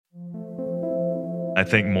I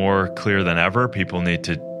think more clear than ever, people need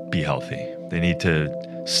to be healthy. They need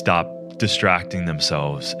to stop distracting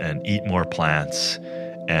themselves and eat more plants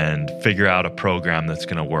and figure out a program that's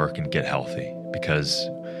going to work and get healthy, because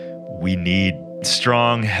we need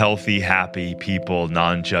strong, healthy, happy people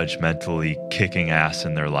non-judgmentally kicking ass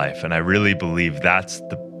in their life. And I really believe that's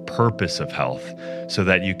the purpose of health, so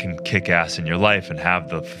that you can kick ass in your life and have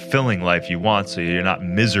the fulfilling life you want, so you're not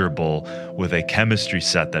miserable with a chemistry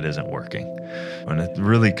set that isn't working. And it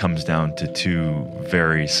really comes down to two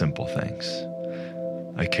very simple things.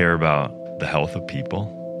 I care about the health of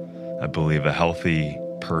people. I believe a healthy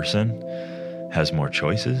person has more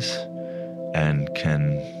choices and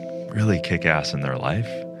can really kick ass in their life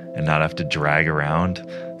and not have to drag around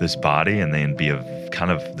this body and then be a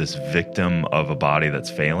kind of this victim of a body that's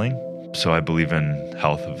failing. So I believe in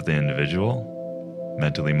health of the individual,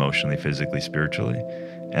 mentally, emotionally, physically, spiritually.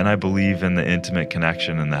 And I believe in the intimate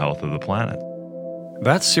connection and the health of the planet.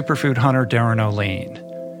 That's superfood hunter Darin Olien.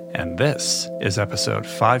 And this is episode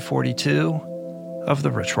 542 of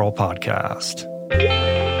the Rich Roll Podcast.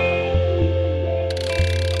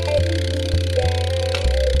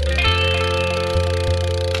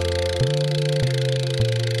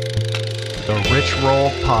 The Rich Roll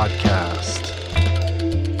Podcast.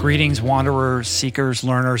 Greetings, wanderers, seekers,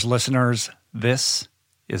 learners, listeners. This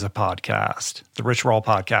is a podcast, the Rich Roll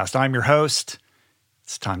Podcast. I'm your host.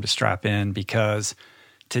 It's time to strap in because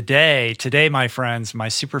today, my friends, my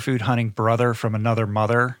superfood hunting brother from another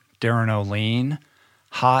mother, Darin Olien,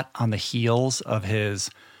 hot on the heels of his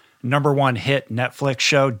number one hit Netflix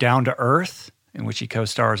show, Down to Earth, in which he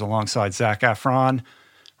co-stars alongside Zac Efron,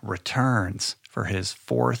 returns for his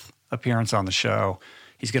fourth appearance on the show.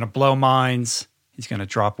 He's going to blow minds. He's going to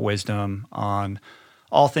drop wisdom on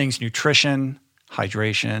all things nutrition,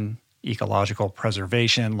 hydration, ecological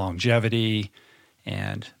preservation, longevity,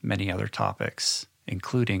 and many other topics,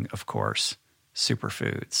 including, of course,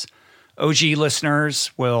 superfoods. OG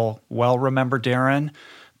listeners will well remember Darin,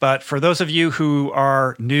 but for those of you who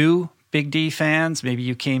are new Big D fans, maybe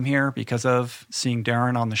you came here because of seeing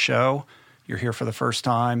Darin on the show, you're here for the first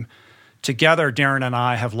time. Together, Darin and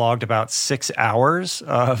I have logged about 6 hours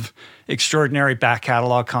of extraordinary back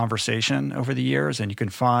catalog conversation over the years, and you can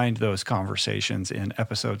find those conversations in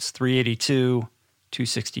episodes 382,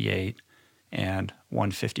 268, and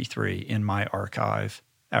 153 in my archive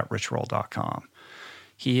at richroll.com.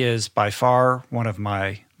 He is by far one of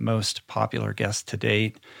my most popular guests to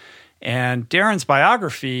date, and Darin's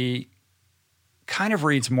biography kind of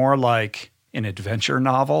reads more like an adventure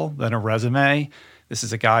novel than a resume. This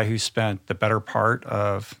is a guy who spent the better part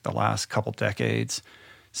of the last couple decades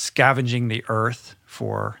scavenging the earth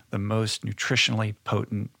for the most nutritionally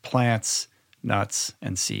potent plants, nuts,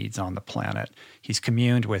 and seeds on the planet. He's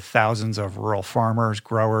communed with thousands of rural farmers,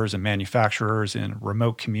 growers, and manufacturers in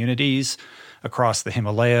remote communities across the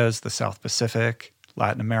Himalayas, the South Pacific,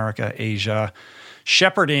 Latin America, Asia,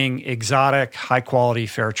 shepherding exotic, high-quality,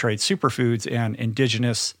 fair-trade superfoods and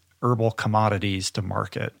indigenous herbal commodities to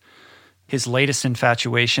market. His latest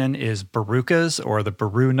infatuation is barukas, or the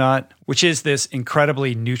baru nut, which is this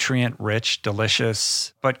incredibly nutrient-rich,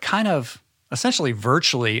 delicious, but kind of essentially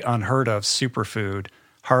virtually unheard of superfood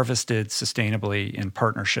harvested sustainably in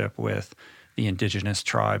partnership with the indigenous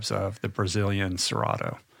tribes of the Brazilian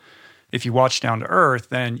Cerrado. If you watch Down to Earth,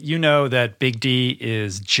 then you know that Big D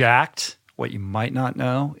is jacked. What you might not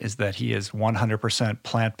know is that he is 100%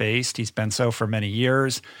 plant-based. He's been so for many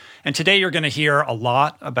years. And today you're going to hear a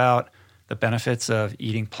lot about the benefits of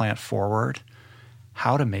eating plant-forward,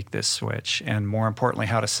 how to make this switch, and more importantly,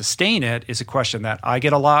 how to sustain it is a question that I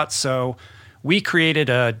get a lot. So we created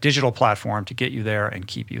a digital platform to get you there and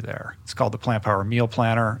keep you there. It's called the Plant Power Meal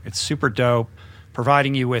Planner. It's super dope,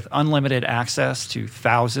 providing you with unlimited access to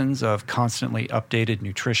thousands of constantly updated,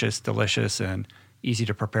 nutritious, delicious, and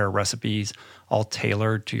easy-to-prepare recipes, all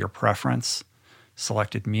tailored to your preference.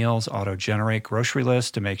 Selected meals auto-generate grocery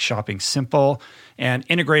lists to make shopping simple, and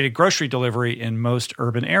integrated grocery delivery in most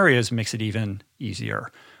urban areas makes it even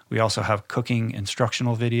easier. We also have cooking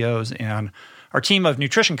instructional videos, and our team of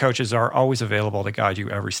nutrition coaches are always available to guide you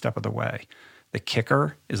every step of the way. The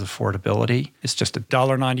kicker is affordability. It's just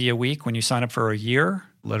 $1.90 a week when you sign up for a year,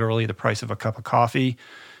 literally the price of a cup of coffee.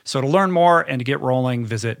 So to learn more and to get rolling,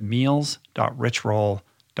 visit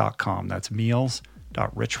meals.richroll.com. That's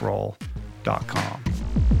meals.richroll.com.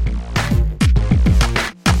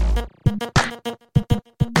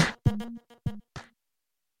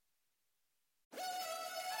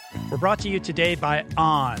 We're brought to you today by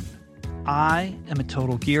On. I am a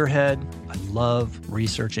total gearhead. I love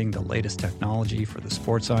researching the latest technology for the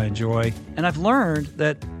sports I enjoy. And I've learned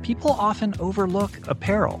that people often overlook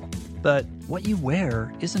apparel. But what you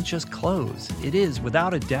wear isn't just clothes. It is,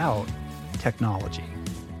 without a doubt, technology.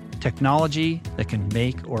 Technology that can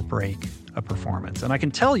make or break a performance. And I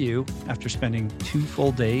can tell you, after spending 2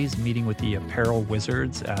 full days meeting with the apparel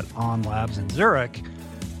wizards at On Labs in Zurich,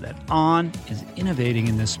 that On is innovating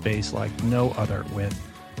in this space like no other, with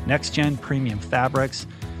next-gen premium fabrics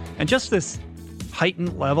and just this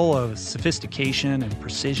heightened level of sophistication and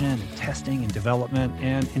precision and testing and development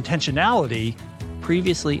and intentionality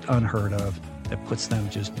previously unheard of that puts them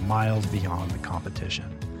just miles beyond the competition.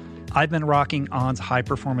 I've been rocking On's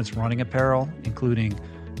high-performance running apparel, including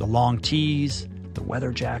the long tees, the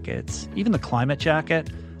weather jackets, even the climate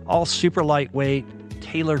jacket, all super lightweight,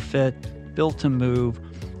 tailor-fit, built to move,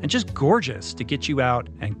 and just gorgeous to get you out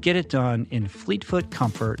and get it done in fleet-foot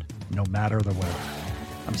comfort no matter the weather.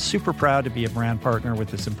 I'm super proud to be a brand partner with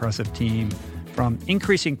this impressive team, from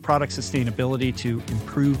increasing product sustainability to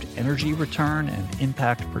improved energy return and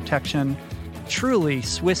impact protection. Truly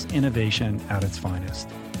Swiss innovation at its finest.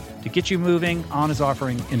 To get you moving, On is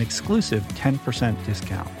offering an exclusive 10%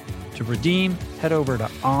 discount. To redeem, head over to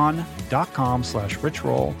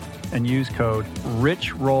on.com/richroll and use code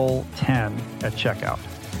RICHROLL10 at checkout.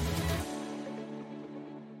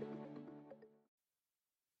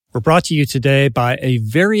 We're brought to you today by a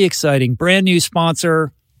very exciting brand new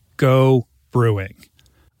sponsor, Go Brewing.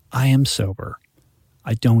 I am sober.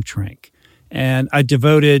 I don't drink. And I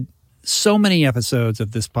devoted so many episodes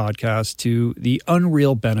of this podcast to the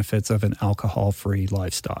unreal benefits of an alcohol-free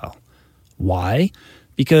lifestyle. Why?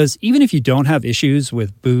 Because even if you don't have issues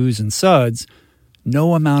with booze and suds,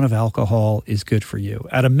 no amount of alcohol is good for you.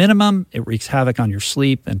 At a minimum, it wreaks havoc on your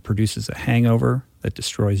sleep and produces a hangover that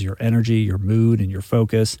destroys your energy, your mood, and your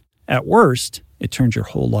focus. At worst, it turns your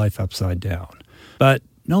whole life upside down. But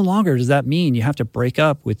no longer does that mean you have to break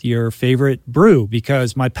up with your favorite brew,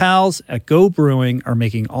 because my pals at Go Brewing are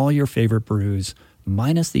making all your favorite brews,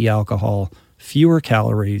 minus the alcohol, fewer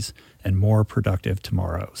calories, and more productive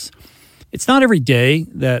tomorrows. It's not every day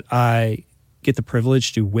that I get the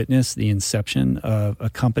privilege to witness the inception of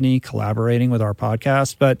a company collaborating with our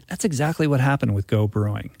podcast, but that's exactly what happened with Go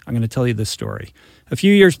Brewing. I'm going to tell you this story. A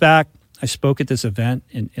few years back, I spoke at this event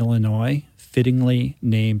in Illinois, fittingly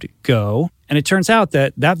named Go, and it turns out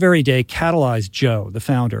that very day catalyzed Joe, the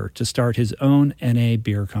founder, to start his own NA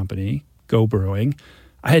beer company, Go Brewing.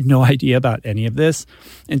 I had no idea about any of this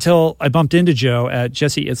until I bumped into Joe at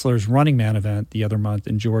Jesse Itzler's Running Man event the other month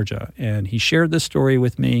in Georgia, and he shared this story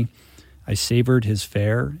with me. I savored his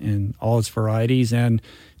fare in all its varieties and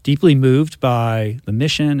deeply moved by the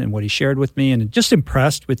mission and what he shared with me, and just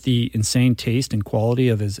impressed with the insane taste and quality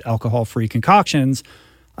of his alcohol-free concoctions.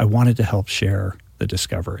 I wanted to help share the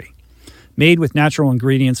discovery. Made with natural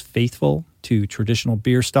ingredients faithful to traditional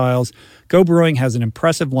beer styles, Go Brewing has an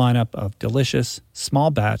impressive lineup of delicious,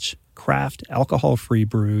 small batch, craft, alcohol-free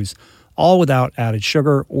brews, all without added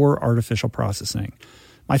sugar or artificial processing.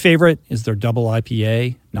 My favorite is their double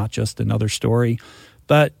IPA, Not Just Another Story.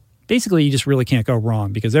 But basically, you just really can't go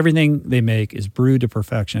wrong, because everything they make is brewed to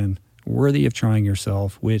perfection, worthy of trying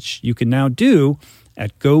yourself, which you can now do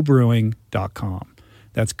at gobrewing.com.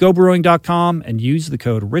 That's gobrewing.com, and use the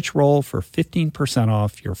code RICHROLL for 15%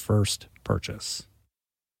 off your first purchase.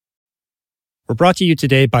 We're brought to you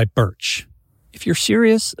today by Birch. If you're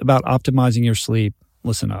serious about optimizing your sleep,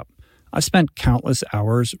 listen up. I've spent countless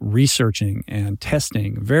hours researching and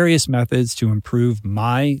testing various methods to improve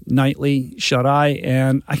my nightly shut-eye,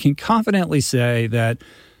 and I can confidently say that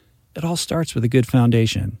it all starts with a good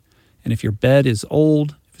foundation. And if your bed is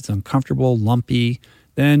old, if it's uncomfortable, lumpy,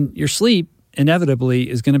 then your sleep inevitably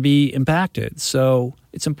is going to be impacted. So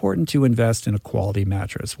it's important to invest in a quality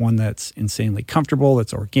mattress, one that's insanely comfortable,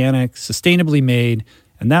 that's organic, sustainably made,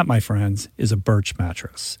 and that, my friends, is a Birch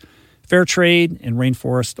mattress. Fair Trade and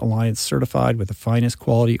Rainforest Alliance certified with the finest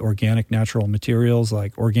quality organic natural materials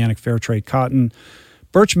like organic fair trade cotton.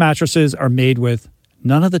 Birch mattresses are made with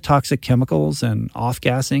none of the toxic chemicals and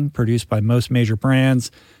off-gassing produced by most major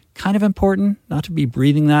brands. Kind of important not to be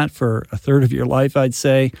breathing that for a third of your life, I'd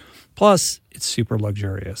say. Plus, it's super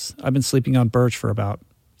luxurious. I've been sleeping on Birch for about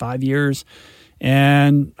 5 years,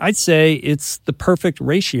 and I'd say it's the perfect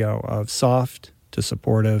ratio of soft to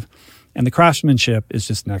supportive, and the craftsmanship is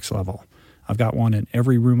just next level. I've got one in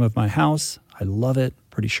every room of my house. I love it.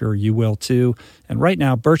 Pretty sure you will too. And right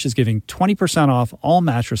now, Birch is giving 20% off all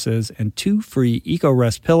mattresses and 2 free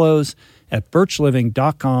EcoRest pillows at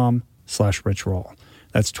birchliving.com/richroll.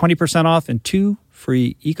 That's 20% off and 2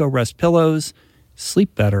 free EcoRest pillows.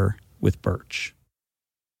 Sleep better with Birch.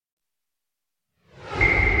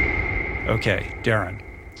 Okay, Darin.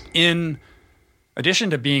 In addition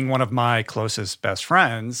to being one of my closest best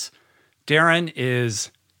friends, Darin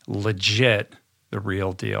is legit the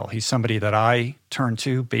real deal. He's somebody that I turn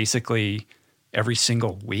to basically every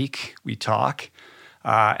single week we talk,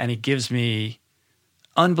 and he gives me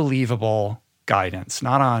unbelievable guidance,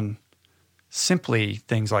 not on simply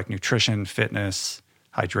things like nutrition, fitness,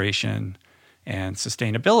 hydration, and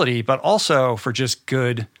sustainability, but also for just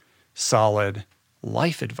good, solid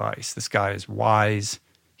life advice. This guy is wise,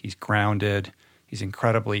 he's grounded, he's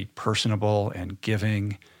incredibly personable and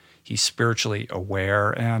giving, he's spiritually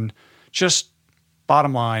aware, and just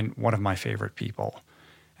bottom line, one of my favorite people.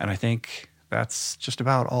 And I think that's just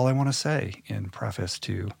about all I want to say in preface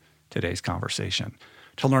to today's conversation.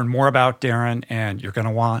 To learn more about Darin, and you're going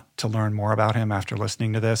to want to learn more about him after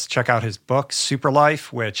listening to this, check out his book, Super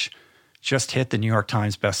Life, which just hit the New York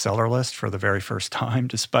Times bestseller list for the very first time,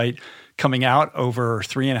 despite coming out over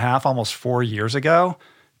 3.5, almost 4 years ago,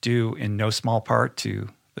 due in no small part to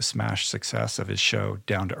the smash success of his show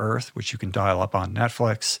Down to Earth, which you can dial up on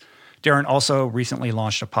Netflix. Darin also recently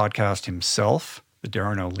launched a podcast himself, The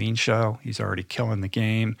Olien Show. He's already killing the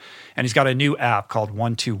game. And he's got a new app called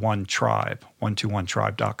 121 Tribe,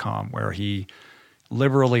 121tribe.com, where he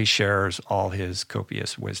liberally shares all his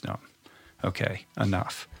copious wisdom. Okay,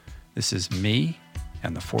 enough. This is me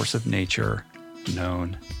and the force of nature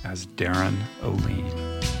known as Darin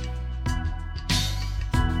Olien.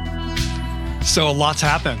 So a lot's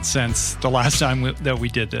happened since the last time that we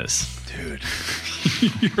did this. Dude.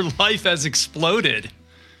 Your life has exploded.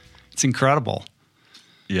 It's incredible.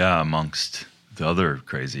 Yeah, amongst the other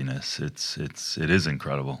craziness, it is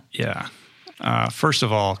incredible. Yeah. First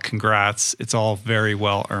of all, congrats. It's all very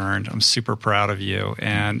well earned. I'm super proud of you.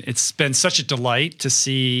 And it's been such a delight to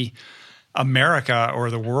see America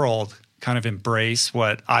or the world kind of embrace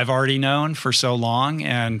what I've already known for so long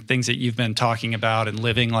and things that you've been talking about and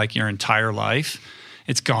living like your entire life.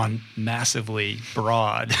 It's gone massively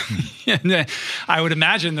broad. And I would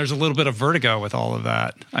imagine there's a little bit of vertigo with all of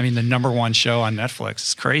that. I mean, the #1 show on Netflix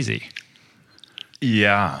is crazy.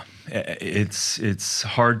 Yeah. It's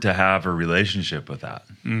hard to have a relationship with that.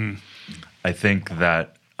 I think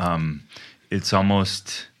that it's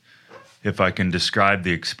almost, if I can describe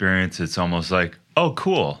the experience, it's almost like, oh,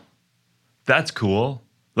 cool. That's cool.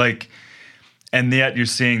 Like, and yet you're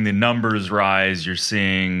seeing the numbers rise, you're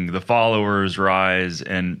seeing the followers rise,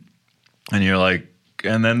 and you're like,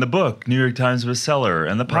 and then the book, New York Times bestseller,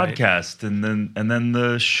 and the podcast, and then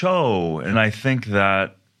the show. And I think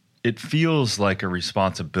that it feels like a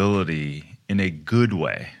responsibility in a good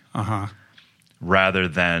way, rather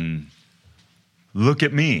than look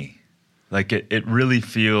at me. Like it really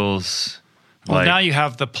feels. Well, now you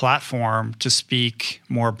have the platform to speak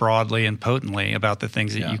more broadly and potently about the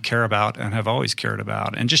things that you care about and have always cared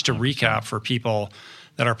about. And just to recap for people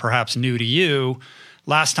that are perhaps new to you,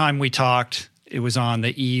 last time we talked, it was on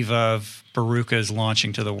the eve of Baruka's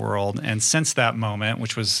launching to the world. And since that moment,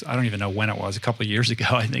 which was, I don't even know when it was, a couple of years ago,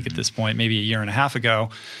 I think at this point, maybe a year and a half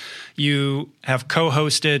ago, you have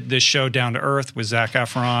co-hosted this show Down to Earth with Zac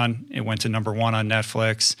Efron. It went to #1 on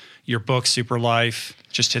Netflix. Your book, Super Life,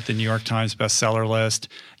 just hit the New York Times bestseller list.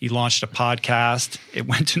 You launched a podcast. It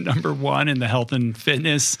went to #1 in the health and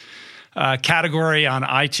fitness category on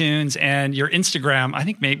iTunes. And your Instagram, I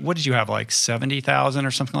think, what did you have, like 70,000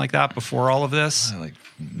 or something like that before all of this? Like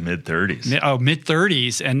mid-30s.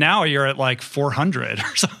 Mid-30s. And now you're at like 400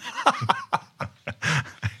 or something.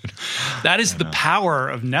 That is the power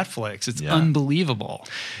of Netflix. It's unbelievable.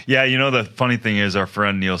 Yeah, you know, the funny thing is our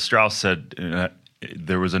friend Neil Strauss said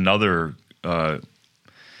there was another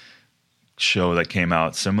show that came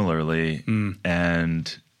out similarly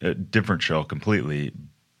and a different show completely,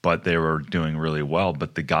 but they were doing really well.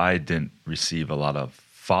 But the guy didn't receive a lot of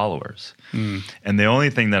followers. And the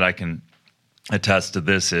only thing that I can attest to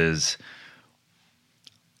this is,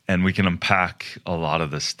 and we can unpack a lot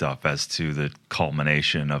of this stuff as to the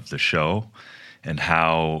culmination of the show and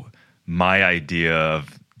how my idea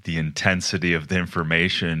of the intensity of the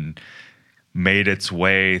information made its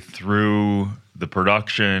way through the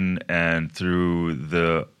production and through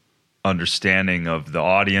the understanding of the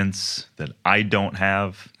audience that I don't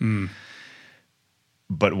have.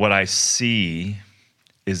 But what I see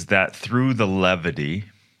is that through the levity,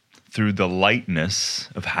 through the lightness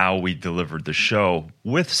of how we delivered the show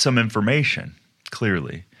with some information,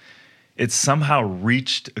 clearly, it somehow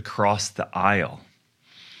reached across the aisle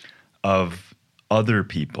of other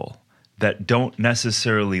people that don't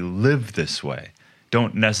necessarily live this way,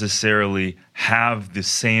 don't necessarily have the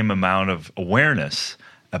same amount of awareness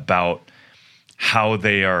about how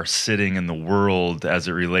they are sitting in the world as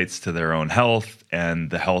it relates to their own health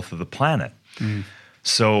and the health of the planet.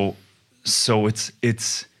 So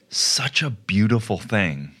it's such a beautiful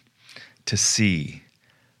thing to see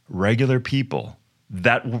regular people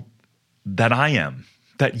that I am,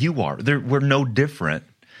 that you are. We're no different,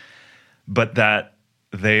 but that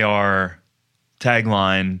they are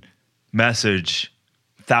tagline, message,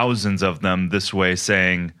 thousands of them this way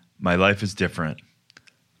saying, my life is different.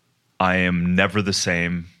 I am never the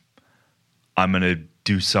same. I'm going to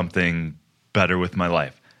do something better with my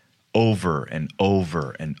life. Over and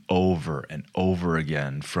over and over and over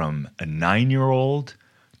again, from a 9-year-old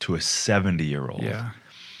to a 70-year-old. Yeah.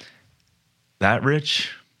 That,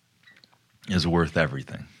 Rich, is worth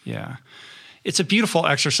everything. Yeah. It's a beautiful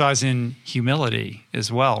exercise in humility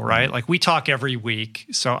as well, right? Like, we talk every week.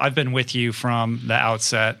 So I've been with you from the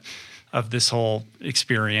outset of this whole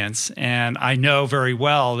experience. And I know very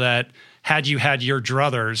well that had you had your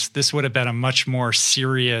druthers, this would have been a much more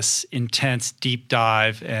serious, intense deep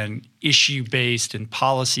dive and issue-based and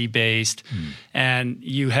policy-based. And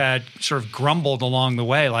you had sort of grumbled along the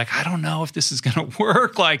way, like, I don't know if this is going to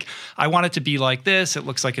work. Like, I want it to be like this. It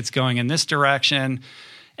looks like it's going in this direction.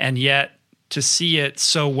 And yet to see it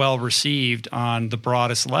so well received on the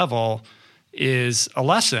broadest level is a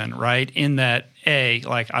lesson, right? In that, A,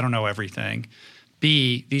 like, I don't know everything.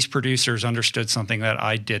 B, these producers understood something that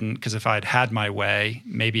I didn't, because if I'd had my way,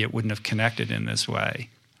 maybe it wouldn't have connected in this way,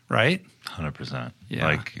 right? 100%. Yeah.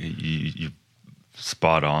 Like, you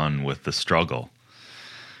spot on with the struggle,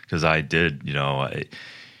 because I did,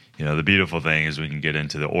 the beautiful thing is we can get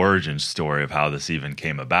into the origin story of how this even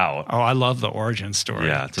came about. Oh, I love the origin story.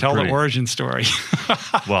 Yeah, Tell the origin story.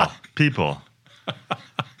 Well, people,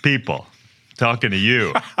 talking to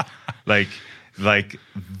you, like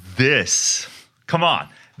this. Come on,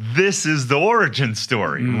 this is the origin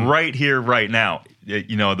story right here, right now.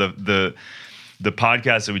 The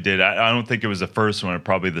podcast that we did, I don't think it was the first one,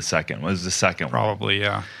 probably the second. It was the second one. Probably,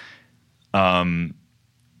 yeah.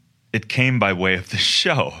 It came by way of the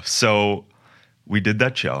show. So we did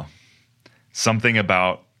that show. Something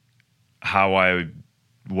about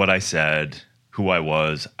what I said, who I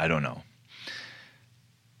was, I don't know.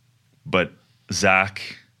 But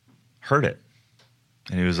Zach heard it.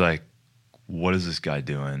 And he was like, what is this guy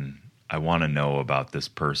doing? I want to know about this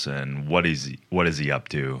person. What is he up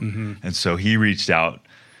to? Mm-hmm. And so he reached out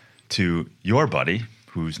to your buddy,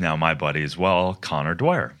 who's now my buddy as well, Connor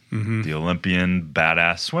Dwyer, the Olympian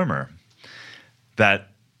badass swimmer that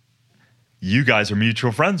you guys are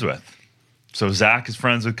mutual friends with. So Zach is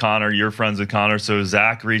friends with Connor, you're friends with Connor. So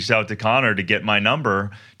Zach reached out to Connor to get my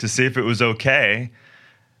number to see if it was okay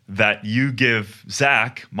that you give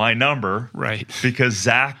Zach my number. Right. Because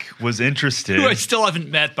Zach was interested. Who I still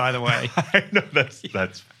haven't met, by the way. I know,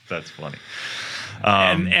 that's funny.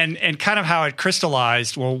 And kind of how it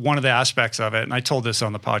crystallized, well, one of the aspects of it, and I told this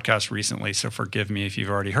on the podcast recently, so forgive me if you've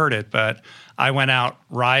already heard it, but I went out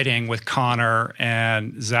riding with Connor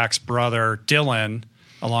and Zach's brother, Dylan,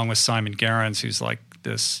 along with Simon Gerrans, who's like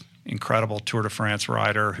this incredible Tour de France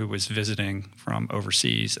rider who was visiting from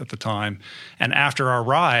overseas at the time. And after our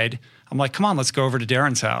ride, I'm like, come on, let's go over to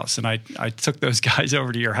Darin's house. And I took those guys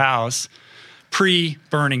over to your house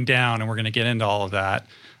pre-burning down, and we're going to get into all of that.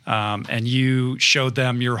 And you showed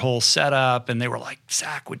them your whole setup, and they were like,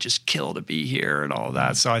 Zach would just kill to be here and all of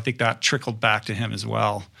that. So I think that trickled back to him as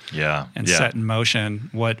well. Yeah. And set in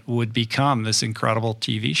motion what would become this incredible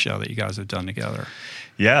TV show that you guys have done together.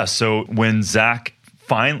 Yeah. So when Zach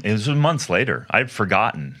finally, it was months later, I'd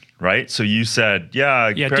forgotten, right? So you said, yeah,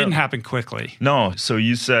 it didn't happen quickly. No. So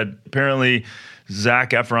you said, apparently Zac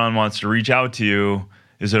Efron wants to reach out to you.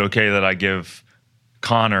 Is it okay that I give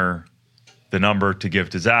Connor the number to give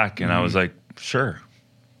to Zach? And I was like, sure,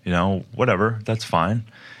 whatever, that's fine.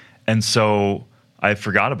 And so I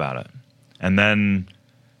forgot about it. And then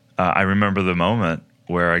I remember the moment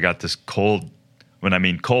where I got this cold,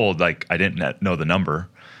 like I didn't know the number,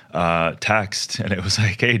 text. And it was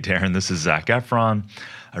like, hey, Darin, this is Zac Efron.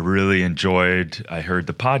 I heard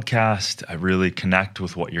the podcast. I really connect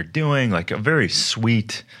with what you're doing, like a very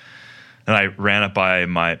sweet. And I ran it by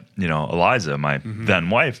my, Eliza, my then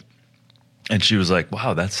wife. And she was like,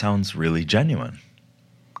 wow, that sounds really genuine.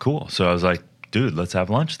 Cool. So I was like, dude, let's have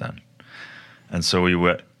lunch then. And so we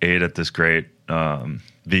ate at this great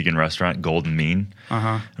vegan restaurant, Golden Mean.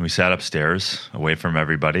 And we sat upstairs away from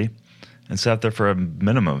everybody and sat there for a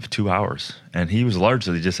minimum of 2 hours. And he was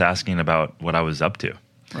largely just asking about what I was up to.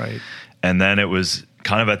 Right. And then it was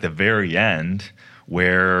kind of at the very end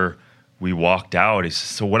where we walked out. He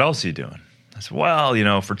said, so what else are you doing? I said,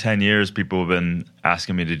 well, for 10 years, people have been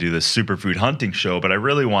asking me to do this superfood hunting show, but I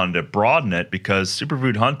really wanted to broaden it because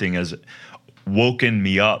superfood hunting has woken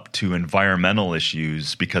me up to environmental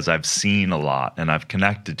issues because I've seen a lot and I've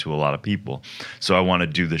connected to a lot of people. So I want to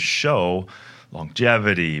do this show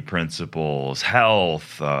longevity principles,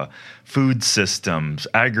 health, food systems,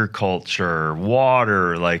 agriculture,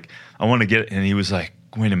 water. Like, I want to get, and he was like,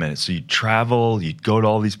 wait a minute. So you travel, you go to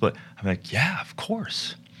all these places. I'm like, yeah, of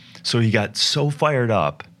course. So he got so fired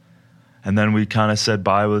up. And then we kind of said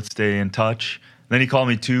bye, let's stay in touch. Then he called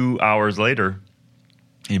me 2 hours later.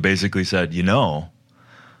 He basically said,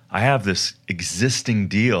 I have this existing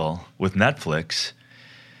deal with Netflix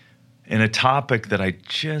in a topic that I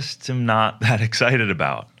just am not that excited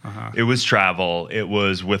about. It was travel. It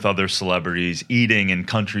was with other celebrities, eating in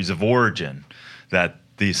countries of origin that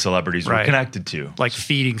these celebrities were connected to. Like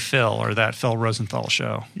Feeding Phil or that Phil Rosenthal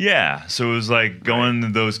show. Yeah. So it was like going to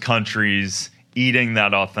those countries, eating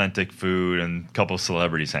that authentic food, and a couple of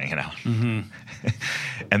celebrities hanging out.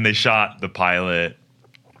 And they shot the pilot.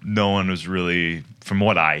 No one was really, from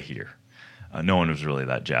what I hear, no one was really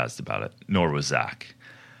that jazzed about it, nor was Zach.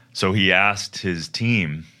 So he asked his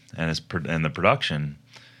team and the production,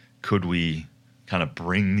 could we kind of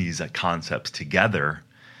bring these concepts together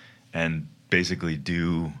and basically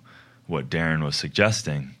do what Darin was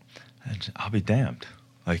suggesting? And I'll be damned.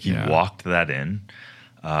 Like, he walked that in.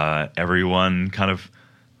 Everyone kind of,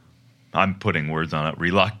 I'm putting words on it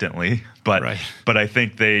reluctantly, but I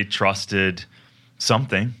think they trusted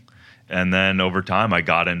something. And then over time, I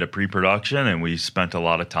got into pre-production, and we spent a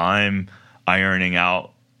lot of time ironing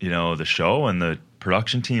out, the show, and the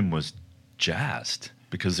production team was jazzed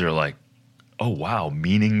because they're like, oh, wow,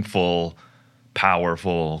 meaningful,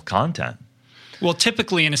 powerful content. Well,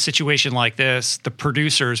 typically in a situation like this, the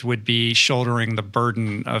producers would be shouldering the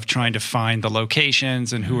burden of trying to find the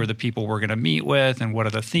locations and who are the people we're going to meet with and what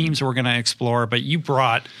are the themes we're going to explore. But you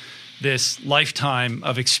brought this lifetime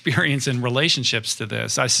of experience and relationships to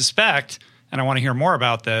this. I suspect, and I want to hear more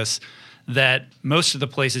about this, that most of the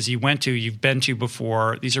places you went to, you've been to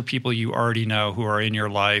before. These are people you already know who are in your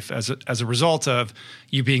life. As a result of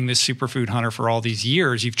you being this superfood hunter for all these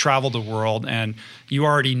years, you've traveled the world and you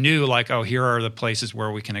already knew, like, oh, here are the places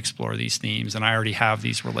where we can explore these themes. And I already have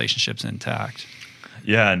these relationships intact.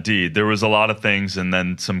 Yeah, indeed. There was a lot of things, and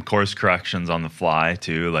then some course corrections on the fly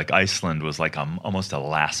too. Like Iceland was like almost a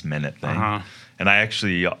last minute thing. And I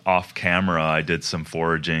actually, off camera, I did some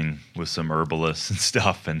foraging with some herbalists and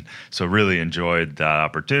stuff, and so really enjoyed that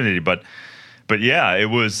opportunity. But yeah, it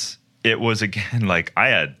was again, like, I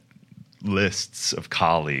had lists of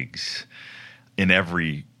colleagues in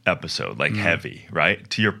every episode, like heavy, right?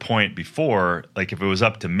 To your point before, like, if it was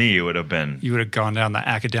up to me, it would have been... You would have gone down the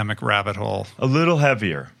academic rabbit hole. A little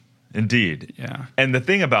heavier, indeed. Yeah. And the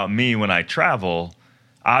thing about me when I travel,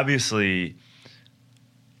 obviously,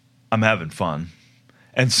 I'm having fun.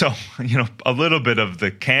 And so, a little bit of the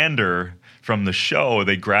candor from the show,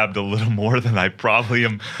 they grabbed a little more than I probably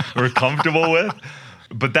were comfortable with.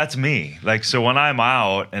 But that's me. Like, so when I'm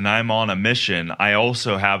out and I'm on a mission, I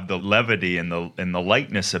also have the levity and the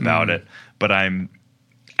lightness about it, but I'm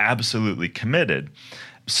absolutely committed.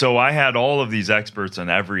 So I had all of these experts on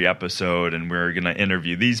every episode, and we were going to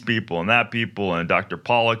interview these people and that people, and Dr.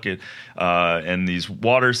 Pollock and these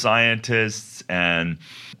water scientists, and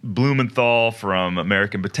Blumenthal from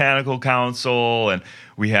American Botanical Council, and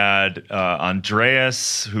we had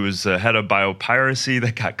Andreas, who was the head of biopiracy,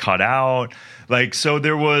 that got cut out. Like, so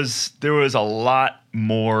there was a lot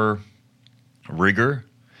more rigor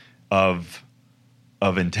of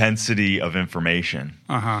intensity of information.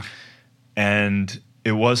 And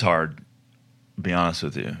it was hard, to be honest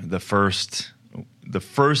with you. The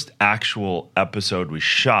first actual episode we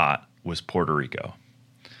shot was Puerto Rico.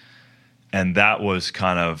 And that was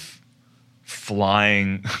kind of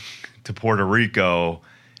flying to Puerto Rico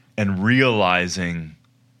and realizing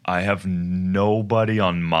I have nobody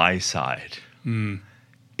on my side.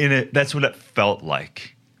 That's what it felt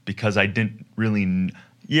like, because I didn't really...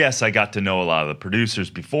 Yes, I got to know a lot of the producers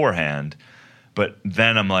beforehand, but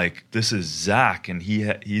then I'm like, this is Zach, and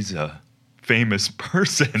he's a famous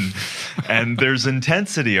person, and there's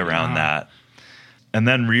intensity around that. And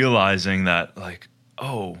then realizing that, like,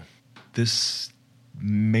 oh, this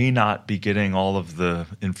may not be getting all of the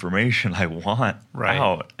information I want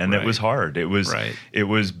out. And it was hard. It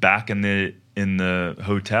was back in the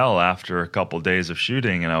hotel after a couple of days of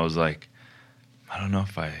shooting, and I was like, I don't know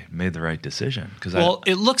if I made the right decision.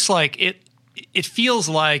 It looks like it feels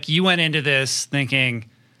like you went into this thinking,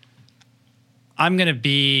 I'm going to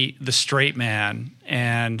be the straight man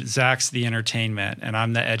and Zach's the entertainment and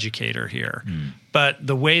I'm the educator here. But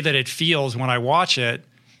the way that it feels when I watch it,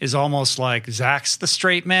 is almost like Zach's the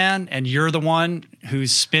straight man and you're the one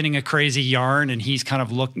who's spinning a crazy yarn, and he's kind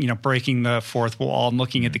of breaking the fourth wall and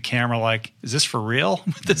looking at the camera like, is this for real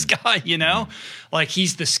with this guy? Like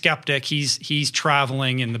he's the skeptic. He's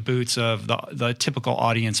traveling in the boots of the typical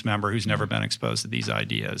audience member who's never been exposed to these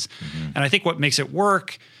ideas. And I think what makes it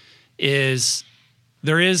work is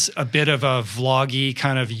there is a bit of a vloggy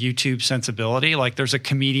kind of YouTube sensibility. Like there's a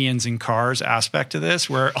comedians in cars aspect to this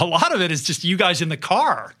where a lot of it is just you guys in the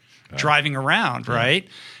car driving around, right?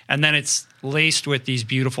 And then it's laced with these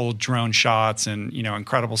beautiful drone shots and,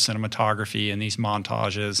 incredible cinematography and these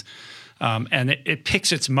montages. And it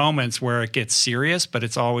picks its moments where it gets serious, but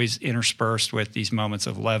it's always interspersed with these moments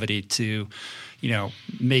of levity to,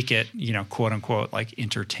 make it, quote unquote, like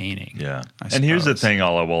entertaining. Yeah. And here's the thing I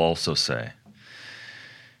will also say.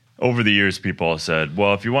 Over the years, people have said,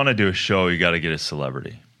 well, if you want to do a show, you got to get a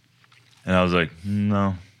celebrity. And I was like,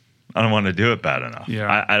 no, I don't want to do it bad enough.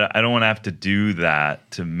 Yeah. I don't want to have to do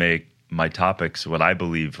that to make my topics what I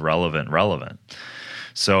believe relevant.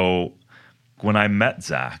 So when I met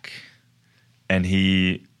Zach, and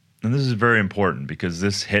this is very important because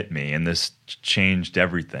this hit me and this changed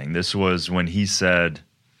everything. This was when he said,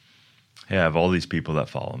 hey, I have all these people that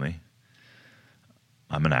follow me.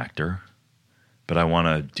 I'm an actor. But I want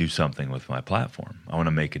to do something with my platform. I want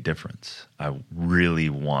to make a difference. I really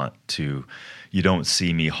want to. You don't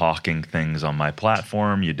see me hawking things on my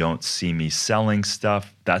platform. You don't see me selling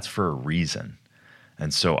stuff. That's for a reason.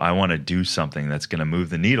 And so I want to do something that's going to move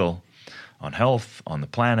the needle on health, on the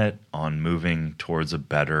planet, on moving towards a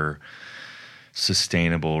better,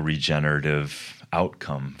 sustainable, regenerative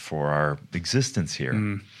outcome for our existence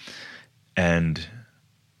here. And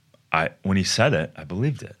when he said it, I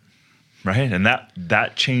believed it. Right. And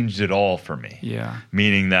that changed it all for me. Yeah.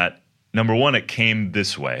 Meaning that, number one, it came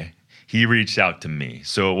this way. He reached out to me.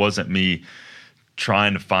 So it wasn't me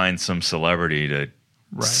trying to find some celebrity to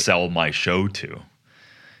sell my show to.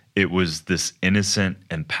 It was this innocent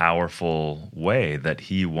and powerful way that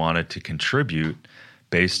he wanted to contribute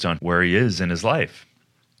based on where he is in his life.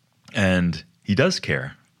 And he does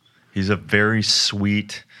care. He's a very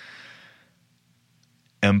sweet,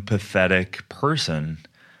 empathetic person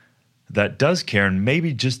that does care and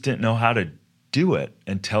maybe just didn't know how to do it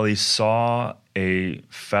until he saw a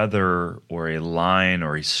feather or a line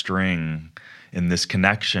or a string in this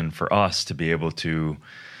connection for us to be able to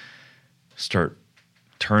start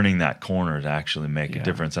turning that corner to actually make a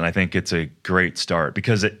difference. And I think it's a great start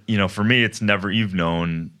because, for me, it's never, you've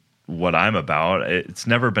known what I'm about. It's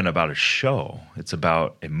never been about a show. It's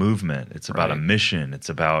about a movement. It's about a mission. It's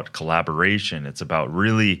about collaboration. It's about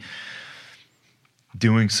really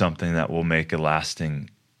doing something that will make a lasting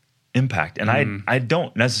impact. And I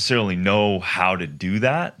don't necessarily know how to do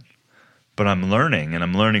that, but I'm learning, and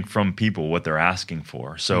I'm learning from people what they're asking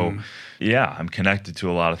for. So I'm connected to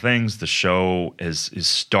a lot of things. The show is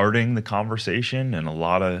starting the conversation in a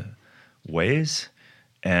lot of ways.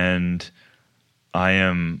 And I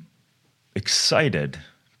am excited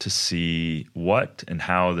to see what and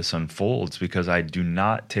how this unfolds because I do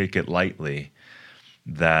not take it lightly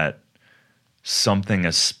that something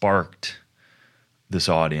has sparked this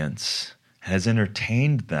audience, has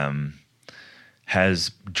entertained them,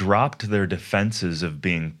 has dropped their defenses of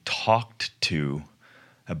being talked to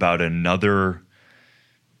about another,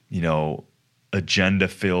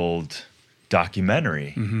 agenda-filled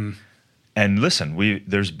documentary. And listen,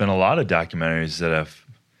 there's been a lot of documentaries that have,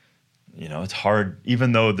 it's hard,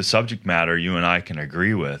 even though the subject matter you and I can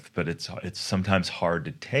agree with, but it's sometimes hard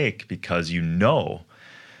to take because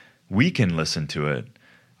we can listen to it,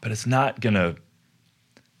 but it's not going to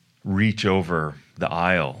reach over the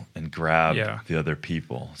aisle and grab the other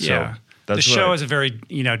people. So the show is a very,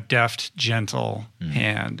 deft, gentle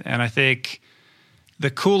hand. And I think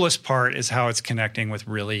the coolest part is how it's connecting with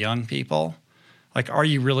really young people. Like, are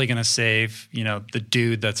you really going to save, the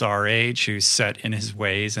dude that's our age who's set in his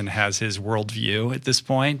ways and has his worldview at this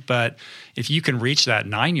point? But if you can reach that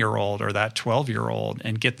 9-year-old or that 12-year-old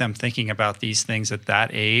and get them thinking about these things at that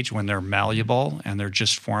age when they're malleable and they're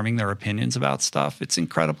just forming their opinions about stuff, it's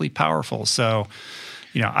incredibly powerful. So,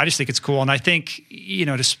 I just think it's cool. And I think,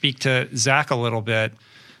 to speak to Zach a little bit,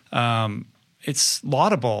 it's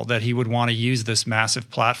laudable that he would want to use this massive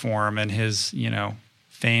platform and his,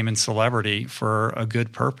 fame and celebrity for a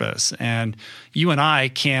good purpose. And you and I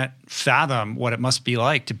can't fathom what it must be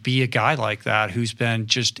like to be a guy like that who's been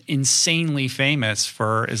just insanely famous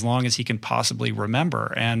for as long as he can possibly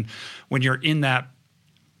remember. And when you're in that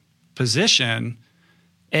position,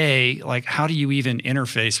 how do you even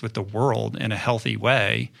interface with the world in a healthy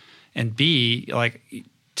way? And B,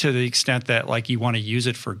 to the extent that like you want to use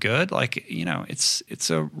it for good, like, you know, it's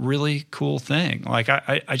a really cool thing. Like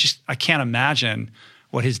I can't imagine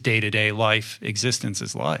what his day-to-day life existence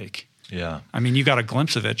is like. Yeah. I mean, you got a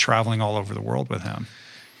glimpse of it traveling all over the world with him.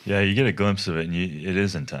 Yeah, you get a glimpse of it, and it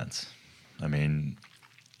is intense. I mean,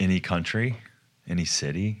 any country, any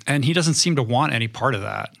city. And he doesn't seem to want any part of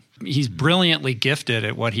that. He's brilliantly gifted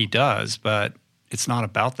at what he does, but it's not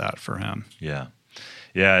about that for him. Yeah.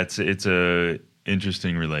 Yeah, it's a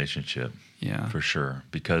interesting relationship. Yeah. For sure.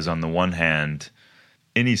 Because on the one hand,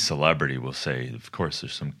 any celebrity will say, of course,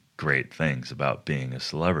 there's some great things about being a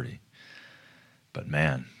celebrity. But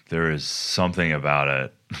man, there is something about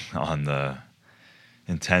it on the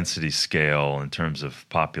intensity scale in terms of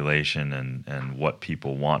population and what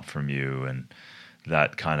people want from you, and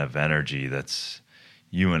that kind of energy that's,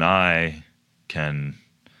 you and I can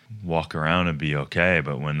walk around and be okay,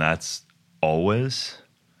 but when that's always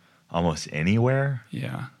almost anywhere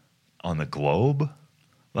on the globe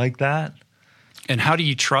like that. And how do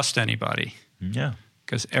you trust anybody? Yeah.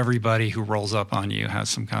 Because everybody who rolls up on you has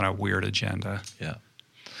some kind of weird agenda. Yeah.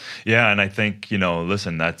 Yeah, and I think,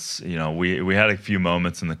 listen, that's, we had a few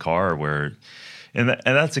moments in the car where, and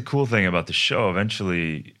that's a cool thing about the show.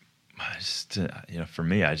 Eventually, for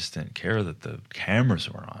me, I just didn't care that the cameras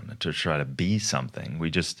were on to try to be something.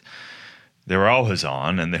 They were always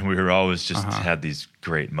on, and then we were always just had these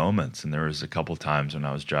great moments. And there was a couple times when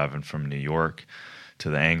I was driving from New York to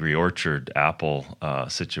the Angry Orchard Apple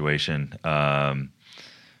situation.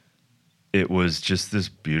 It was just this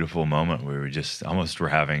beautiful moment where we just almost were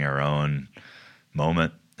having our own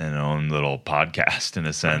moment and our own little podcast in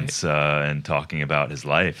a sense, right. And talking about his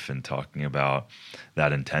life and talking about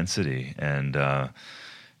that intensity. And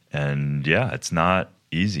yeah, it's not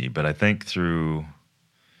easy, but I think Zach's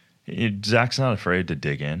not afraid to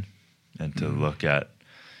dig in and to look at,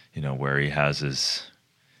 where he has his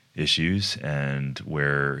issues and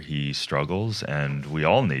where he struggles, and we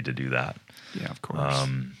all need to do that. Yeah, of course.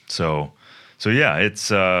 So yeah,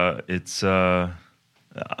 it's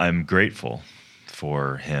I'm grateful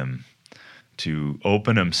for him to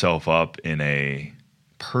open himself up in a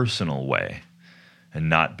personal way and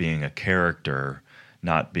not being a character,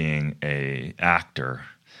 not being a actor.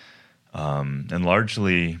 And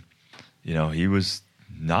largely, he was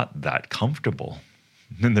not that comfortable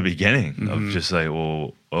in the beginning of just like,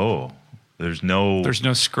 there's no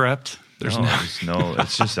script. There's no,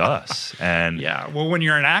 it's just us. And yeah, well, when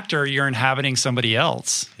you're an actor, you're inhabiting somebody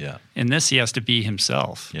else. Yeah. In this, he has to be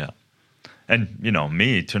himself. Yeah. And,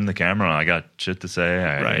 me, turn the camera on, I got shit to say.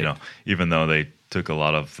 Right. Even though they took a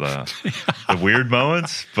lot of the weird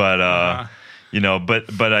moments, but,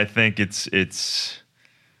 but I think it's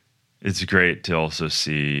great to also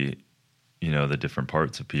see, the different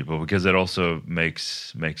parts of people, because it also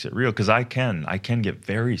makes it real. Because I can get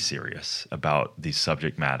very serious about these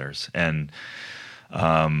subject matters, and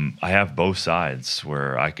I have both sides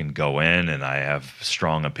where I can go in and I have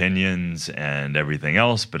strong opinions and everything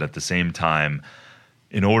else, but at the same time,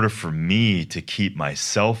 in order for me to keep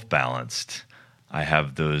myself balanced, I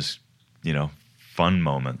have those, fun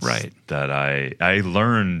moments that I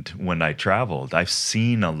learned when I traveled. I've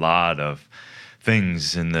seen a lot of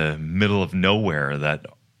things in the middle of nowhere that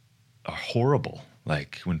are horrible.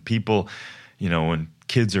 Like when people, when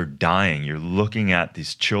kids are dying, you're looking at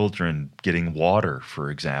these children getting water, for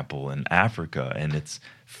example, in Africa, and it's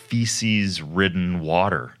feces-ridden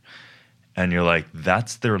water. And you're like,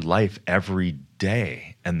 that's their life every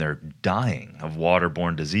day, and they're dying of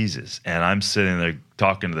waterborne diseases. And I'm sitting there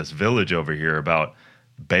talking to this village over here about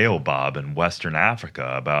baobab in Western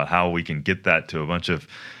Africa, about how we can get that to a bunch of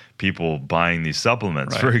people buying these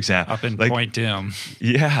supplements, for example. Up in Point Dim.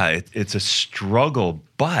 Yeah, it's a struggle,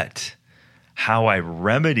 but how I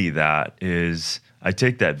remedy that is I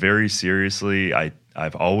take that very seriously.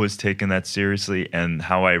 I've always taken that seriously, and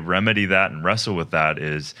how I remedy that and wrestle with that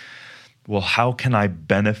is, well, how can I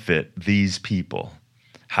benefit these people?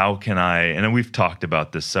 How can I, and we've talked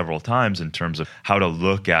about this several times in terms of how to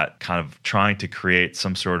look at kind of trying to create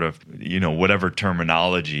some sort of, whatever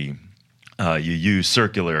terminology you use,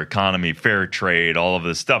 circular economy, fair trade, all of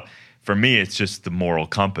this stuff. For me, it's just the moral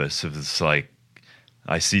compass. If it's like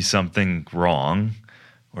I see something wrong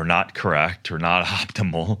or not correct or not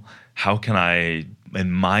optimal, how can I,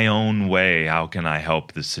 in my own way, how can I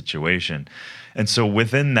help this situation? And so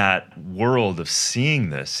within that world of seeing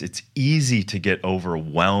this, it's easy to get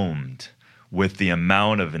overwhelmed with the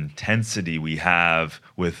amount of intensity we have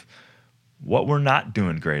with what we're not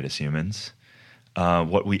doing great as humans,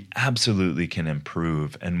 what we absolutely can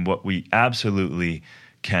improve, and what we absolutely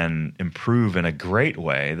can improve in a great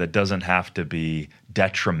way that doesn't have to be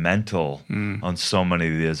detrimental on so many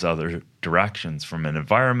of these other directions, from an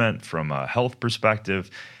environment, from a health perspective.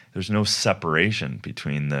 There's no separation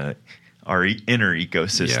between our inner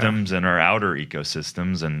ecosystems and our outer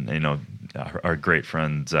ecosystems. And, our great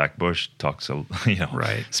friend Zach Bush talks,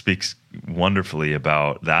 speaks wonderfully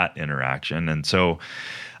about that interaction. And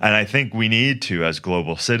I think we need to, as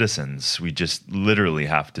global citizens, we just literally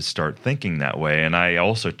have to start thinking that way. And I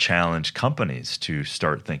also challenge companies to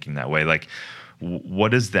start thinking that way. Like,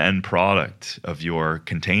 what is the end product of your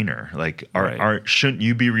container? Like, shouldn't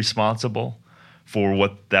you be responsible for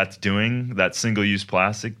what that's doing? That single-use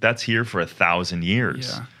plastic, that's here for 1,000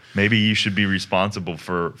 years. Yeah. Maybe you should be responsible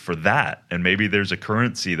for that. And maybe there's a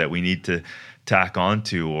currency that we need to tack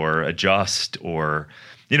onto or adjust or,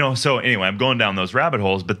 so anyway, I'm going down those rabbit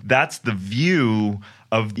holes, but that's the view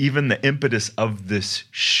of even the impetus of this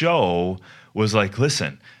show was like,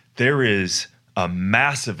 listen, there is a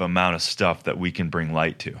massive amount of stuff that we can bring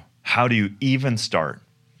light to. How do you even start?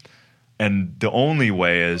 And the only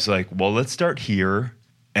way is like, well, let's start here,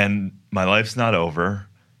 and my life's not over,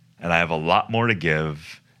 and I have a lot more to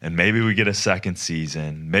give. And maybe we get a second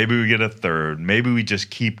season. Maybe we get a third. Maybe we just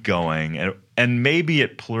keep going. And maybe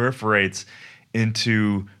it proliferates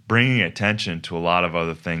into bringing attention to a lot of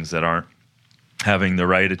other things that aren't having the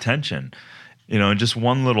right attention. And just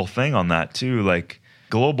one little thing on that too, like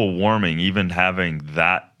global warming, even having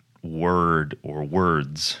that word or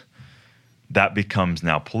words, that becomes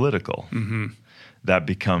now political. Mm-hmm. That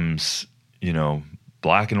becomes,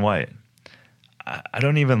 black and white. I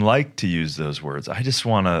don't even like to use those words. I just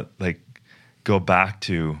want to go back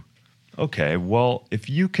to, okay, well, if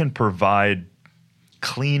you can provide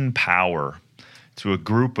clean power to a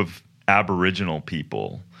group of Aboriginal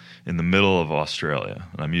people in the middle of Australia,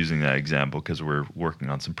 and I'm using that example because we're working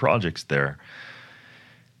on some projects there,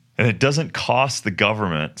 and it doesn't cost the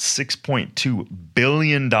government $6.2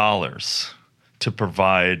 billion to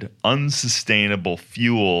provide unsustainable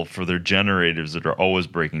fuel for their generators that are always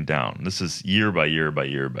breaking down. This is year by year by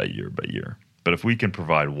year by year by year. But if we can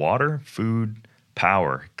provide water, food,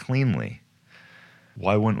 power cleanly,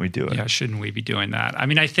 why wouldn't we do it? Yeah, shouldn't we be doing that? I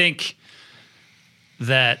mean, I think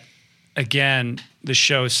that, again, the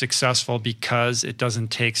show is successful because it doesn't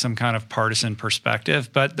take some kind of partisan perspective,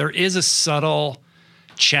 but there is a subtle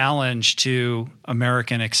challenge to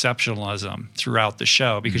American exceptionalism throughout the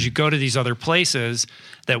show, because you go to these other places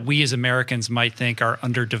that we as Americans might think are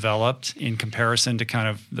underdeveloped in comparison to kind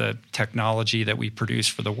of the technology that we produce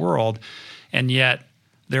for the world, and yet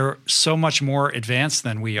they're so much more advanced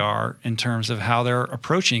than we are in terms of how they're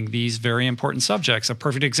approaching these very important subjects. A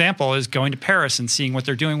perfect example is going to Paris and seeing what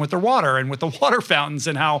they're doing with their water and with the water fountains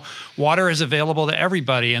and how water is available to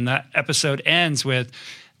everybody. And that episode ends with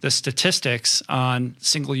the statistics on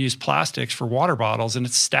single-use plastics for water bottles, and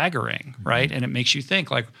it's staggering, right? And it makes you think,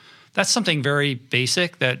 like, that's something very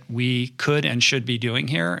basic that we could and should be doing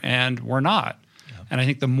here, and we're not. Yeah. And I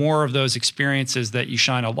think the more of those experiences that you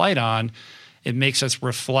shine a light on, it makes us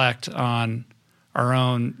reflect on our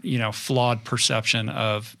own, flawed perception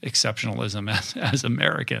of exceptionalism as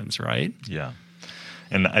Americans, right? Yeah.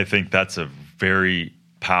 And I think that's a very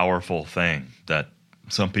powerful thing that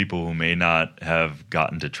some people who may not have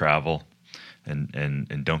gotten to travel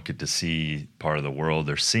and don't get to see part of the world,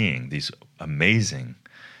 they're seeing these amazing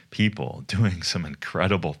people doing some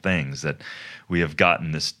incredible things, that we have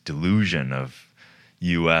gotten this delusion of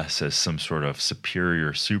U.S. as some sort of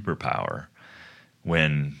superior superpower,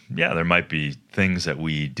 when, there might be things that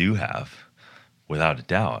we do have, without a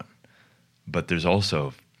doubt, but there's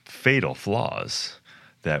also fatal flaws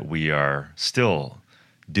that we are still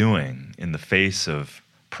doing in the face of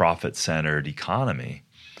profit-centered economy,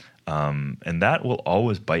 and that will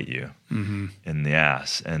always bite you in the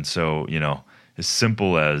ass. And so, as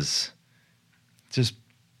simple as just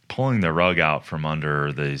pulling the rug out from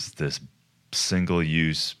under this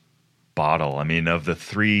single-use bottle. I mean, of the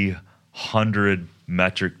 300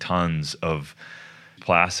 metric tons of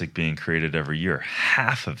plastic being created every year,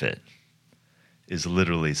 half of it is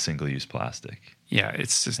literally single-use plastic. Yeah,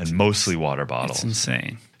 it's just... And mostly water bottles. It's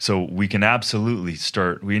insane. So we can absolutely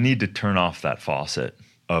we need to turn off that faucet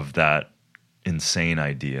of that insane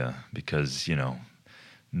idea, because,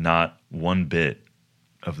 not one bit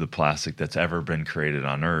of the plastic that's ever been created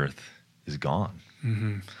on Earth is gone.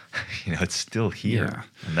 Mm-hmm. It's still here.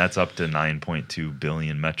 Yeah. And that's up to 9.2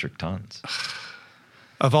 billion metric tons.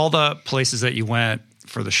 Of all the places that you went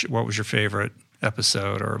for the what was your favorite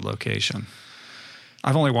episode or location?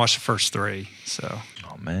 I've only watched the first 3, so.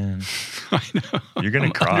 Oh, man. I know. You're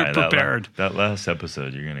going to cry. Underprepared. That last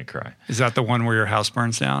episode, you're going to cry. Is that the one where your house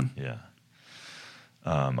burns down? Yeah.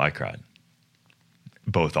 I cried.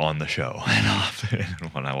 both on the show and off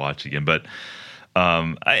when I watch again. But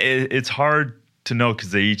it's hard to know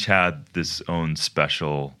because they each had this own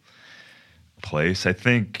special place.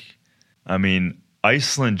 I mean,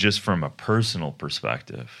 Iceland, just from a personal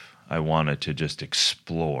perspective, I wanted to just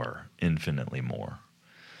explore infinitely more.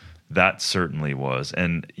 That certainly was.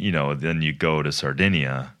 And, then you go to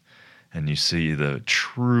Sardinia and you see the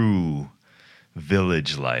true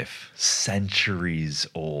village life, centuries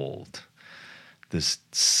old, this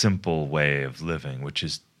simple way of living, which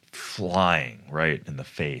is flying right in the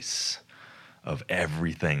face of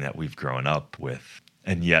everything that we've grown up with.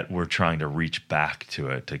 And yet we're trying to reach back to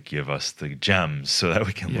it to give us the gems so that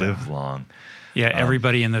we can live long. Yeah,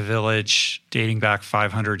 everybody in the village dating back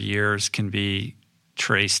 500 years can be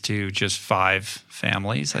traced to just 5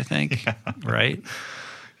 families, I think, right?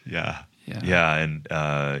 Yeah. And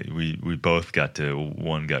we both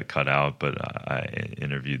one got cut out, but I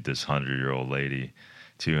interviewed this 100-year-old lady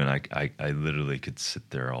too, and I literally could sit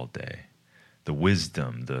there all day. The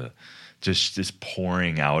wisdom, just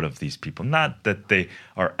pouring out of these people. Not that they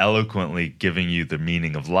are eloquently giving you the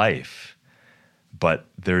meaning of life, but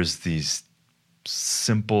there's these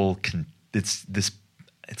simple,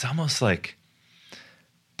 it's almost like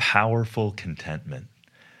powerful contentment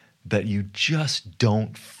that you just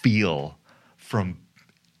don't feel from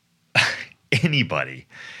anybody.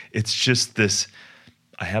 It's just this,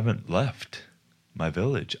 I haven't left my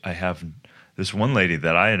village. I have this one lady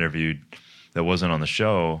that I interviewed that wasn't on the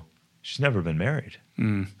show. She's never been married.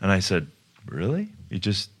 And I said, really? I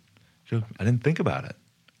didn't think about it.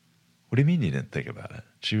 What do you mean you didn't think about it?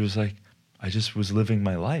 She was like, I just was living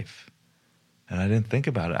my life and I didn't think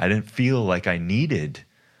about it. I didn't feel like I needed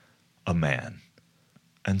a man.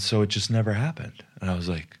 And so it just never happened. And I was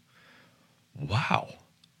like, wow.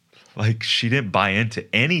 Like she didn't buy into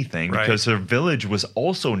anything because her village was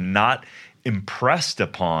also not impressed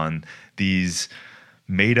upon these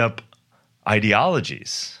made up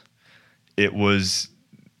ideologies. It was,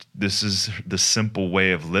 this is the simple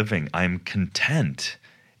way of living. I'm content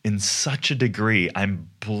in such a degree. I'm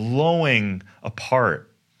blowing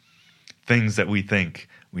apart things that we think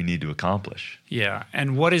we need to accomplish. Yeah.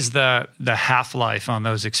 And what is the half-life on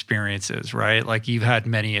those experiences, right? Like you've had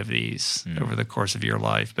many of these over the course of your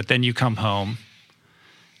life, but then you come home.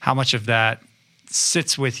 How much of that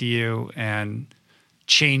sits with you and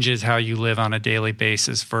changes how you live on a daily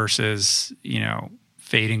basis versus,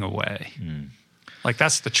 fading away? Like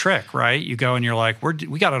that's the trick, right? You go and you're like,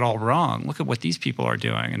 we got it all wrong. Look at what these people are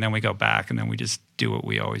doing. And then we go back and then we just do what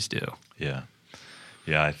we always do. Yeah.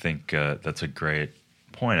 Yeah, I think that's a great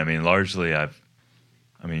point. I mean, largely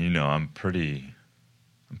I'm pretty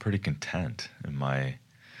content in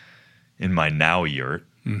my now yurt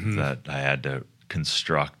that I had to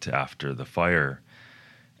construct after the fire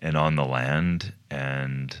and on the land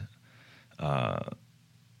and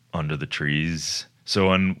under the trees.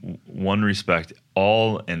 So in one respect,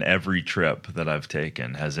 all and every trip that I've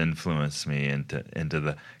taken has influenced me into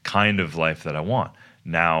the kind of life that I want.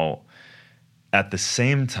 Now, at the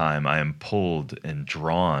same time, I am pulled and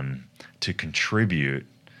drawn to contribute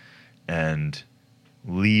and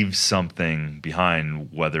leave something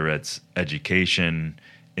behind, whether it's education,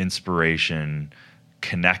 inspiration,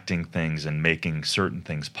 connecting things and making certain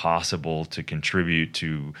things possible to contribute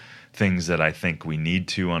to things that I think we need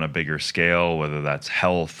to on a bigger scale, whether that's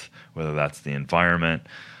health, whether that's the environment.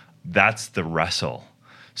 That's the wrestle.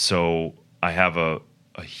 So I have a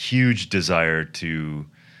huge desire to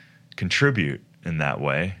contribute in that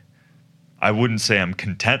way. I wouldn't say I'm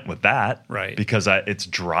content with that, right? Because it's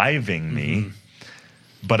driving me,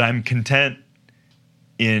 but I'm content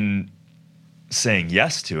in saying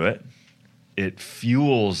yes to it. It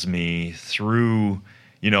fuels me through,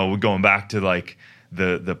 going back to like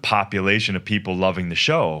the population of people loving the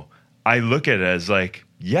show. I look at it as like,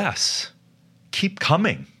 yes, keep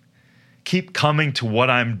coming to what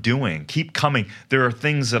I'm doing. Keep coming. There are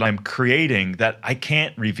things that I'm creating that I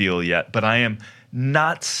can't reveal yet, but I am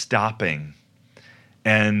not stopping.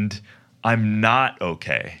 And I'm not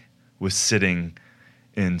okay with sitting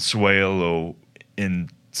in Suelo in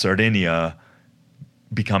Sardinia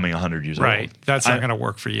becoming 100 years old. Right. That's not going to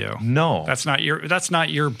work for you. No. That's not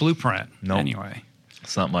your blueprint. No. Anyway.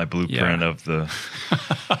 It's not my blueprint of the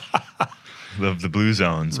of the blue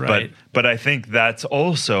zones. Right. But I think that's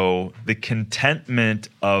also the contentment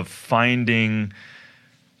of finding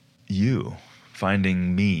you,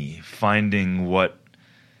 finding me, finding what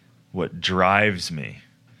drives me,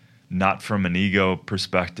 not from an ego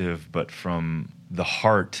perspective, but from the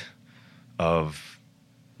heart of,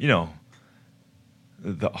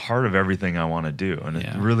 the heart of everything I want to do. And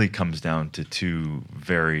it really comes down to two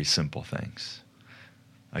very simple things.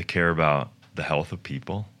 I care about the health of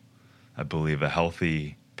people. I believe a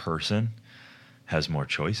healthy person has more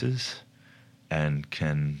choices and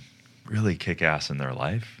can really kick ass in their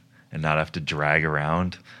life and not have to drag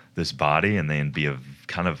around this body and then be a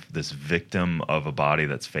kind of this victim of a body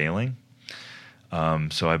that's failing.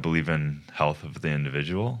 So I believe in health of the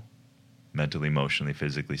individual, mentally, emotionally,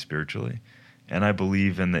 physically, spiritually. And I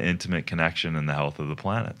believe in the intimate connection and the health of the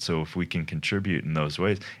planet. So if we can contribute in those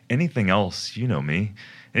ways, anything else, you know me,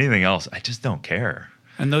 anything else, I just don't care.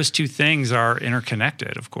 And those two things are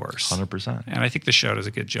interconnected, of course. 100%. And I think the show does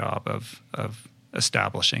a good job of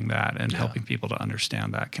establishing that and helping people to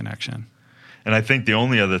understand that connection. And I think the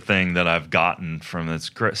only other thing that I've gotten from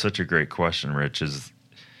this, such a great question, Rich, is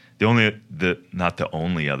not the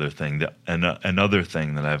only other thing, another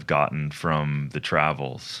thing that I've gotten from the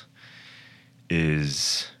travels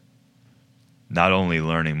is not only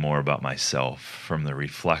learning more about myself from the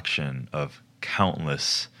reflection of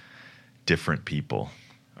countless different people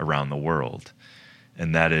around the world,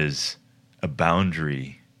 and that is a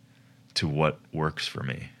boundary to what works for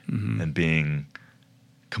me, and being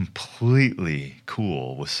completely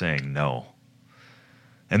cool with saying no.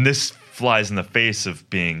 And this flies in the face of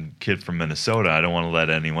being a kid from Minnesota. I don't want to let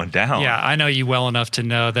anyone down. Yeah, I know you well enough to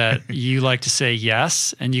know that you like to say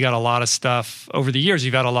yes, and you got a lot of stuff over the years.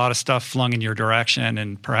 You've had a lot of stuff flung in your direction,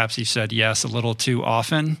 and perhaps you said yes a little too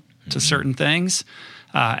often to certain things.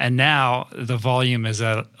 And now the volume is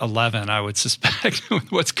at 11, I would suspect,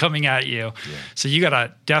 with what's coming at you. Yeah. So you got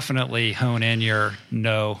to definitely hone in your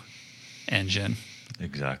no engine.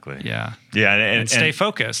 Exactly. Yeah. Yeah, and stay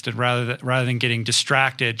focused, and rather than getting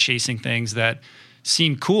distracted chasing things that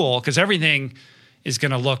seem cool, because everything is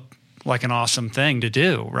going to look like an awesome thing to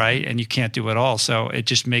do, right? And you can't do it all. So it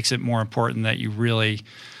just makes it more important that you really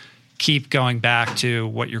keep going back to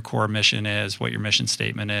what your core mission is, what your mission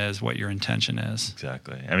statement is, what your intention is.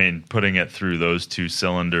 Exactly. I mean, putting it through those two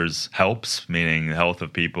cylinders helps, meaning the health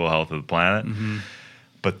of people, health of the planet.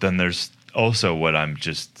 But then there's also what I'm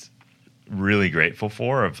just really grateful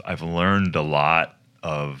for. I've learned a lot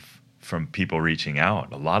from people reaching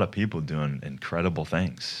out, a lot of people doing incredible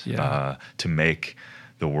things to make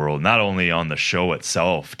the world, not only on the show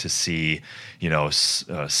itself, to see,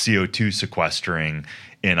 CO2 sequestering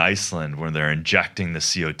in Iceland where they're injecting the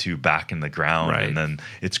CO2 back in the ground, and then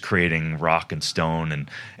it's creating rock and stone,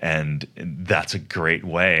 and that's a great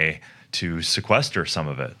way to sequester some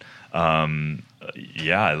of it.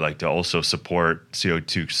 I'd like to also support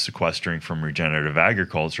CO2 sequestering from regenerative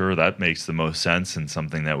agriculture. That makes the most sense and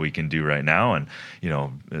something that we can do right now. And,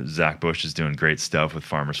 Zach Bush is doing great stuff with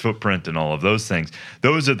Farmer's Footprint and all of those things.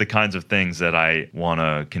 Those are the kinds of things that I want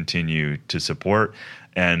to continue to support.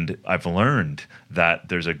 And I've learned that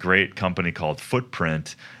there's a great company called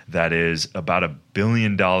Footprint that is about $1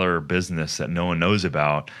 billion business that no one knows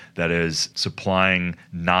about, that is supplying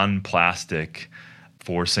non-plastic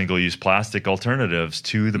for single-use plastic alternatives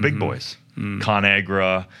to the big boys.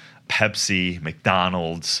 ConAgra, Pepsi,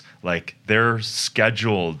 McDonald's, they're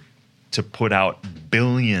scheduled to put out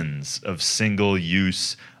billions of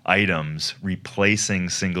single-use items replacing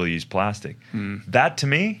single-use plastic. That, to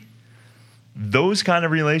me, those kind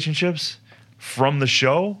of relationships from the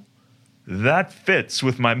show, that fits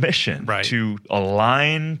with my mission to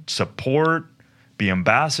align, support, be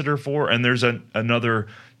ambassador for, and there's another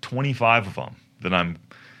 25 of them that I'm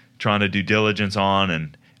trying to do diligence on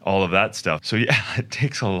and all of that stuff. So yeah, it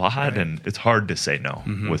takes a lot, and it's hard to say no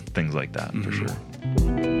with things like that, for sure.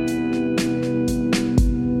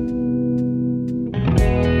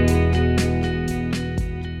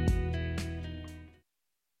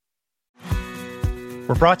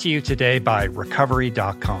 We're brought to you today by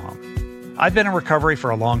Recovery.com. I've been in recovery for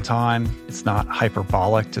a long time. It's not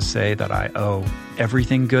hyperbolic to say that I owe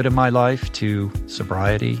everything good in my life to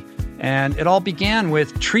sobriety. And it all began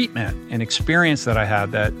with treatment, an experience that I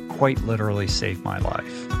had that quite literally saved my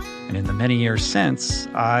life. And in the many years since,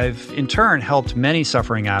 I've in turn helped many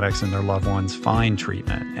suffering addicts and their loved ones find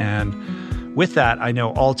treatment. And with that, I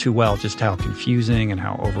know all too well just how confusing and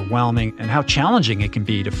how overwhelming and how challenging it can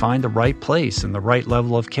be to find the right place and the right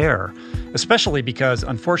level of care, especially because,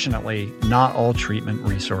 unfortunately, not all treatment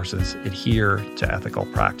resources adhere to ethical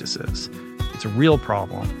practices. It's a real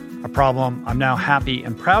problem. A problem I'm now happy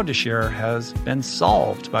and proud to share has been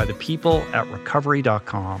solved by the people at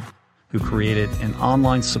Recovery.com, who created an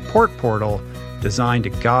online support portal designed to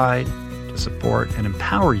guide, to support, and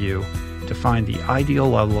empower you to find the ideal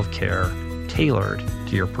level of care tailored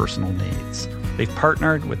to your personal needs. They've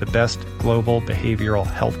partnered with the best global behavioral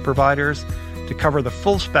health providers to cover the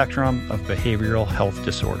full spectrum of behavioral health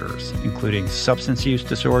disorders, including substance use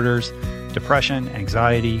disorders, depression,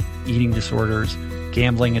 anxiety, eating disorders,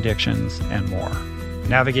 gambling addictions, and more.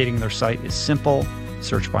 Navigating their site is simple.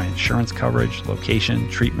 Search by insurance coverage, location,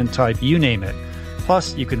 treatment type, you name it.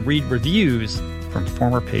 Plus, you can read reviews from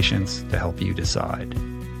former patients to help you decide.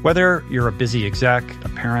 Whether you're a busy exec, a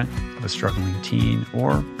parent of a struggling teen,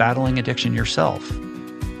 or battling addiction yourself,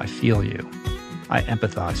 I feel you. I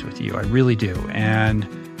empathize with you. I really do. And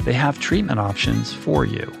they have treatment options for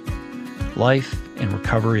you. Life in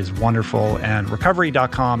recovery is wonderful, and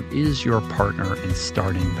recovery.com is your partner in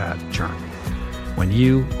starting that journey. When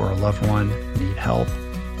you or a loved one need help,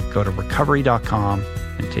 go to recovery.com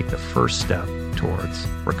and take the first step towards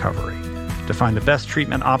recovery. To find the best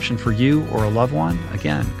treatment option for you or a loved one,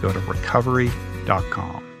 again, go to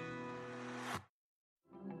recovery.com.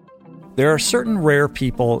 There are certain rare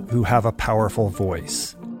people who have a powerful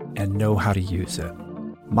voice and know how to use it.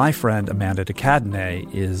 My friend Amanda de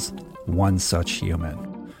Cadenet is one such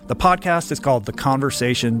human. The podcast is called The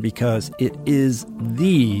Conversation because it is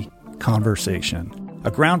the conversation.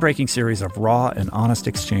 A groundbreaking series of raw and honest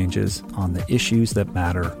exchanges on the issues that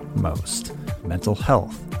matter most. Mental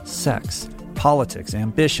health, sex, politics,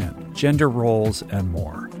 ambition, gender roles, and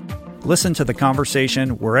more. Listen to The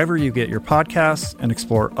Conversation wherever you get your podcasts and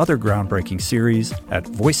explore other groundbreaking series at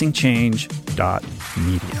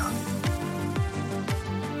voicingchange.media.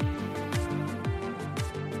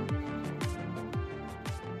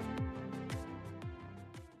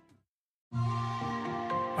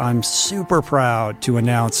 I'm super proud to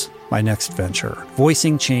announce my next venture,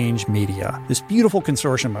 Voicing Change Media. This beautiful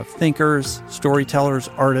consortium of thinkers, storytellers,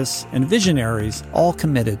 artists, and visionaries, all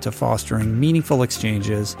committed to fostering meaningful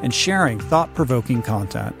exchanges and sharing thought-provoking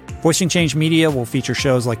content. Voicing Change Media will feature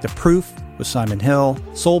shows like The Proof with Simon Hill,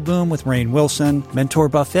 Soul Boom with Rainn Wilson, Mentor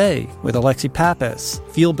Buffet with Alexi Pappas,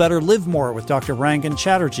 Feel Better, Live More with Dr. Rangan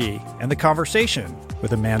Chatterjee, and The Conversation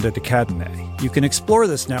with Amanda de Cadenet. You can explore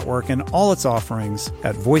this network and all its offerings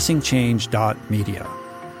at voicingchange.media.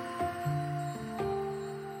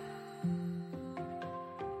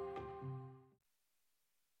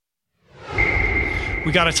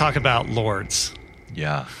 We got to talk about Lourdes.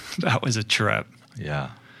 Yeah. That was a trip. Yeah.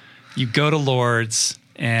 You go to Lourdes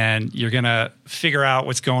and you're going to figure out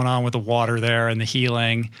what's going on with the water there and the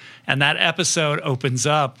healing. And that episode opens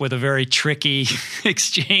up with a very tricky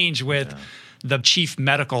exchange with the chief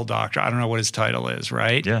medical doctor. I don't know what his title is,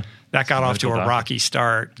 right? Yeah. That got off to a rocky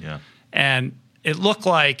start. Yeah. And it looked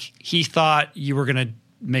like he thought you were going to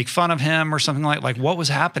make fun of him or something like what was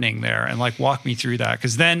happening there? And like walk me through that.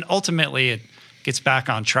 Because then ultimately it gets back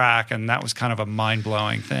on track. And that was kind of a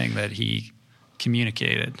mind-blowing thing that he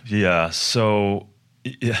communicated. Yeah. So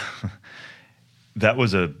that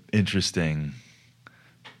was a interesting,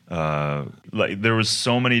 there was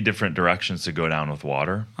so many different directions to go down with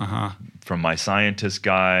water. From my scientist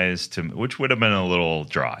guys to, which would have been a little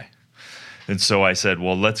dry. And so I said,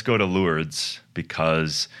 well, let's go to Lourdes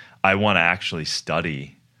because I want to actually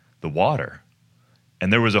study the water.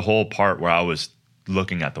 And there was a whole part where I was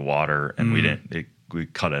looking at the water and we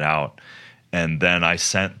cut it out. And then I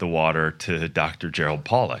sent the water to Dr. Gerald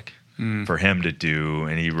Pollack for him to do.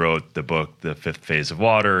 And he wrote the book, The Fifth Phase of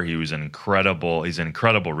Water. He's an incredible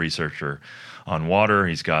researcher on water.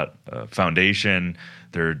 He's got a foundation.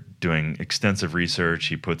 They're doing extensive research.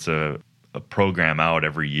 He puts a program out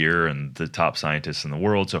every year and the top scientists in the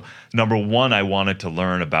world. So number one, I wanted to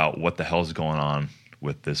learn about what the hell's going on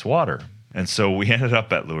with this water. And so we ended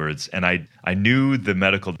up at Lourdes, and I knew the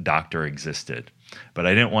medical doctor existed, but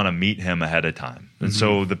I didn't want to meet him ahead of time. And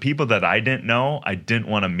so the people that I didn't know, I didn't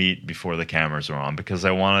want to meet before the cameras were on because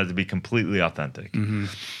I wanted to be completely authentic.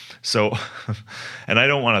 So, and I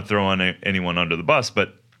don't want to throw anyone under the bus,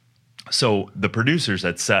 but so the producers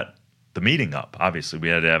had set the meeting up. Obviously, we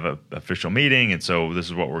had to have an official meeting, and so this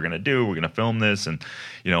is what we're going to do. We're going to film this, and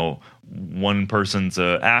one person's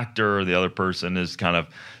an actor, the other person is kind of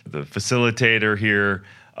the facilitator here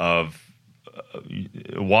of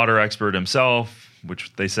a water expert himself,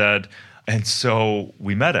 which they said. And so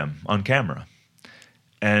we met him on camera.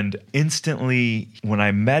 And instantly, when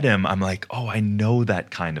I met him, I'm like, oh, I know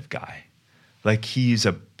that kind of guy. Like, he's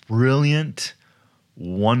a brilliant,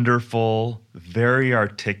 wonderful, very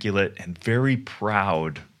articulate, and very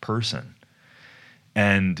proud person.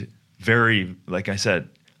 And very, like I said,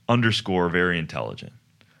 very intelligent.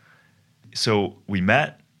 So we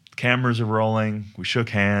met, cameras are rolling, we shook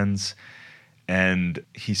hands, and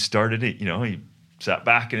he started it, he sat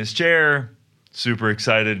back in his chair, super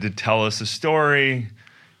excited to tell us a story.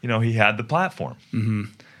 He had the platform.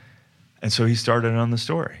 And so he started on the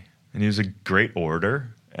story. And he was a great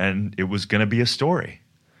orator, and it was going to be a story.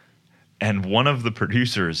 And one of the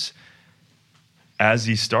producers, as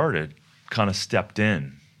he started, kind of stepped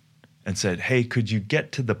in and said, hey, could you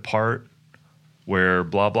get to the part where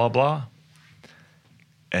blah, blah, blah?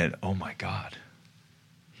 And oh my God,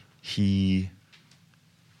 he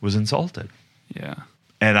was insulted. Yeah.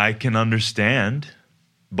 And I can understand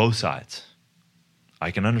both sides. I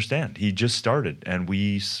can understand. He just started and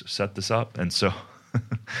we set this up. And so,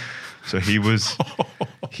 he went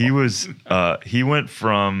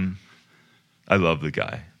from, I love the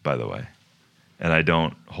guy, by the way, and I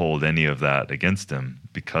don't hold any of that against him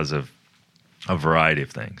because of a variety of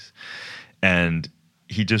things. And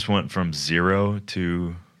he just went from 0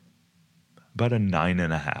 to about a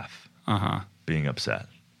 9.5 being upset.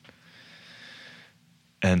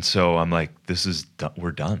 And so I'm like,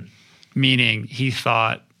 we're done. Meaning he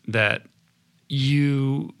thought that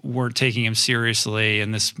you weren't taking him seriously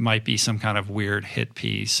and this might be some kind of weird hit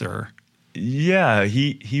piece or... Yeah,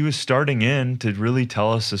 he was starting in to really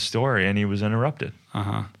tell us a story and he was interrupted.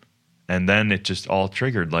 And then it just all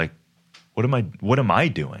triggered like, what am I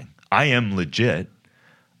doing? I am legit.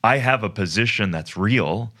 I have a position that's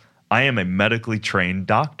real. I am a medically trained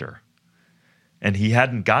doctor. And he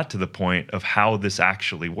hadn't got to the point of how this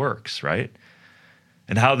actually works, right?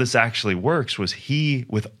 And how this actually works was he,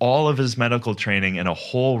 with all of his medical training and a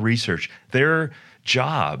whole research, their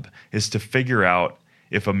job is to figure out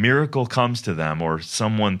if a miracle comes to them or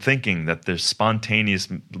someone thinking that this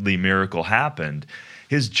spontaneously miracle happened,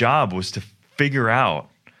 his job was to figure out,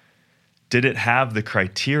 did it have the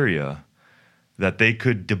criteria that they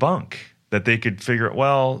could debunk, that they could figure out,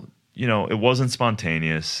 well, it wasn't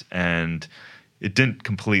spontaneous and it didn't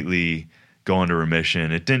completely go into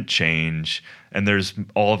remission. It didn't change. And there's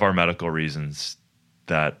all of our medical reasons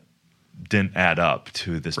that didn't add up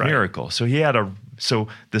to this miracle. So so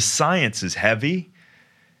the science is heavy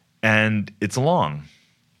and it's long.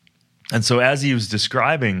 And so as he was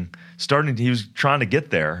describing, he was trying to get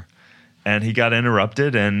there and he got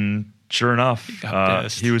interrupted and sure enough,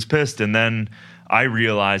 he was pissed. And then I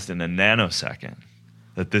realized in a nanosecond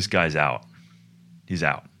that this guy's out. He's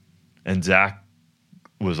out. And Zach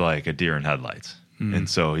was like a deer in headlights. And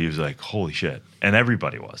so he was like, holy shit. And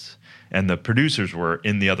everybody was. And the producers were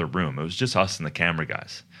in the other room. It was just us and the camera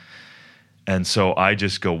guys. And so I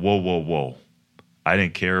just go, whoa, whoa, whoa. I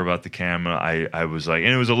didn't care about the camera. I was like,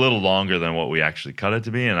 and it was a little longer than what we actually cut it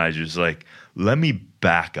to be. And I just like, let me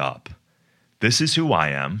back up. This is who I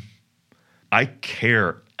am. I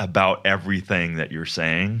care about everything that you're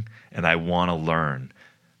saying. And I want to learn.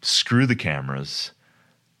 Screw the cameras.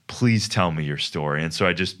 Please tell me your story. And so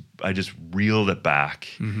I just reeled it back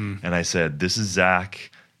and I said, this is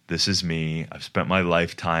Zach. This is me. I've spent my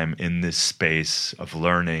lifetime in this space of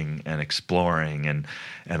learning and exploring and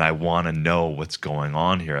I want to know what's going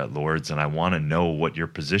on here at Lourdes and I want to know what your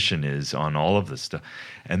position is on all of this stuff.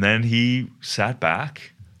 And then he sat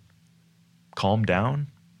back, calmed down,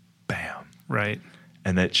 bam. Right.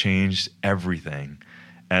 And that changed everything.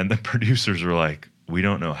 And the producers were like, we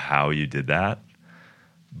don't know how you did that,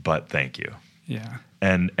 but thank you. Yeah.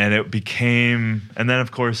 And it became, and then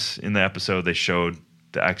of course in the episode they showed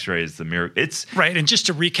the x-rays, the miracle. It's right. And just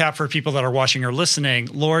to recap for people that are watching or listening,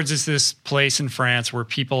 Lourdes is this place in France where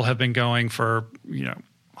people have been going for,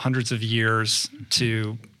 hundreds of years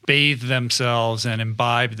to bathe themselves and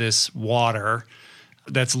imbibe this water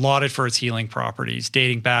that's lauded for its healing properties,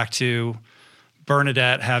 dating back to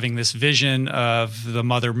Bernadette having this vision of the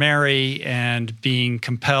Mother Mary and being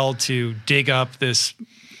compelled to dig up this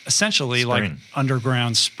essentially like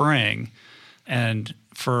underground spring. And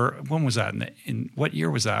when was that? In what year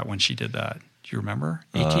was that when she did that? Do you remember?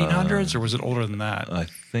 1800s or was it older than that? I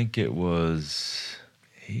think it was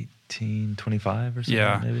 1825 or something.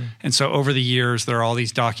 Yeah. Maybe. And so over the years, there are all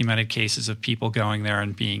these documented cases of people going there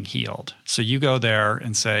and being healed. So you go there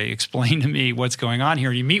and say, explain to me what's going on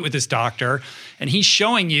here. You meet with this doctor and he's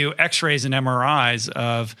showing you x-rays and MRIs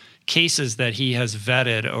of cases that he has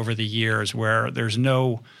vetted over the years where there's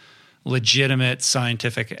no legitimate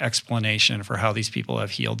scientific explanation for how these people have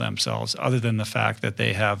healed themselves other than the fact that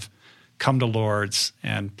they have come to Lourdes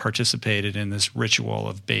and participated in this ritual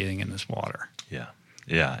of bathing in this water. Yeah.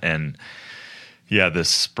 Yeah. And this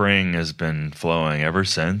spring has been flowing ever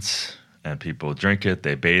since and people drink it,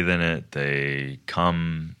 they bathe in it, they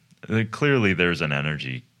come. Clearly there's an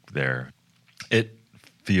energy there. It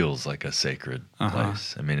feels like a sacred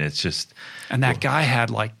place. I mean, it's just. And that guy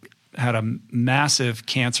had a massive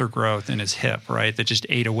cancer growth in his hip, right? That just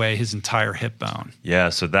ate away his entire hip bone. Yeah,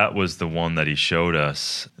 so that was the one that he showed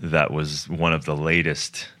us. That was one of the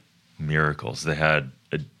latest miracles. They had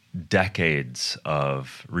decades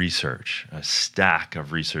of research, a stack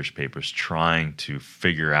of research papers trying to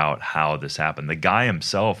figure out how this happened. The guy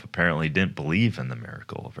himself apparently didn't believe in the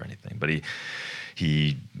miracle or anything, but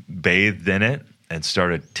he bathed in it and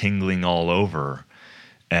started tingling all over,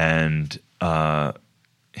 and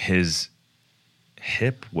his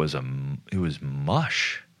hip was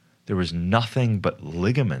mush. There was nothing but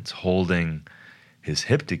ligaments holding his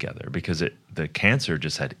hip together because the cancer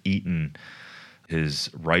just had eaten his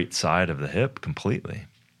right side of the hip completely,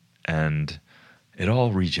 and it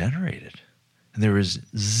all regenerated. And there was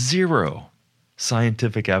zero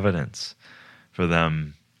scientific evidence for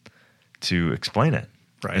them to explain it.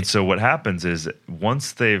 Right. And so what happens is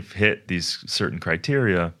once they've hit these certain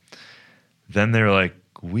criteria, then they're like,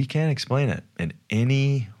 we can't explain it in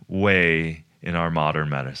any way in our modern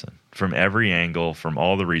medicine. From every angle, from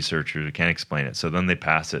all the researchers, we can't explain it. So then they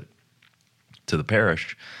pass it to the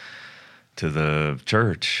parish, to the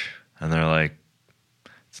church, and they're like,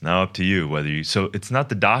 it's now up to you whether you... So it's not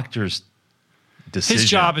the doctor's decision. His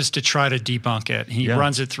job is to try to debunk it. He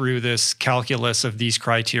runs it through this calculus of these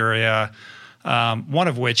criteria, one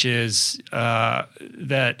of which is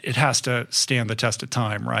that it has to stand the test of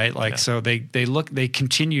time, right? So they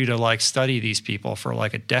continue to like study these people for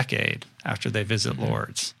like a decade after they visit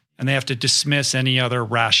Lourdes. And they have to dismiss any other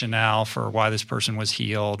rationale for why this person was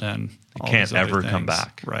healed and all can't ever come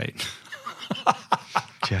back. Right.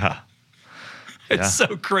 Yeah. It's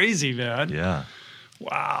so crazy, man. Yeah.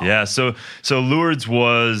 Wow. Yeah. So Lourdes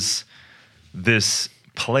was this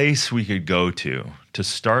place we could go to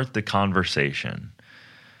start the conversation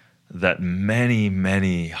that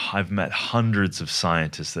I've met hundreds of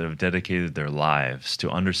scientists that have dedicated their lives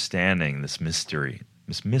to understanding this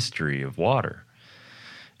mystery of water.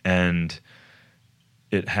 And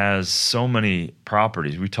it has so many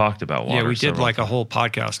properties. We talked about water. Yeah, we did like a whole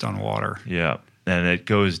podcast on water. Yeah. And it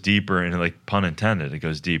goes deeper, and like pun intended, it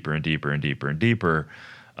goes deeper and deeper and deeper and deeper.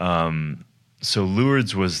 So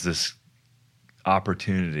Lourdes was this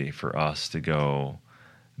opportunity for us to go,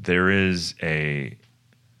 there is a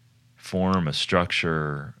form, a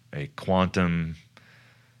structure, a quantum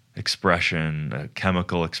expression, a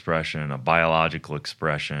chemical expression, a biological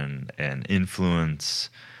expression, an influence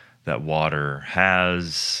that water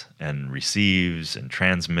has and receives and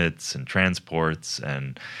transmits and transports,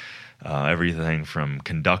 and everything from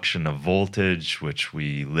conduction of voltage, which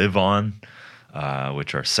we live on,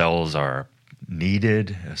 which our cells are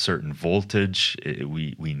needed, a certain voltage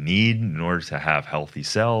we need in order to have healthy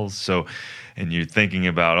cells. So, and you're thinking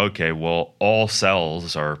about, okay, well, all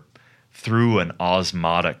cells are through an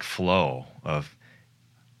osmotic flow of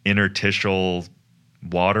interstitial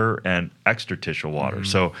water and extratitial water.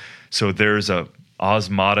 Mm-hmm. So there's a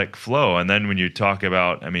osmotic flow. And then when you talk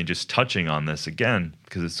about, just touching on this again,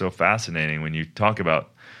 because it's so fascinating when you talk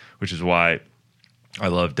about, which is why I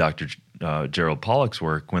love Dr. Gerald Pollack's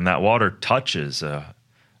work, when that water touches a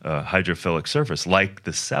hydrophilic surface, like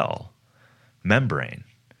the cell membrane,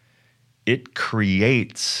 it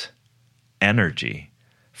creates energy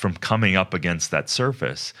from coming up against that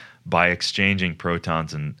surface by exchanging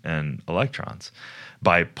protons and electrons,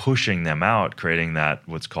 by pushing them out, creating that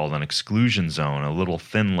what's called an exclusion zone, a little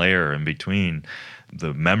thin layer in between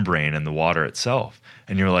the membrane and the water itself.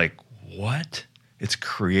 And you're like, what? It's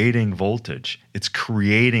creating voltage. It's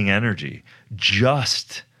creating energy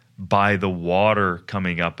just by the water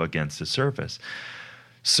coming up against the surface.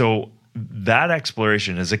 So that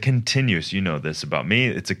exploration is a continuous, you know this about me,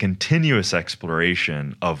 it's a continuous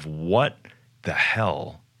exploration of what the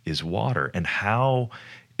hell is water and how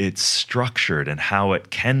it's structured and how it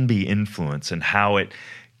can be influenced and how it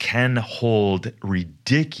can hold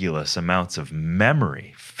ridiculous amounts of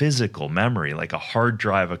memory, physical memory, like a hard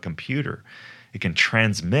drive, a computer. It can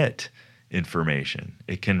transmit information.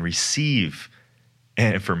 It can receive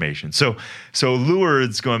information. So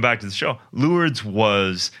Lourdes, going back to the show, Lourdes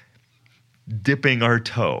was dipping our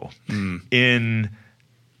toe in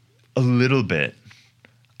a little bit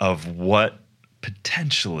of what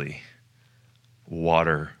potentially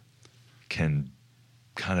water can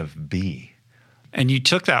kind of be. And you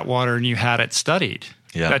took that water and you had it studied.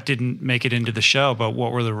 Yeah. That didn't make it into the show, but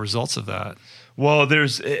what were the results of that? Well,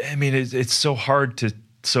 it's so hard to,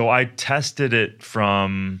 so I tested it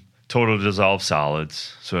from total dissolved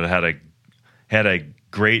solids. So it had a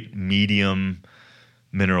great medium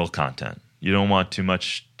mineral content. You don't want too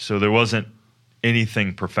much. So there wasn't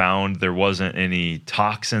anything profound. There wasn't any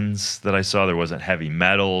toxins that I saw. There wasn't heavy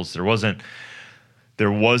metals. There wasn't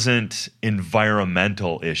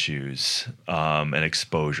environmental issues and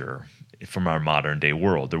exposure from our modern day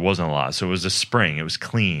world. There wasn't a lot. So it was a spring. It was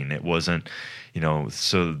clean. It wasn't,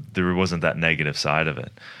 so there wasn't that negative side of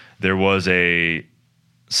it. There was a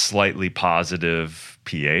slightly positive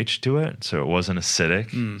pH to it. So it wasn't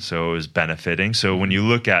acidic. So it was benefiting. So when you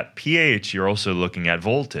look at pH, you're also looking at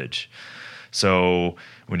voltage. So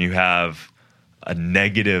when you have a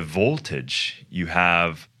negative voltage, you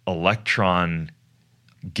have electron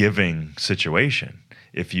giving situation.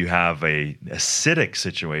 If you have a acidic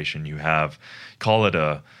situation, you have, call it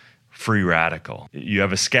a free radical. You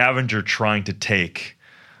have a scavenger trying to take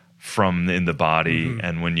from in the body,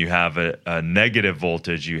 and when you have a negative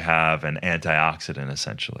voltage, you have an antioxidant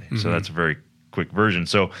essentially. So that's a very quick version.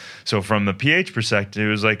 So from the pH perspective,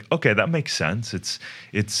 it was like, okay, that makes sense.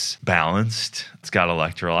 It's balanced. It's got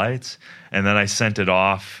electrolytes. And then I sent it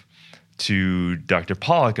off to Dr.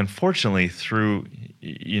 Pollack. Unfortunately, through,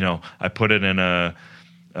 I put it in a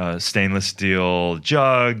stainless steel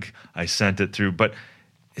jug. I sent it through, but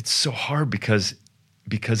it's so hard because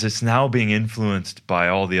it's now being influenced by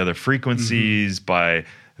all the other frequencies, by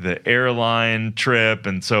the airline trip.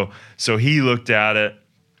 And so he looked at it.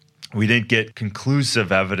 We didn't get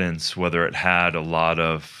conclusive evidence whether it had a lot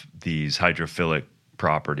of these hydrophilic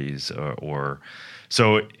properties or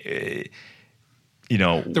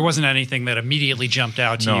there wasn't anything that immediately jumped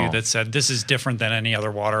out to you that said, this is different than any other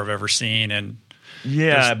water I've ever seen. And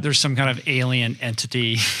there's some kind of alien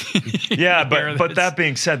entity. But that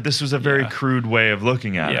being said, this was a very crude way of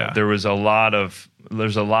looking at it. There's a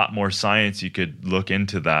lot more science you could look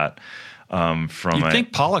into that. You'd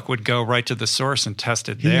think Pollack would go right to the source and test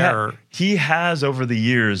it there. He has over the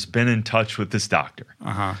years been in touch with this doctor.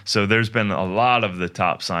 So there's been a lot of the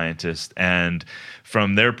top scientists, and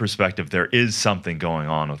from their perspective, there is something going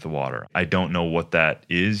on with the water. I don't know what that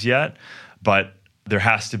is yet, but there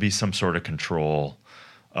has to be some sort of control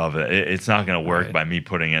of it. It's not going to work by me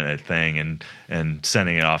putting in a thing and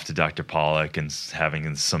sending it off to Dr. Pollack and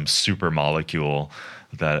having some super molecule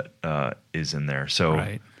that is in there.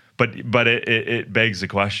 So. But it begs the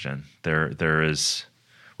question. There is,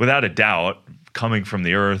 without a doubt, coming from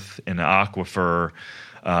the earth in an aquifer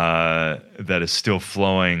that is still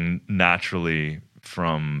flowing naturally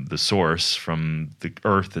from the source, from the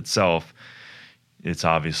earth itself, it's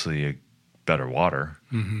obviously a better water,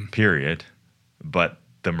 period. But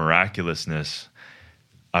the miraculousness,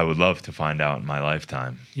 I would love to find out in my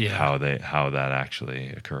lifetime how that actually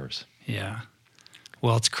occurs. Yeah.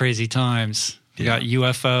 Well, it's crazy times. You got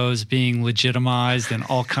UFOs being legitimized and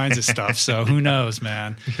all kinds of stuff. So who knows,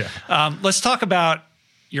 man? Let's talk about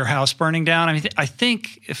your house burning down. I mean, I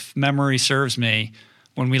think if memory serves me,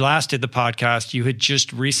 when we last did the podcast, you had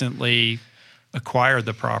just recently acquired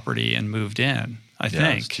the property and moved in, I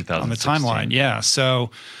think, on the timeline. Yeah. So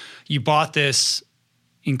you bought this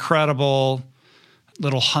incredible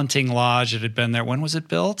little hunting lodge that had been there. When was it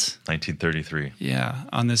built? 1933. Yeah.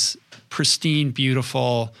 On this pristine,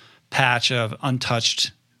 beautiful patch of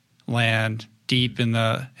untouched land deep in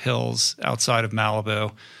the hills outside of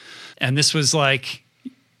Malibu. And this was like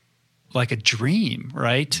a dream,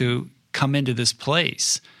 right? To come into this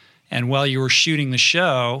place. And while you were shooting the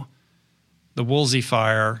show, the Woolsey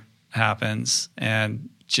fire happens. And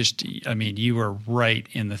you were right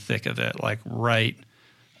in the thick of it, like right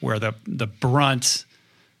where the brunt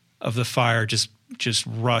of the fire just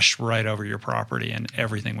rushed right over your property and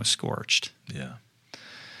everything was scorched.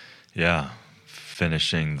 Yeah,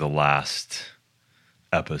 finishing the last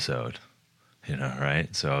episode, right?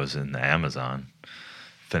 So I was in the Amazon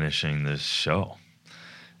finishing this show,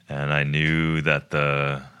 and I knew that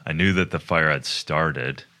the fire had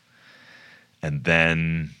started, and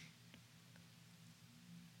then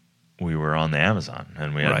we were on the Amazon,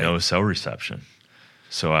 and we had no cell reception.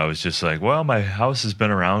 So I was just like, well, my house has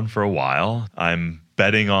been around for a while. I'm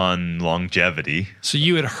betting on longevity. So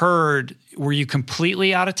you had heard, were you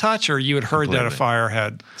completely out of touch, or you had heard that a fire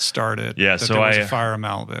had started? Yeah, so there was a fire in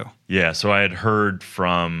Malibu. Yeah, so I had heard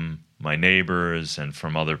from my neighbors and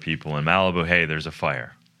from other people in Malibu, hey, there's a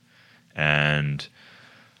fire. And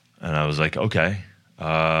I was like, okay,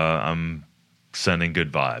 I'm sending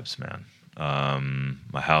good vibes, man.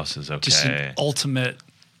 My house is okay. Just an ultimate,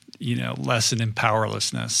 lesson in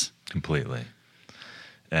powerlessness. Completely.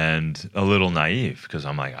 And a little naive, because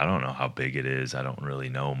I'm like, I don't know how big it is. I don't really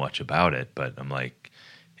know much about it. But I'm like,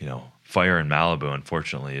 fire in Malibu,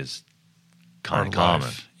 unfortunately, is kind of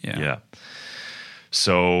common. Yeah.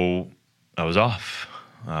 So I was off.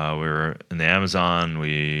 We were in the Amazon.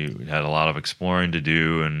 We had a lot of exploring to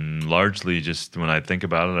do. And largely just when I think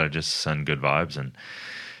about it, I just send good vibes.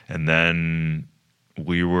 And then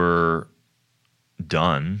we were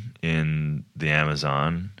done in the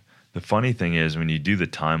Amazon. The funny thing is, when you do the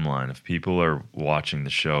timeline, if people are watching the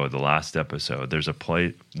show, the last episode, there's a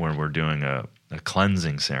plate where we're doing a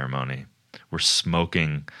cleansing ceremony. We're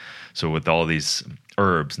smoking, so with all these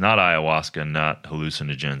herbs, not ayahuasca, not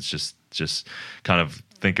hallucinogens, just kind of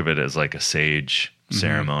think of it as like a sage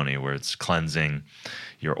ceremony where it's cleansing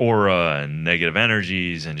your aura and negative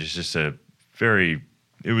energies, and it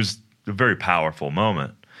was a very powerful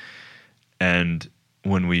moment. And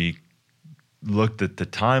when we looked at the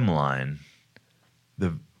timeline,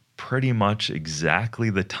 pretty much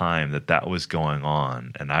exactly the time that was going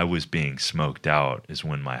on and I was being smoked out is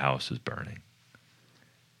when my house was burning.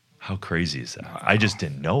 How crazy is that? Wow. I just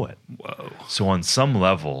didn't know it. Whoa. So on some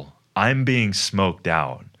level, I'm being smoked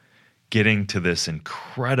out, getting to this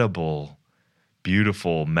incredible,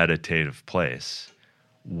 beautiful, meditative place,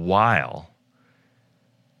 while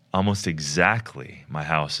almost exactly my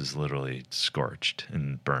house is literally scorched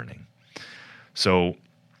and burning. So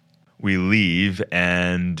we leave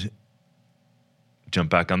and jump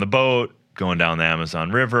back on the boat, going down the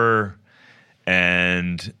Amazon River,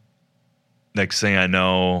 and next thing I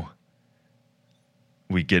know,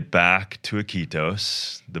 we get back to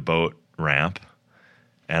Iquitos, the boat ramp,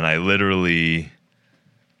 and I literally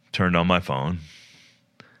turned on my phone,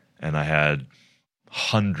 and I had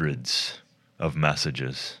hundreds of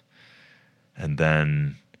messages. And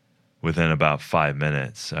then within about 5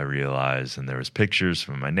 minutes, I realized, and there was pictures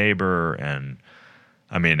from my neighbor, and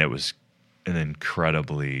I mean, it was an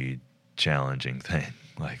incredibly challenging thing.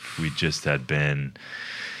 Like, we just had been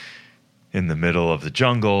in the middle of the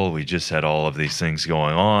jungle. We just had all of these things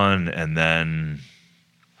going on. And then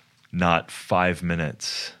not 5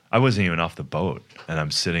 minutes, I wasn't even off the boat, and I'm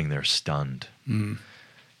sitting there stunned. And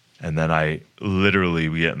then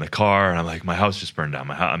we get in the car, and I'm like, my house just burned down.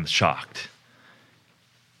 I'm shocked.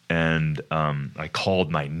 And I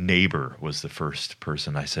called my neighbor, was the first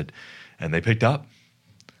person I said, and they picked up.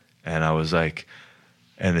 And I was like,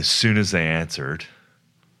 and as soon as they answered,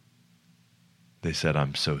 they said,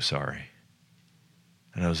 "I'm so sorry."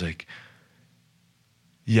 And I was like,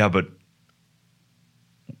 yeah, but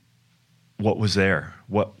what was there?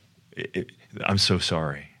 I'm so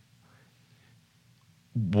sorry.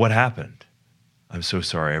 What happened? I'm so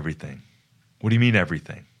sorry, everything. What do you mean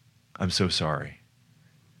everything? I'm so sorry.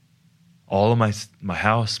 All of my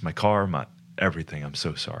house, my car, my everything, I'm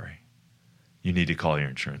so sorry. You need to call your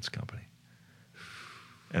insurance company.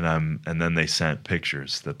 And then they sent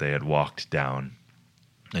pictures that they had walked down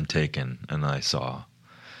and taken, and I saw.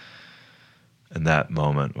 And that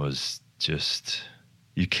moment was just,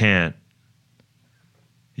 you can't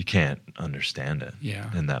understand it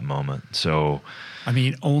in that moment. So, I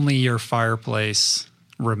mean, only your fireplace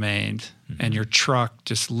remained, and your truck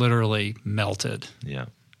just literally melted. Yeah.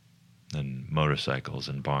 And motorcycles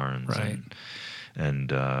and barns. Right.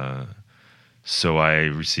 And so I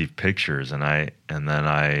received pictures, and then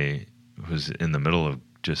I was in the middle of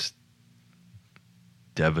just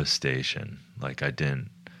devastation. Like, I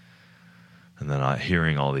didn't. And then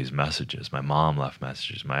hearing all these messages. My mom left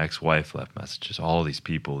messages. My ex-wife left messages. All these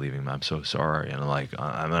people leaving me. I'm so sorry. And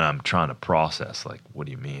I'm trying to process, like, what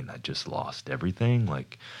do you mean? I just lost everything?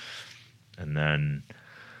 Like, and then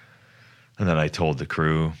I told the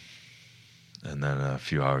crew. And then a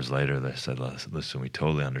few hours later, they said, "Listen, we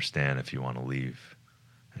totally understand if you want to leave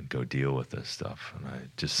and go deal with this stuff." And I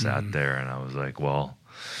just sat there, and I was like, well,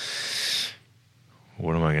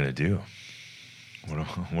 what am I going to do?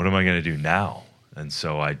 What am I going to do now? And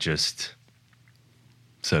so I just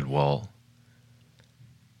said, well,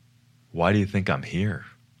 why do you think I'm here?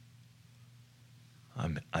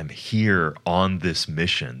 I'm here on this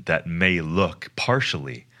mission that may look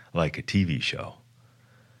partially like a TV show.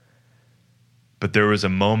 But there was a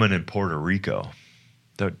moment in Puerto Rico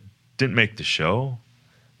that didn't make the show.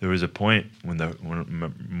 There was a point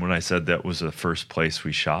when I said that was the first place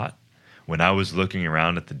we shot. When I was looking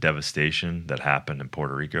around at the devastation that happened in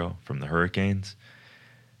Puerto Rico from the hurricanes,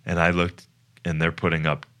 and I looked, and they're putting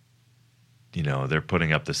up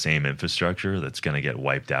the same infrastructure that's going to get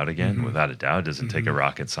wiped out again, without a doubt. It doesn't take a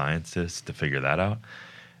rocket scientist to figure that out.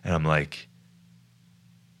 And I'm like,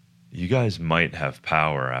 you guys might have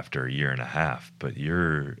power after a year and a half, but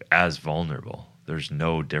you're as vulnerable. There's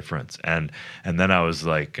no difference. And then I was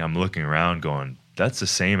like, I'm looking around going, that's the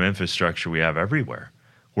same infrastructure we have everywhere.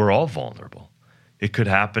 We're all vulnerable. It could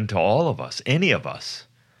happen to all of us, any of us.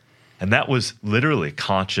 And that was literally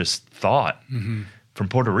conscious thought from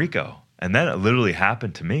Puerto Rico. And then it literally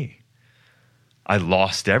happened to me. I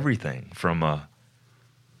lost everything from a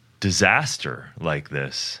disaster like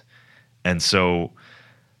this. And so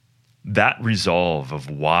that resolve of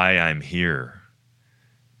why I'm here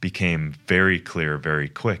became very clear very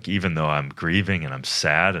quick, even though I'm grieving and I'm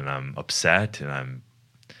sad and I'm upset and I'm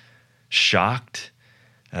shocked.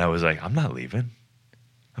 And I was like, I'm not leaving.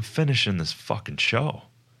 I'm finishing this fucking show.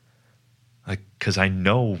 Like, because I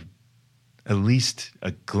know at least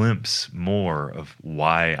a glimpse more of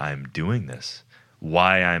why I'm doing this,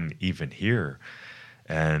 why I'm even here.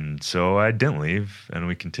 And so I didn't leave, and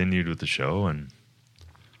we continued with the show, and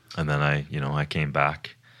then I came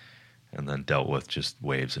back and then dealt with just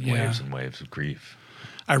waves and waves and waves of grief.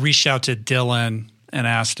 I reached out to Dylan and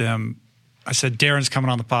asked him, I said, Darin's coming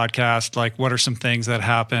on the podcast. Like, what are some things that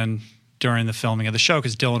happened during the filming of the show?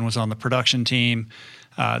 Because Dylan was on the production team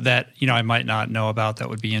that, I might not know about that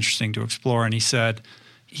would be interesting to explore. And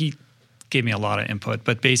he gave me a lot of input.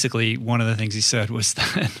 But basically, one of the things he said was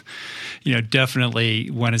that, definitely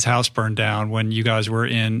when his house burned down, when you guys were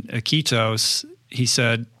in Iquitos, he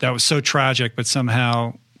said that was so tragic, but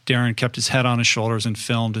somehow Darin kept his head on his shoulders and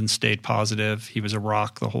filmed and stayed positive. He was a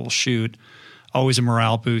rock the whole shoot, always a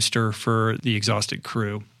morale booster for the exhausted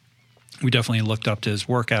crew. We definitely looked up to his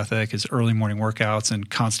work ethic, his early morning workouts, and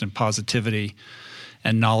constant positivity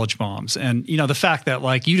and knowledge bombs. And, the fact that,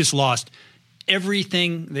 like, you just lost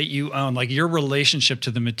everything that you own, like your relationship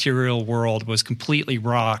to the material world was completely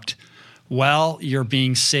rocked while you're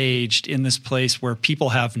being saged in this place where people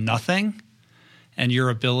have nothing, and your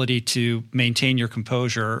ability to maintain your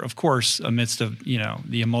composure, of course, amidst of,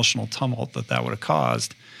 the emotional tumult that would have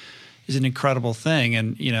caused, is an incredible thing.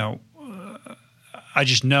 And, I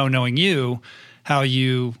just knowing you, how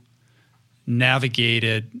you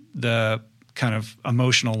navigated the kind of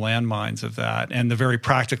emotional landmines of that and the very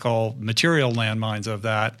practical material landmines of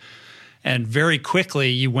that. And very quickly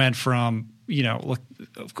you went from, look,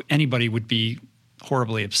 anybody would be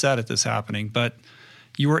horribly upset at this happening, but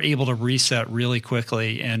you were able to reset really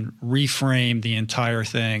quickly and reframe the entire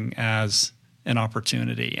thing as an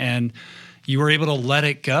opportunity. And you were able to let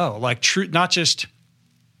it go, like not just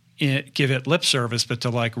give it lip service, but to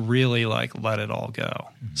like really like let it all go.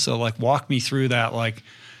 Mm-hmm. So like walk me through that like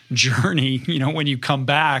journey, when you come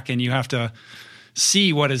back and you have to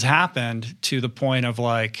see what has happened to the point of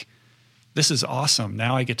like, this is awesome.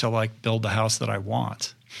 Now I get to like build the house that I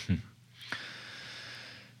want.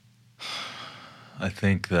 I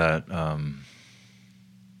think that,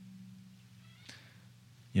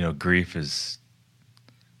 grief is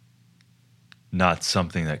not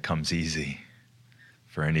something that comes easy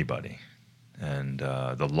for anybody. And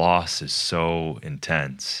the loss is so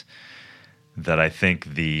intense that I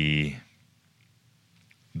think the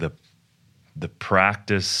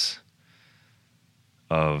practice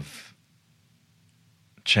of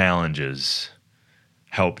challenges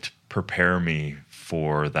helped prepare me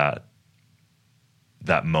for that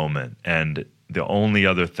moment. And the only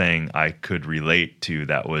other thing I could relate to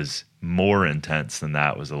that was more intense than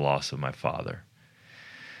that was the loss of my father.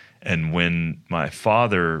 And when my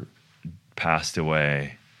father passed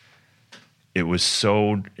away, it was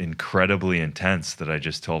so incredibly intense that I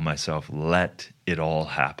just told myself, let it all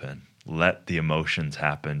happen. Let the emotions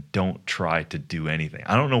happen. Don't try to do anything.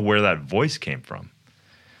 I don't know where that voice came from.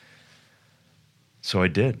 So I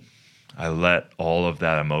did. I let all of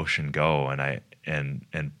that emotion go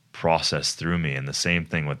and process through me. And the same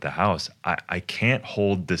thing with the house. I can't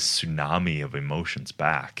hold this tsunami of emotions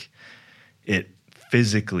back. It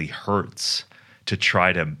physically hurts to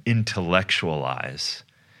try to intellectualize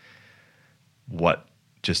what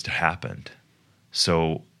just happened.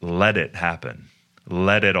 So let it happen.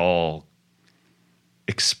 Let it all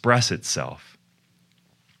express itself.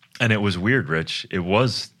 And it was weird, Rich. It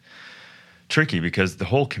was tricky because the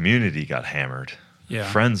whole community got hammered. Yeah.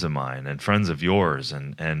 Friends of mine and friends of yours.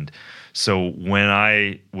 And so when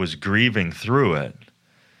I was grieving through it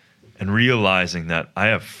and realizing that I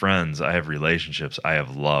have friends, I have relationships, I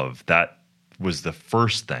have love, that was the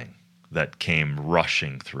first thing that came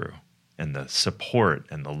rushing through. And the support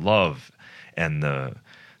and the love and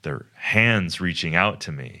their hands reaching out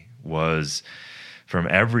to me was from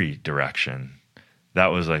every direction. That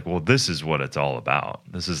was like, well, this is what it's all about.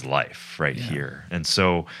 This is life right here. And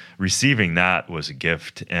so receiving that was a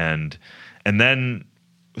gift. And then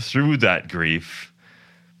through that grief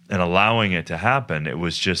and allowing it to happen, it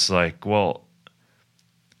was just like, well,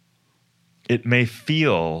 it may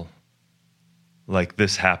feel like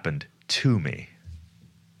this happened to me,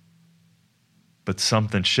 but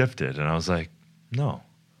something shifted. And I was like, no,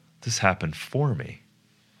 this happened for me.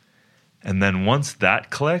 And then once that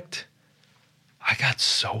clicked, I got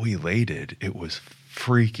so elated. It was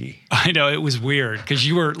freaky. I know, it was weird because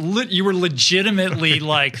you were legitimately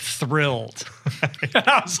like thrilled.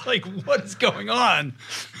 I was like, what is going on?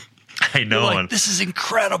 I know. You're like, this is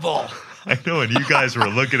incredible. I know, and you guys were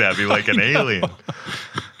looking at me like an alien.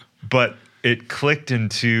 But it clicked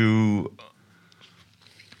into,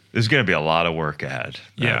 there's going to be a lot of work ahead.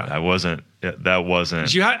 Yeah. That wasn't.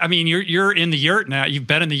 You're in the yurt now. You've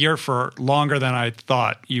been in the yurt for longer than I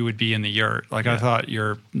thought you would be in the yurt. Like I thought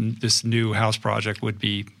this new house project would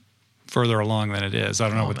be further along than it is. I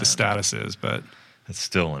don't know what the status is, but it's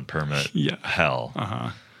still in permit hell.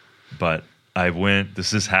 Uh-huh. But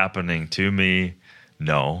this is happening to me.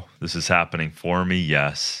 No, this is happening for me.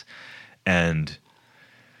 Yes. And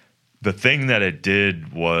the thing that it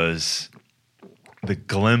did was the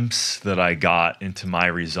glimpse that I got into my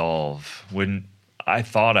resolve when I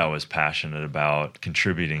thought I was passionate about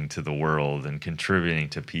contributing to the world and contributing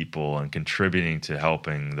to people and contributing to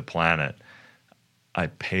helping the planet. I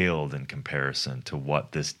paled in comparison to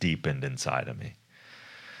what this deepened inside of me.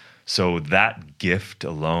 So that gift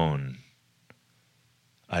alone,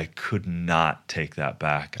 I could not take that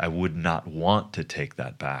back. I would not want to take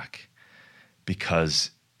that back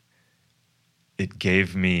because it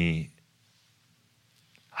gave me,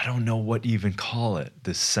 I don't know what to even call it,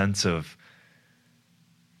 this sense of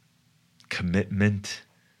commitment,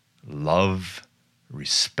 love,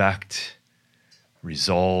 respect,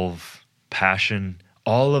 resolve, passion.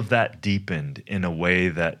 All of that deepened in a way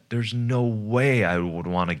that there's no way I would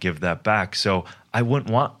want to give that back. So I wouldn't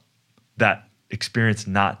want that experience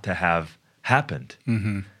not to have happened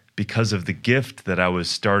because of the gift that I was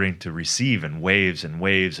starting to receive in waves and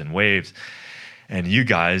waves and waves. And you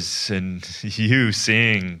guys and you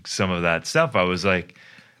seeing some of that stuff, I was like,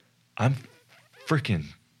 I'm freaking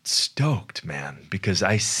stoked, man, because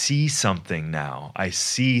I see something now. I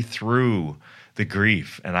see through the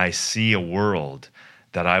grief and I see a world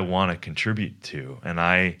that I want to contribute to. And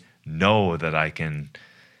I know that I can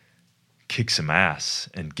kick some ass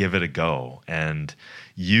and give it a go and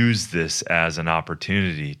use this as an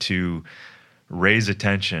opportunity to raise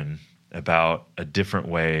attention about a different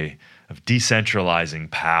way of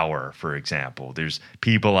decentralizing power, for example. There's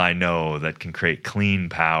people I know that can create clean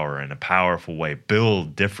power in a powerful way,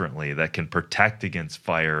 build differently, that can protect against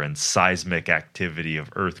fire and seismic activity of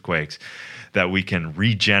earthquakes, that we can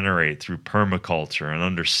regenerate through permaculture and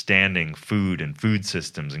understanding food and food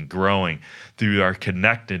systems and growing through our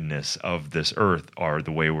connectedness of this earth, or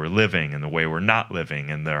the way we're living and the way we're not living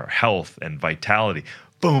and their health and vitality.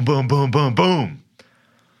 Boom, boom, boom, boom, boom.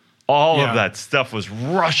 All of that stuff was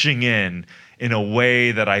rushing in a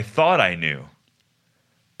way that I thought I knew,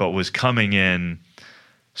 but was coming in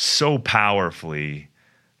so powerfully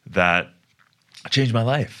that it changed my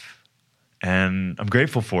life. And I'm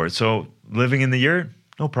grateful for it. So living in the yurt,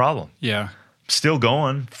 no problem. Yeah. Still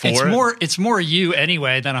going for It's more you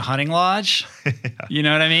anyway than a hunting lodge. You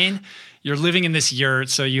know what I mean? You're living in this yurt,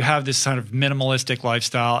 so you have this kind of minimalistic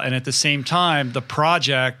lifestyle. And at the same time, the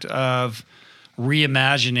project of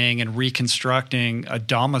reimagining and reconstructing a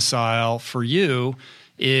domicile for you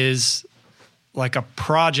is like a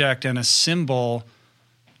project and a symbol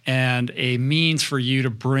and a means for you to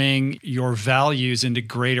bring your values into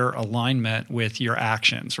greater alignment with your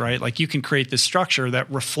actions, right? Like you can create this structure that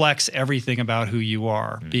reflects everything about who you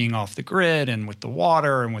are, being off the grid and with the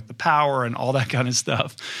water and with the power and all that kind of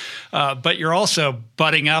stuff. But you're also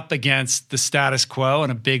butting up against the status quo in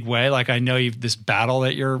a big way. Like I know you've this battle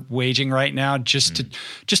that you're waging right now just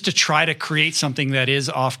to try to create something that is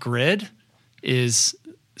off grid is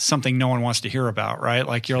something no one wants to hear about, right?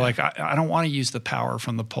 Like you're like, I don't want to use the power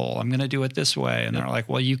from the pole. I'm going to do it this way. And they're like,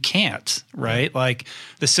 well, you can't, right? Like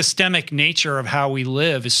the systemic nature of how we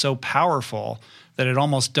live is so powerful that it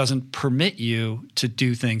almost doesn't permit you to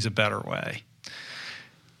do things a better way.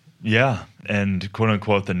 Yeah. And quote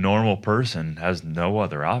unquote, the normal person has no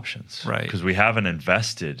other options. Right. Because we haven't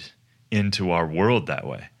invested into our world that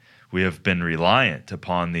way. We have been reliant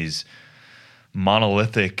upon these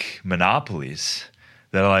monolithic monopolies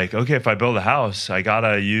that are like, okay, if I build a house, I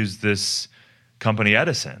gotta use this company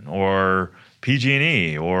Edison or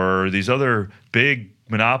PG&E or these other big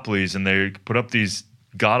monopolies, and they put up these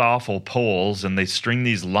god-awful poles and they string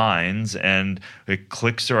these lines and it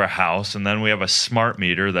clicks to our house, and then we have a smart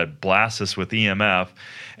meter that blasts us with EMF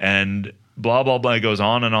and blah, blah, blah. It goes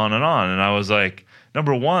on and on and on. And I was like,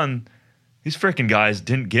 number one, these freaking guys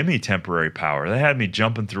didn't give me temporary power. They had me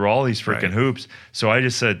jumping through all these freaking hoops. So I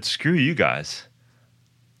just said, screw you guys.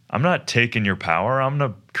 I'm not taking your power. I'm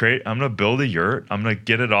going to build a yurt. I'm going to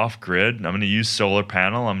get it off grid. I'm going to use solar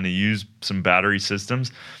panel. I'm going to use some battery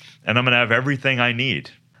systems, and I'm going to have everything I need.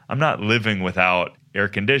 I'm not living without air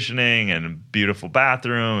conditioning and a beautiful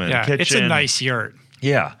bathroom and kitchen. It's a nice yurt.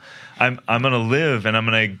 Yeah. I'm going to live, and I'm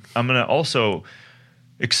going to also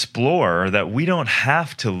explore that we don't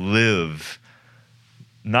have to live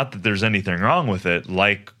not that there's anything wrong with it,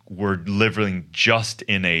 like we're living just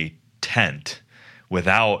in a tent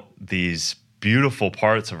without these beautiful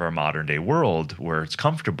parts of our modern day world where it's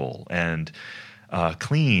comfortable and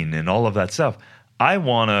clean and all of that stuff. I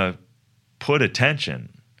want to put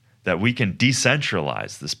attention that we can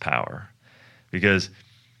decentralize this power, because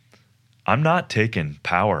I'm not taking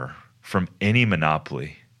power from any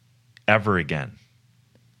monopoly ever again.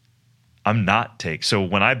 I'm not taking. So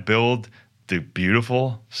when I build the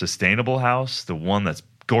beautiful, sustainable house, the one that's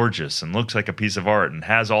gorgeous and looks like a piece of art and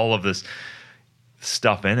has all of this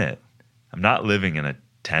stuff in it, I'm not living in a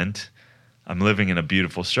tent. I'm living in a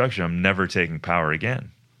beautiful structure. I'm never taking power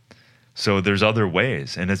again. So there's other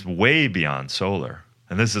ways, and it's way beyond solar.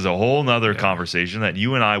 And this is a whole nother conversation that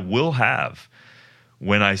you and I will have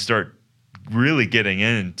when I start really getting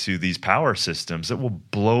into these power systems that will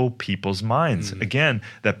blow people's minds. Again,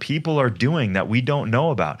 that people are doing that we don't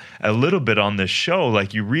know about. A little bit on this show,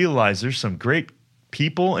 like, you realize there's some great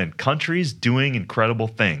people and countries doing incredible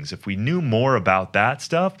things. If we knew more about that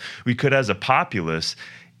stuff, we could, as a populace,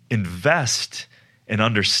 invest and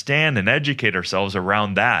understand and educate ourselves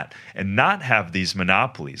around that, and not have these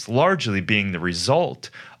monopolies largely being the result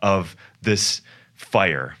of this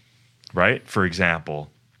fire, right? For example,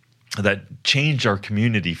 that changed our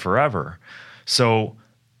community forever. So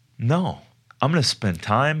no, I'm going to spend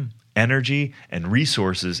time, energy, and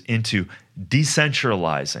resources into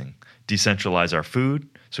decentralize our food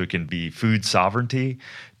so we can be food sovereignty,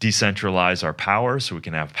 decentralize our power so we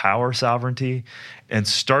can have power sovereignty, and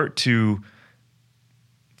start to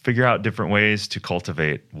figure out different ways to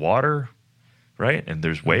cultivate water, right? And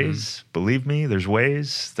there's ways, believe me, there's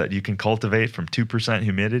ways that you can cultivate from 2%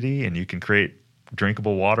 humidity and you can create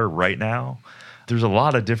drinkable water right now. There's a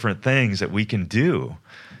lot of different things that we can do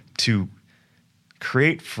to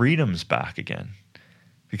create freedoms back again.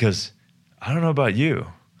 Because I don't know about you,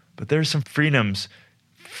 but there's some freedoms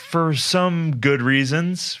for some good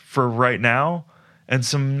reasons for right now, and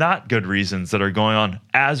some not good reasons that are going on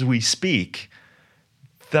as we speak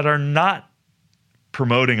that are not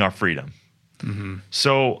promoting our freedom.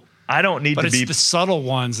 So I don't need to be... But it's the subtle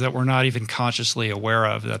ones that we're not even consciously aware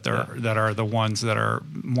of that are the ones that are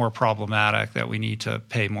more problematic that we need to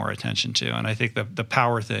pay more attention to. And I think the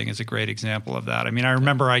power thing is a great example of that. I mean, I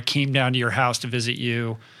remember I came down to your house to visit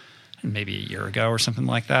you maybe a year ago or something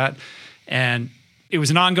like that. And it was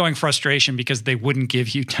an ongoing frustration because they wouldn't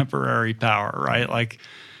give you temporary power, right? Like,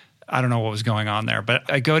 I don't know what was going on there. But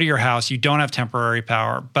I go to your house, you don't have temporary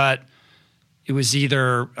power, but it was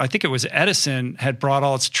either, I think it was Edison had brought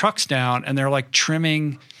all its trucks down and they're like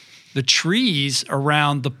trimming the trees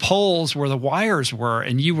around the poles where the wires were.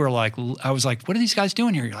 And you were like, I was like, what are these guys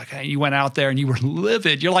doing here? You're like, hey, you went out there and you were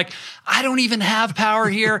livid. You're like, I don't even have power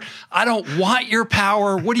here. I don't want your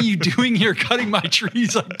power. What are you doing here cutting my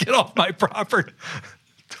trees? Like, get off my property.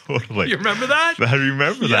 Totally. You remember that? I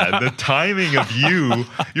remember that. The timing of you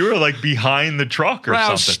were like behind the truck or something.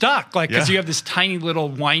 I was stuck, like, because you have this tiny little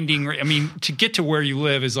winding. I mean, to get to where you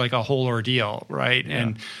live is like a whole ordeal, right? Yeah.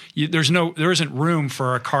 And there isn't room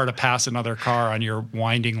for a car to pass another car on your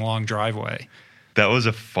winding long driveway. That was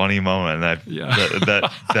a funny moment.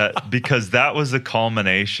 That because that was the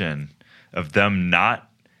culmination of them not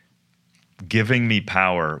giving me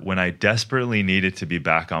power when I desperately needed to be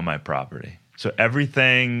back on my property. So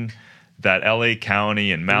everything that LA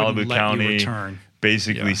County and Malibu County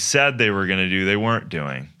basically said they were going to do, they weren't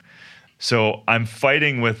doing. So I'm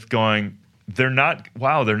fighting with going, they're not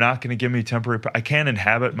going to give me temporary, I can't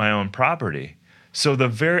inhabit my own property. So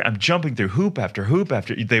I'm jumping through hoop after hoop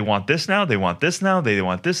after, they want this now, they want this now, they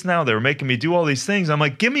want this now. They were making me do all these things. I'm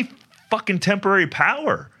like, give me fucking temporary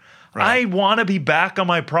power. Right. I want to be back on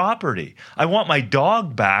my property. I want my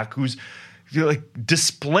dog back who's like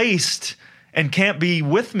displaced and can't be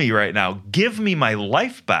with me right now. Give me my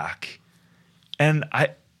life back. And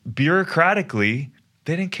bureaucratically,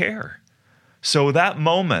 they didn't care. So that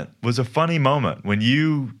moment was a funny moment when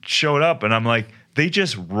you showed up and I'm like, they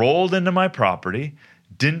just rolled into my property,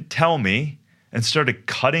 didn't tell me, and started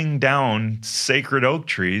cutting down sacred oak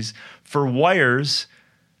trees for wires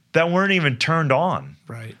that weren't even turned on.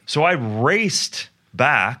 Right. So I raced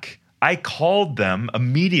back. I called them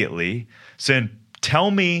immediately saying,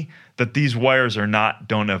 tell me that these wires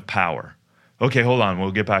don't have power. Okay, hold on.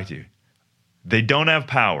 We'll get back to you. They don't have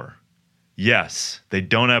power. Yes, they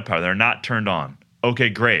don't have power. They're not turned on. Okay,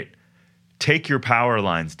 great. Take your power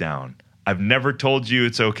lines down. I've never told you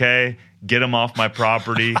it's okay. Get them off my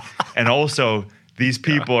property. And also, these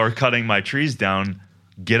people are cutting my trees down.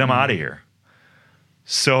 Get them out of here.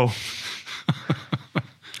 So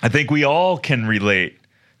I think we all can relate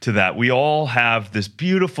to that. We all have this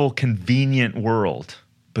beautiful, convenient world,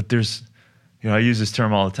 But there's, I use this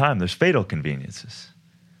term all the time, there's fatal conveniences.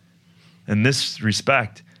 In this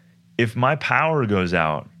respect, if my power goes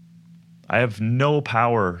out, I have no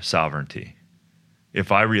power sovereignty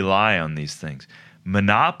if I rely on these things.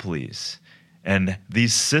 Monopolies and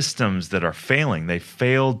these systems that are failing, they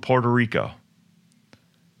failed Puerto Rico.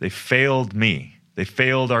 They failed me. They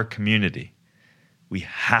failed our community. We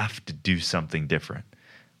have to do something different.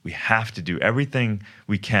 We have to do everything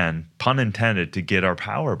we can, pun intended, to get our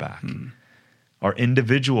power back, our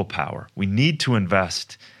individual power. We need to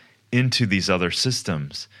invest into these other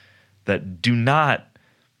systems that do not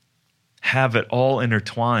have it all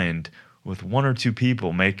intertwined with one or two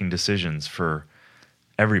people making decisions for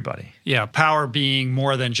everybody. Yeah, power being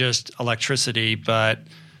more than just electricity, but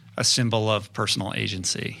a symbol of personal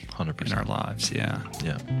agency 100%. In our lives. Yeah.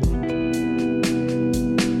 Yeah.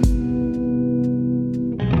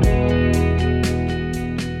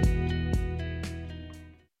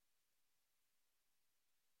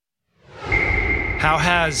 How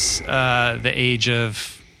has the age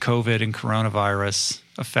of COVID and coronavirus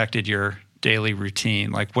affected your daily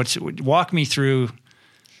routine? Like, walk me through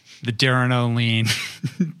the Darin Olien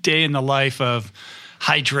day in the life of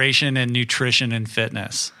hydration and nutrition and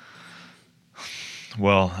fitness.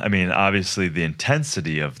 Well, I mean, obviously the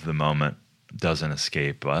intensity of the moment doesn't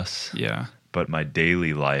escape us. Yeah. But my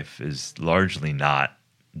daily life is largely not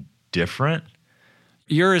different.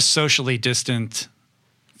 You're as socially distant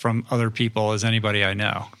from other people as anybody I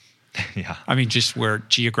know. Yeah. I mean, just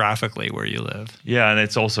geographically where you live. Yeah, and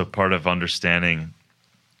it's also part of understanding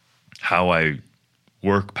how I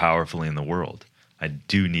work powerfully in the world. I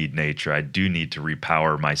do need nature. I do need to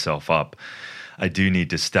repower myself up. I do need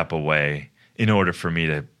to step away in order for me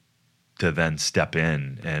to then step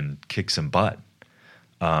in and kick some butt.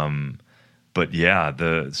 But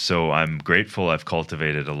yeah, so I'm grateful I've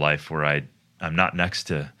cultivated a life where I'm not next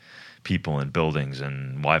to people and buildings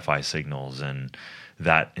and Wi-Fi signals and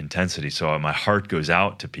that intensity. So my heart goes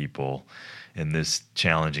out to people in this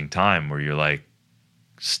challenging time where you're like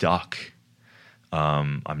stuck.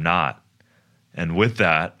 I'm not. And with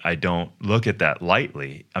that, I don't look at that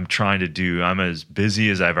lightly. I'm as busy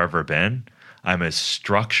as I've ever been. I'm as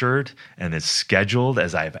structured and as scheduled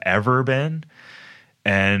as I've ever been.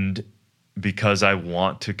 And because I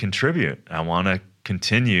want to contribute, I want to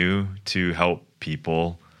continue to help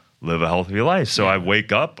people live a healthy life. So I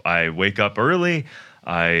wake up early.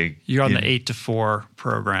 You're on the 8 to 4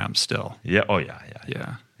 program still. Yeah. Oh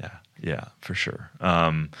yeah, for sure.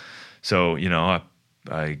 So,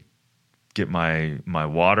 I get my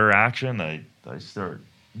water action. I start,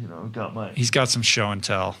 He's got some show and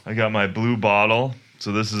tell. I got my blue bottle.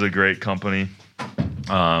 So this is a great company.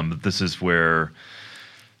 This is where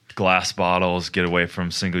glass bottles get away from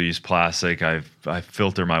single-use plastic. I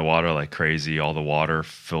filter my water like crazy. All the water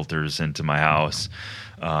filters into my house.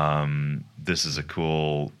 This is a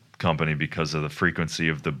cool company because of the frequency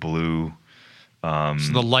of the blue. So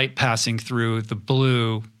the light passing through the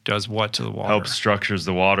blue does what to the water? Helps structures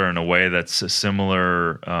the water in a way that's a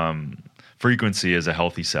similar frequency as a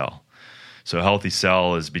healthy cell. So a healthy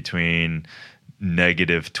cell is between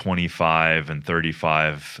negative 25 and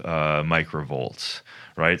 35 microvolts,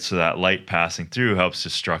 right? So that light passing through helps to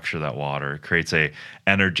structure that water. It creates a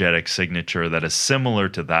energetic signature that is similar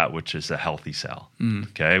to that which is a healthy cell.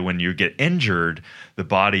 Okay, when you get injured, the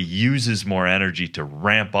body uses more energy to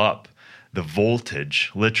ramp up the voltage,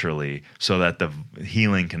 literally, so that the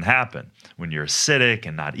healing can happen. When you're acidic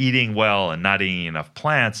and not eating well and not eating enough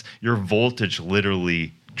plants, your voltage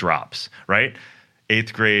literally drops, right?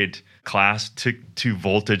 8th grade class, took 2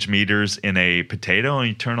 voltage meters in a potato and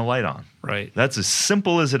you turn a light on. Right. That's as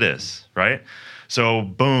simple as it is, right? So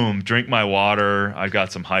boom, drink my water. I've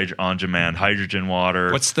got some on-demand hydrogen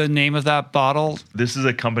water. What's the name of that bottle? This is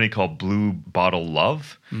a company called Blue Bottle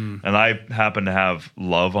Love. And I happen to have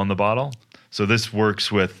love on the bottle. So this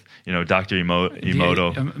works with, Dr.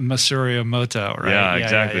 Emoto. Masaru Emoto, right? Yeah,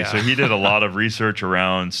 exactly. So he did a lot of research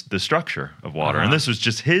around the structure of water. And this was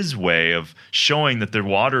just his way of showing that the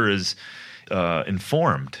water is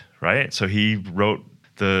informed, right? So he wrote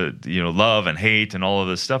the love and hate and all of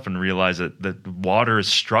this stuff and realized that water is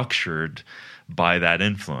structured by that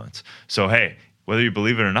influence. So, hey, whether you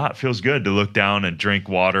believe it or not, it feels good to look down and drink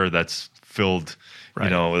water that's filled,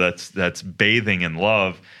 that's bathing in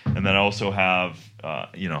love. And then I also have,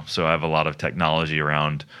 so I have a lot of technology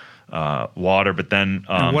around water, but then...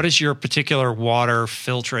 what is your particular water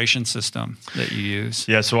filtration system that you use?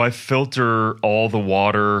 Yeah, so I filter all the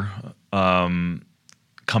water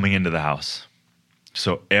coming into the house.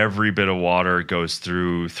 So every bit of water goes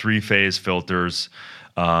through 3-phase filters,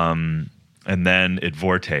 and then it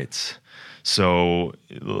vortates. So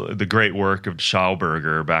the great work of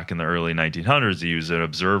Schauberger back in the early 1900s, he was an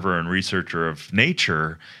observer and researcher of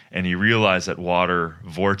nature, and he realized that water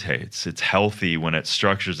vortates. It's healthy when it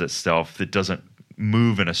structures itself. It doesn't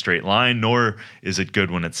move in a straight line, nor is it good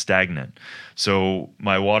when it's stagnant. So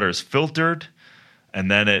my water is filtered, and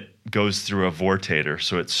then it goes through a vortator.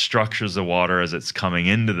 So it structures the water as it's coming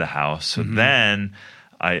into the house. So then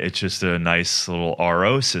it's just a nice little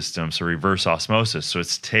RO system, so reverse osmosis. So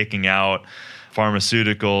it's taking out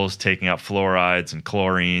pharmaceuticals, taking out fluorides and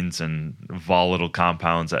chlorines and volatile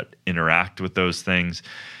compounds that interact with those things.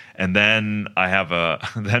 And then I have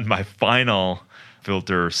then my final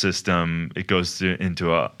filter system, it goes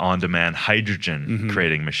into a on-demand hydrogen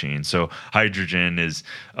creating machine. So hydrogen is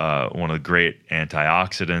one of the great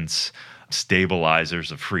antioxidants,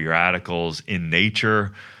 stabilizers of free radicals in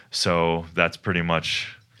nature. So that's pretty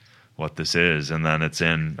much what this is. And then it's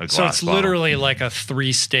in a glass So it's bottle. literally like a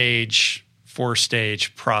 3-stage,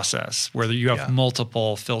 4-stage process where you have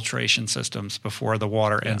multiple filtration systems before the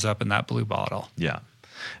water ends up in that blue bottle. Yeah.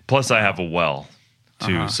 Plus I have a well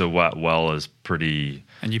too. So well is pretty...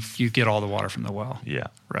 And you get all the water from the well. Yeah.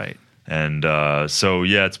 Right. And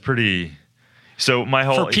it's pretty... So my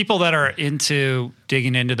whole... For people that are into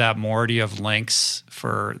digging into that more, do you have links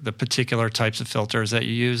for the particular types of filters that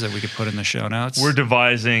you use that we could put in the show notes? We're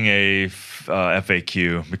devising a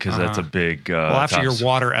FAQ because that's a big... well, after your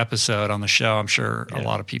water episode on the show, I'm sure a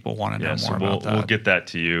lot of people want to know more about that. We'll get that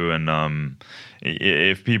to you. And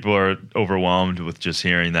if people are overwhelmed with just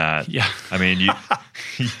hearing that, I mean,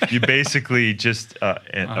 you basically just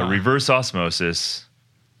a reverse osmosis...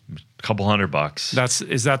 couple $100.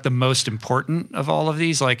 Is that the most important of all of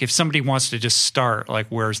these? Like if somebody wants to just start, like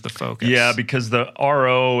where's the focus? Yeah, because the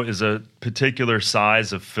RO is a particular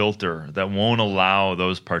size of filter that won't allow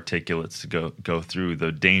those particulates to go through,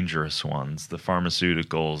 the dangerous ones, the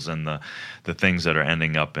pharmaceuticals and the things that are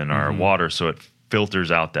ending up in our water. So it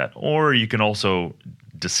filters out that. Or you can also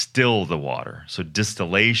distill the water. So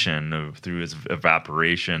distillation through its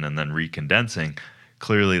evaporation and then recondensing.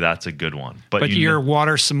 Clearly, that's a good one. But your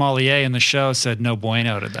water sommelier in the show said no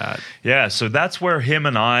bueno to that. Yeah, so that's where him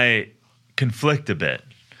and I conflict a bit.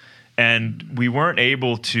 And we weren't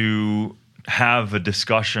able to have a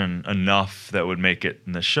discussion enough that would make it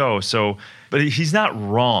in the show. But he's not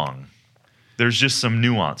wrong. There's just some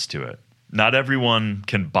nuance to it. Not everyone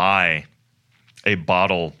can buy a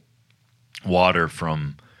bottle water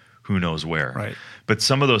from who knows where. Right. But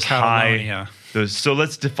some of those Catalonia. So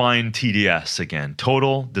let's define TDS again,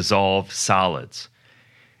 total dissolved solids.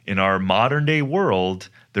 In our modern day world,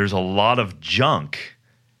 there's a lot of junk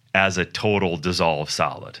as a total dissolved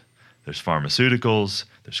solid. There's pharmaceuticals,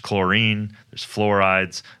 there's chlorine, there's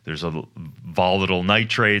fluorides, there's volatile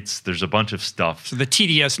nitrates, there's a bunch of stuff. So the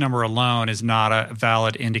TDS number alone is not a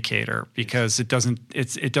valid indicator because it doesn't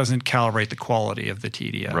calibrate the quality of the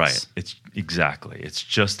TDS. Right. It's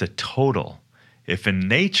just a total. If in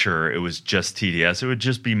nature it was just TDS, it would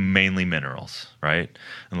just be mainly minerals, right?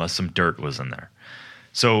 Unless some dirt was in there.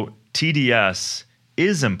 So TDS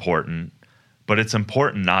is important, but it's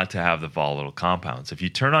important not to have the volatile compounds. If you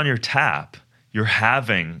turn on your tap, you're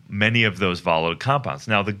having many of those volatile compounds.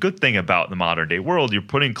 Now, the good thing about the modern day world, you're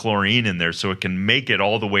putting chlorine in there so it can make it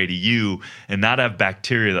all the way to you and not have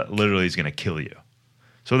bacteria that literally is going to kill you.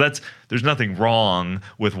 So there's nothing wrong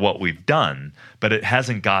with what we've done, but it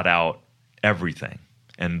hasn't got out everything.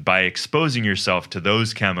 And by exposing yourself to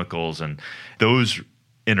those chemicals and those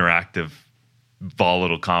interactive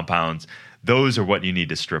volatile compounds, those are what you need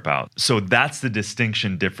to strip out. So that's the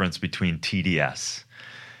distinction difference between TDS.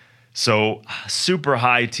 So super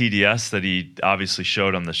high TDS that he obviously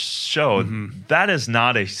showed on the show, that is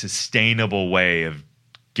not a sustainable way of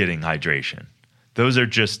getting hydration. Those are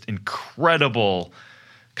just incredible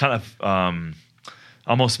kind of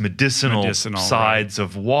almost medicinal sides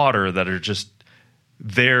of water that are just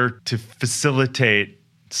there to facilitate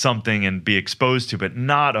something and be exposed to, but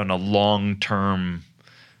not on a long-term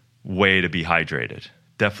way to be hydrated.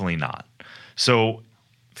 Definitely not. So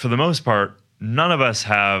for the most part, none of us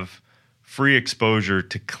have free exposure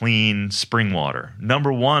to clean spring water.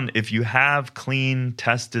 Number one, if you have clean,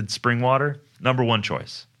 tested spring water, number one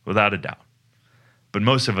choice, without a doubt. But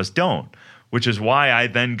most of us don't. Which is why I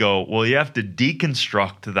then go, well, you have to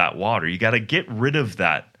deconstruct that water. You got to get rid of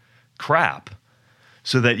that crap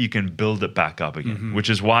so that you can build it back up again, which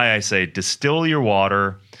is why I say distill your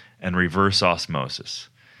water and reverse osmosis.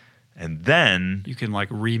 And then you can like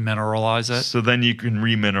remineralize it. So then you can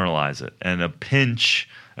remineralize it. And a pinch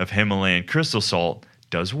of Himalayan crystal salt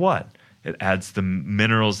does what? It adds the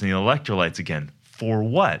minerals and the electrolytes again. For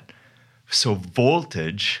what? So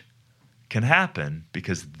voltage can happen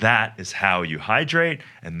because that is how you hydrate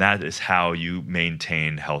and that is how you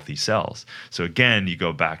maintain healthy cells. So again, you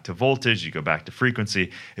go back to voltage, you go back to frequency.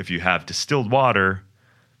 If you have distilled water,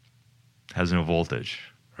 it has no voltage,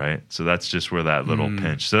 right? So that's just where that little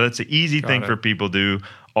pinch. So that's an easy thing for people to do.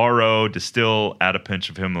 RO, distill, add a pinch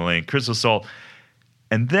of Himalayan crystal salt.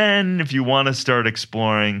 And then if you want to start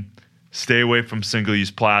exploring, stay away from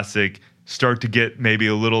single-use plastic, start to get maybe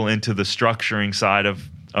a little into the structuring side of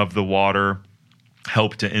the water,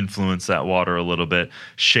 help to influence that water a little bit,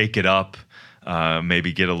 shake it up,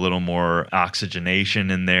 maybe get a little more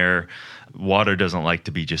oxygenation in there. Water doesn't like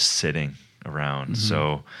to be just sitting around.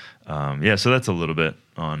 So, so that's a little bit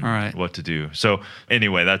on what to do. So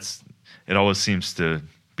anyway, it always seems to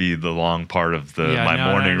be the long part of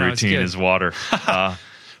my morning routine is water.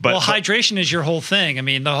 But hydration is your whole thing. I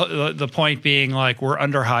mean, the point being like we're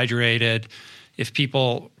underhydrated. If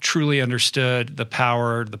people truly understood the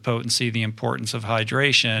power, the potency, the importance of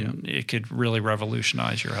hydration, it could really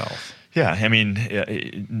revolutionize your health. Yeah, I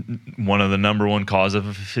mean, one of the number one cause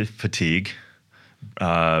of fatigue,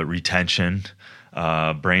 retention,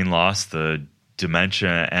 brain loss, the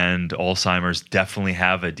dementia and Alzheimer's definitely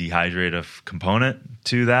have a dehydrative component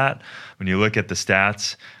to that. When you look at the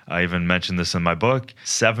stats, I even mentioned this in my book,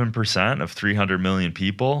 7% of 300 million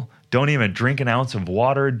people don't even drink an ounce of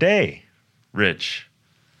water a day, Rich.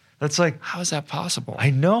 That's like... How is that possible? I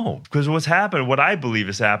know, because what I believe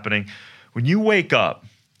is happening, when you wake up,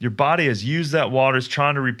 your body has used that water, is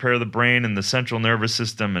trying to repair the brain and the central nervous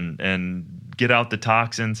system and get out the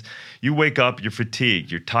toxins. You wake up, you're fatigued,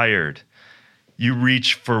 you're tired. You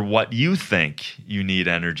reach for what you think you need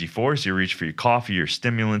energy for. So you reach for your coffee, your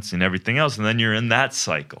stimulants, and everything else. And then you're in that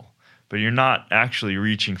cycle. But you're not actually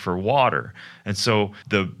reaching for water. And so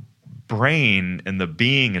the brain and the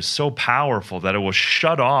being is so powerful that it will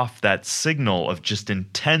shut off that signal of just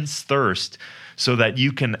intense thirst so that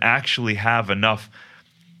you can actually have enough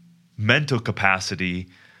mental capacity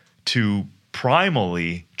to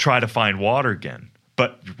primally try to find water again.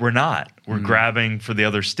 But we're not. We're grabbing for the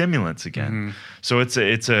other stimulants again. So it's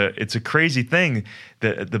a crazy thing.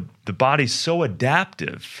 The body's so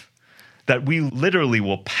adaptive that we literally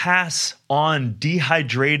will pass on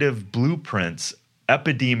dehydrative blueprints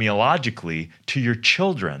epidemiologically to your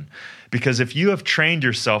children. Because if you have trained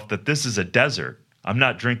yourself that this is a desert, I'm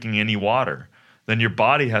not drinking any water, then your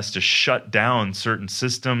body has to shut down certain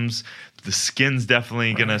systems. The skin's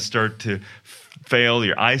definitely going to start to fail,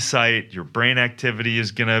 your eyesight, your brain activity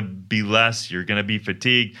is going to be less, you're going to be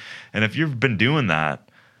fatigued. And if you've been doing that,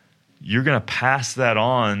 you're going to pass that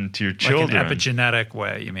on to your children. Like an epigenetic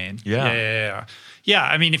way, you mean? Yeah. Yeah,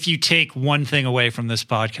 I mean, if you take one thing away from this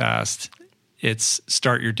podcast, it's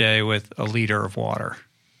start your day with a liter of water.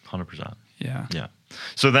 100%. Yeah.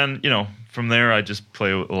 So then, from there, I just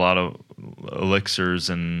play with a lot of elixirs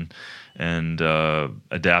and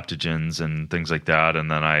adaptogens and things like that.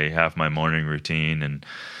 And then I have my morning routine and,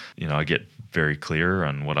 I get very clear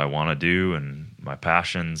on what I want to do and my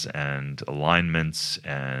passions and alignments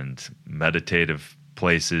and meditative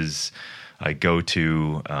places I go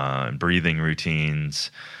to, breathing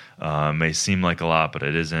routines. May seem like a lot, but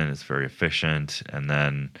it isn't. It's very efficient. And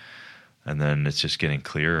then it's just getting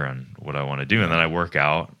clear on what I want to do. And then I work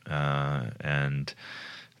out, and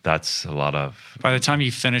that's a lot of... By the time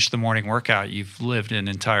you finish the morning workout, you've lived an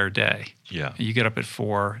entire day. Yeah. You get up at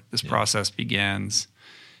 4, this process begins,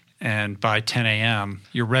 and by 10 a.m.,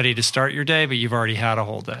 you're ready to start your day, but you've already had a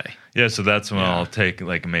whole day. Yeah, so that's when I'll take,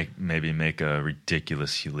 make a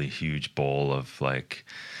ridiculously huge bowl of,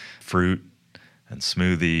 fruit and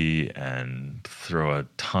smoothie and throw a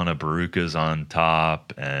ton of barukas on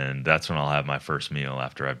top, and that's when I'll have my first meal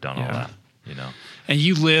after I've done all that. And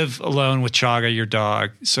you live alone with Chaga, your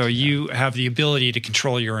dog, so you have the ability to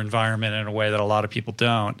control your environment in a way that a lot of people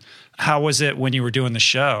don't. How was it when you were doing the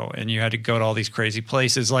show and you had to go to all these crazy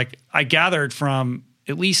places? Like I gathered from,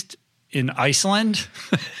 at least in Iceland,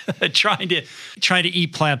 trying to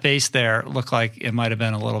eat plant-based there looked like it might have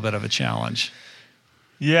been a little bit of a challenge.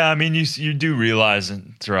 Yeah, I mean, you do realize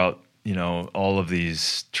throughout, all of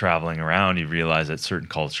these traveling around, you realize that certain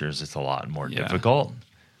cultures it's a lot more difficult.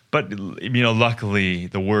 But, luckily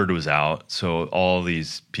the word was out. So all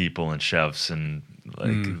these people and chefs and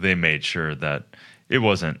they made sure that it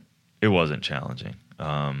wasn't challenging.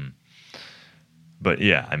 But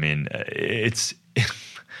yeah, I mean,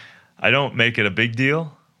 I don't make it a big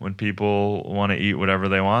deal when people want to eat whatever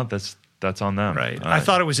they want. That's on them. Right. I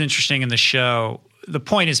thought it was interesting in the show. The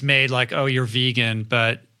point is made like, oh, you're vegan,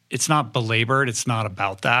 but it's not belabored. It's not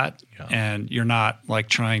about that. Yeah. And you're not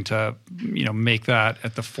trying to, make that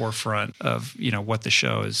at the forefront of, what the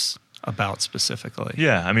show is about specifically.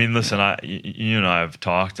 Yeah, I mean, listen, you and I have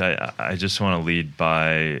talked. I just want to lead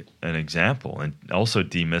by an example and also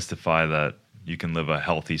demystify that you can live a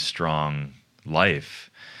healthy, strong life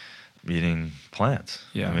eating plants.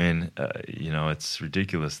 Yeah. I mean, it's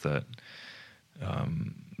ridiculous that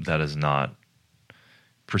that is not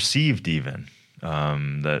perceived even,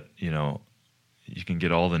 that, you can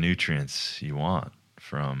get all the nutrients you want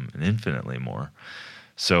from and infinitely more.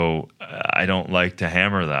 So I don't like to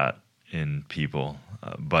hammer that in people,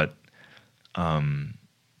 but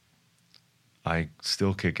I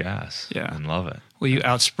still kick ass and love it. Well, you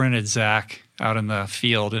outsprinted Zach out in the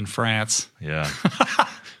field in France. Yeah.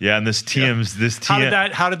 Yeah, and this TM's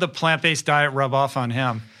How did the plant-based diet rub off on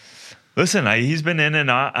him? Listen, he's been in and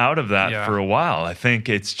out of that for a while. I think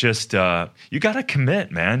it's just you got to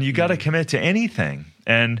commit, man. You got to commit to anything.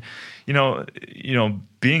 And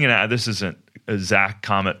being this isn't a Zach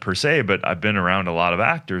comment per se, but I've been around a lot of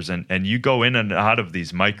actors, and you go in and out of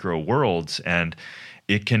these micro worlds, and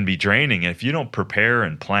it can be draining. And if you don't prepare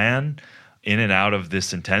and plan in and out of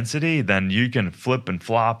this intensity, then you can flip and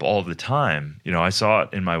flop all the time. I saw it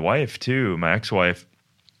in my wife too, my ex-wife,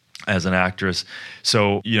 as an actress.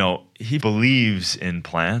 So, he believes in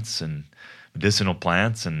plants and medicinal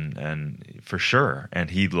plants and for sure. And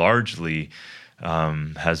he largely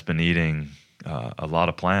has been eating a lot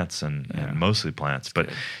of plants and mostly plants. But,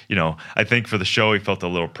 I think for the show, he felt a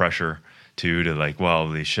little pressure too, to like, well,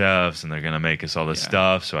 these chefs and they're going to make us all this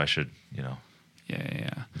stuff. So I should,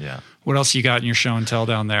 Yeah. What else you got in your show and tell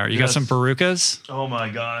down there? You got some barukas? Oh my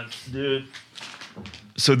God, dude.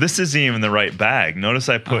 So this isn't even the right bag. Notice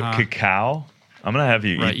I put cacao. I'm going to have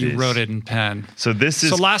you eat these. You wrote it in pen. So this is...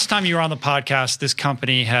 So last time you were on the podcast, this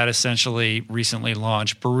company had essentially recently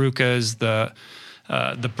launched barukas,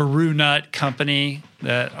 the Baru Nut Company,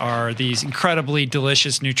 that are these incredibly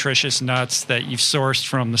delicious, nutritious nuts that you've sourced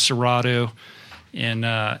from the Cerrado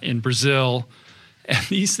in Brazil. And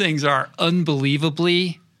these things are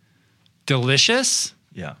unbelievably delicious.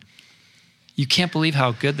 Yeah. You can't believe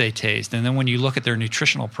how good they taste. And then when you look at their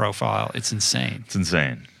nutritional profile, it's insane. It's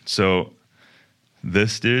insane. So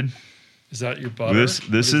this, dude... Is that your butter?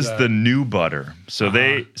 This is the new butter. So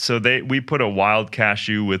we put a wild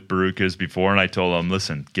cashew with barukas before, and I told them,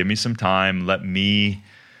 listen, give me some time. Let me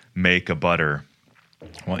make a butter.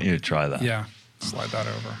 I want you to try that. Yeah. Slide that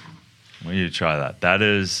over. I want you to try that. That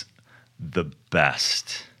is the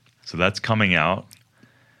best. So that's coming out.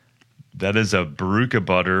 That is a baruka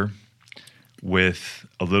butter with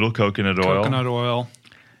a little coconut oil. Coconut oil.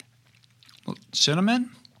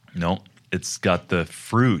 Cinnamon? No. It's got the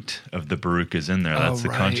fruit of the barukas in there. That's the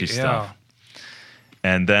crunchy stuff.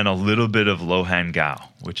 And then a little bit of lohan gao,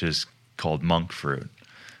 which is called monk fruit.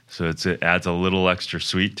 So it adds a little extra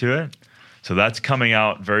sweet to it. So that's coming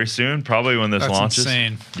out very soon, probably when this launches. That's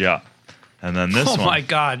insane. Yeah. And then this one. Oh, my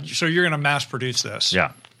God. So you're going to mass produce this?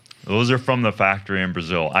 Yeah. Those are from the factory in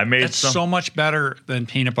Brazil. It's so much better than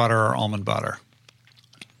peanut butter or almond butter.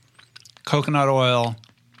 Coconut oil,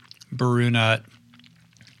 baru nut,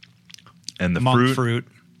 and the monk fruit.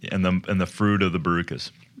 And the fruit of the barukas.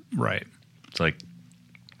 Right. It's like,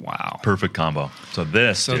 wow, perfect combo. So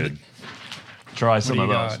this, dude, try some of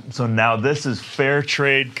those. So now this is fair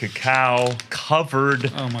trade cacao covered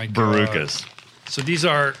barukas. So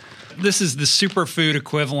this is the superfood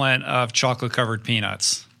equivalent of chocolate covered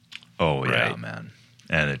peanuts. Oh yeah, man.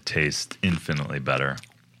 And it tastes infinitely better.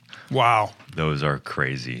 Wow. Those are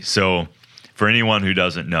crazy. So for anyone who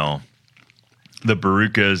doesn't know, the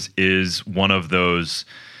barukas is one of those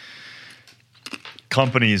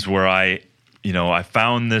companies where I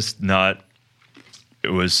found this nut. It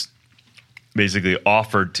was basically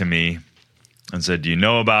offered to me and said, do you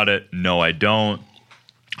know about it? No, I don't.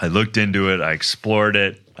 I looked into it. I explored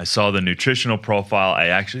it. I saw the nutritional profile. I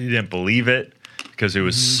actually didn't believe it because it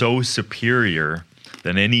was so superior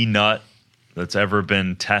than any nut that's ever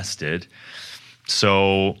been tested.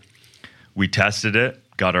 So we tested it.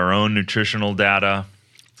 Got our own nutritional data,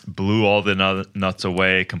 blew all the nuts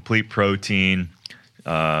away, complete protein,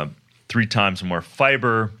 3 times more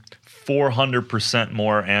fiber, 400%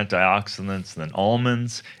 more antioxidants than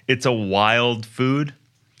almonds. It's a wild food.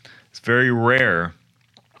 It's very rare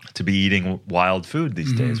to be eating wild food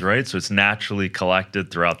these days, right? So it's naturally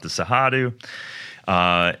collected throughout the Cerrado,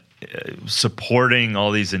 supporting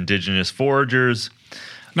all these indigenous foragers.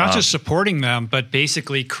 Not just supporting them, but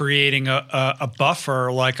basically creating a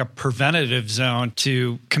buffer, like a preventative zone,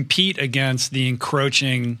 to compete against the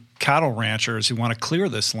encroaching cattle ranchers who want to clear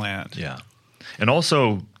this land. Yeah. And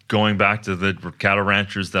also going back to the cattle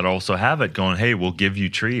ranchers that also have it, going, hey, we'll give you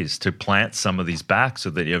trees to plant some of these back so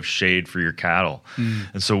that you have shade for your cattle.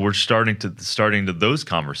 And so we're starting to those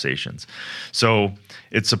conversations. So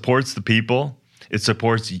it supports the people. It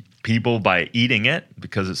supports people by eating it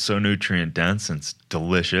because it's so nutrient dense and it's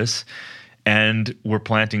delicious. And we're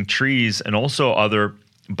planting trees and also other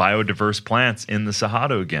biodiverse plants in the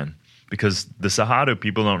Cerrado again, because the Cerrado,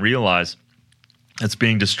 people don't realize, it's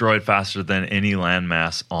being destroyed faster than any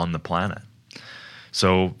landmass on the planet.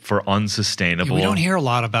 So for unsustainable... We don't hear a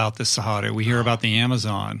lot about the Cerrado. We hear about the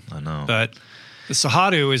Amazon. I know. But the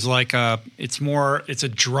Cerrado is like it's a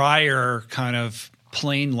drier kind of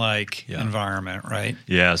plain-like environment, right?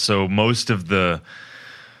 Yeah, so most of the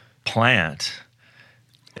plant...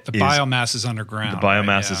 The biomass is underground. The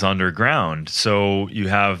biomass is underground. So you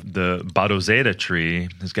have the Badozeda tree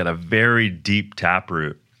has got a very deep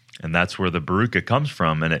taproot, and that's where the Baruca comes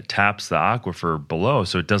from, and it taps the aquifer below,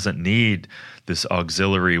 so it doesn't need this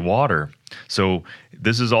auxiliary water. So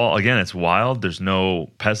this is all, again, it's wild. There's no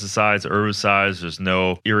pesticides, herbicides. There's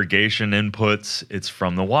no irrigation inputs. It's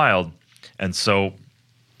from the wild. And so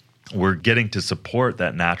we're getting to support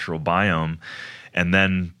that natural biome and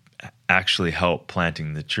then actually help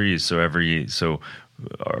planting the trees. So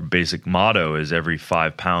our basic motto is every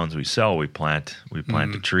 5 pounds we sell, we plant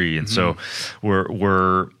a tree. And so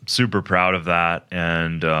we're super proud of that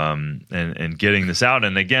and getting this out.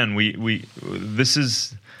 And again, this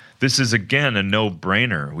is again a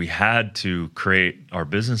no-brainer. We had to create our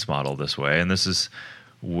business model this way, and this is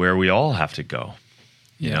where we all have to go,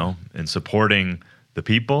 you know, in supporting the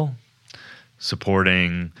people,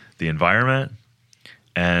 supporting the environment,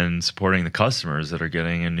 and supporting the customers that are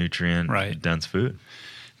getting a nutrient-dense food.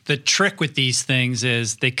 The trick with these things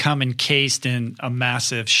is they come encased in a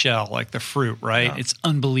massive shell, like the fruit, right? Yeah. It's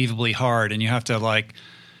unbelievably hard, and you have to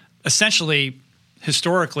essentially,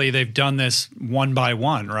 historically, they've done this one by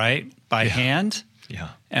one, right? By hand. Yeah.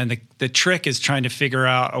 And the trick is trying to figure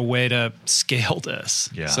out a way to scale this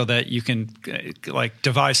so that you can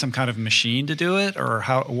devise some kind of machine to do it, or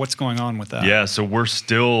what's going on with that? Yeah, so we're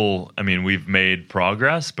still, we've made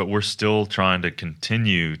progress, but we're still trying to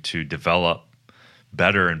continue to develop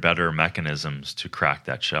better and better mechanisms to crack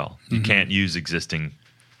that shell. You can't use existing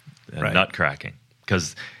nut cracking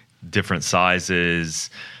because different sizes,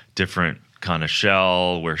 different kind of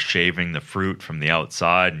shell, we're shaving the fruit from the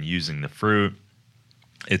outside and using the fruit.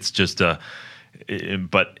 It's just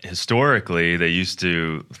but historically, they used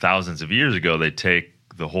to, thousands of years ago, they'd take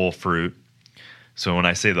the whole fruit. So when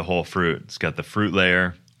I say the whole fruit, it's got the fruit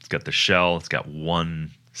layer, it's got the shell, it's got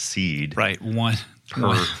one seed. Right, one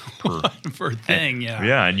per thing, yeah.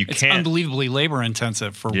 Yeah, and it's unbelievably labor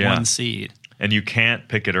intensive for one seed. And you can't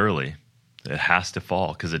pick it early. It has to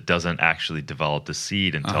fall because it doesn't actually develop the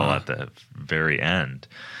seed until at the very end.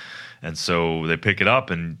 And so they pick it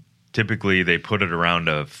up, and typically they put it around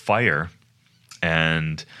a fire,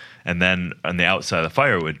 and then on the outside of the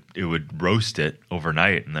fire it would roast it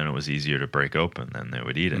overnight, and then it was easier to break open. Then they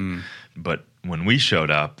would eat it. But when we showed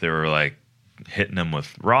up, they were hitting them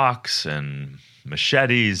with rocks and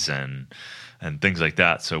machetes and things like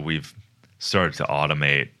that. So we've started to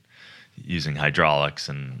automate using hydraulics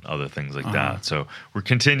and other things like that. So we're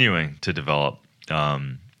continuing to develop.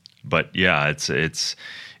 But yeah, it's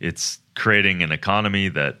creating an economy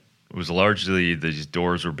that was largely these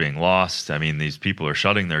doors were being lost. These people are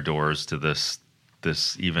shutting their doors to this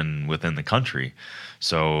even within the country.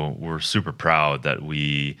 So we're super proud that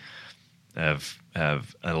we have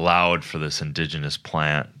allowed for this indigenous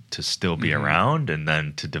plant to still be around, and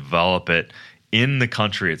then to develop it in the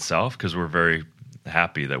country itself, because we're very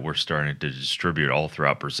happy that we're starting to distribute all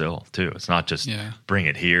throughout Brazil too. It's not just bring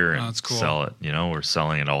it here and sell it. We're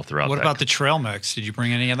selling it all throughout. What about the trail mix? Did you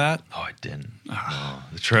bring any of that? Oh, I didn't. No.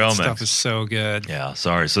 The trail mix stuff is so good. Yeah,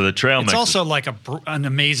 sorry. So the trail mix. It's also like an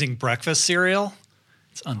amazing breakfast cereal.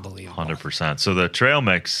 It's unbelievable. 100%. So the trail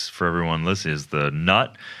mix, for everyone listening, is the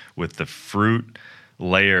nut with the fruit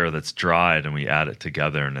layer that's dried, and we add it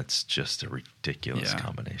together, and it's just a ridiculous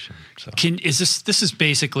combination. So this is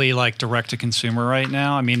basically like direct to consumer right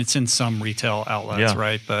now? It's in some retail outlets,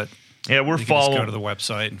 right? But we're you can following. Just go to the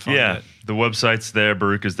website and find it. The website's there,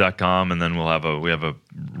 barucas.com, and then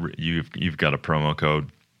you've got a promo code,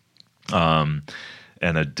 and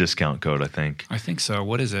a discount code, I think. I think so.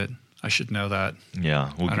 What is it? I should know that.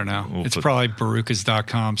 Yeah. I don't know. It's probably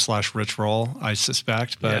barucas.com/richroll, I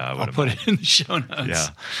suspect, but I'll put it in the show notes. Yeah.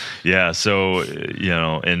 Yeah. So,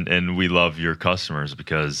 and we love your customers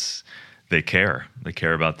because they care. They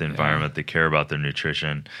care about the environment. They care about their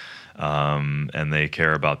nutrition. And they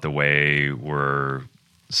care about the way we're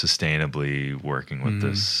sustainably working with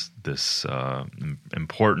this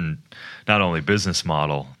important, not only business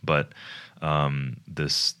model, but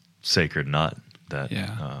this sacred nut that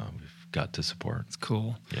we've got to support. It's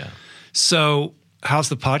cool. Yeah. So how's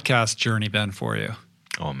the podcast journey been for you?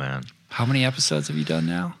 Oh man. How many episodes have you done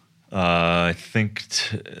now? I think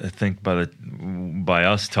by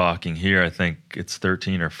us talking here, I think it's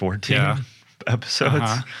 13 or 14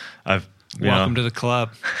 episodes. Welcome to the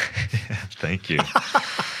club. Thank you.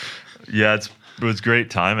 It was great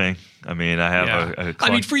timing. I mean, I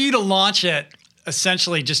have for you to launch it,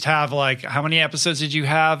 essentially just have like, how many episodes did you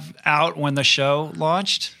have out when the show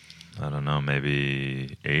launched? I don't know,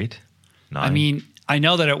 maybe 8, 9. I mean, I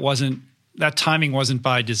know that that timing wasn't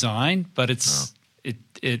by design, but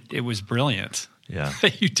it was brilliant. Yeah.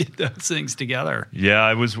 You did those things together. Yeah,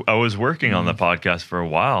 I was working on the podcast for a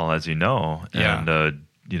while, as you know, and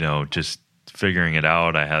just figuring it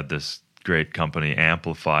out. I had this great company,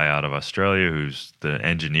 Amplify, out of Australia, who's the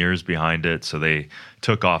engineers behind it. So they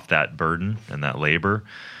took off that burden and that labor.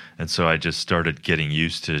 And so I just started getting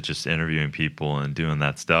used to just interviewing people and doing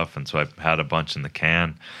that stuff. And so I had a bunch in the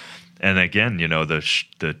can. And again, the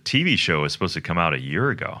TV show was supposed to come out a year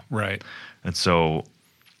ago. Right. And so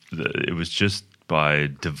it was just by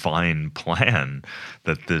divine plan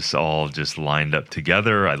that this all just lined up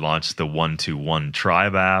together. I launched the 121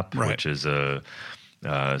 Tribe app, which is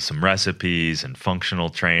some recipes and functional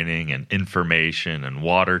training and information and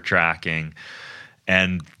water tracking,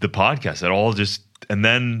 and the podcast. It all just, and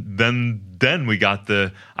then we got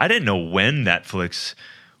I didn't know when Netflix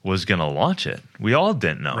was going to launch it. We all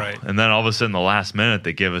didn't know. Right. And then all of a sudden, the last minute,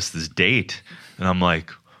 they give us this date, and I'm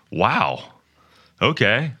like, wow,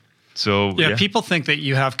 okay. So people think that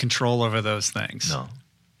you have control over those things. No.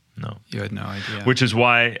 You had no idea. Which is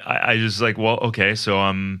why I just like, well, okay, so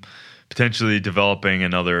I'm potentially developing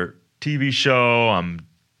another TV show. I'm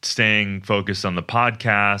staying focused on the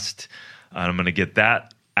podcast. I'm going to get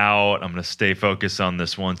that out. I'm going to stay focused on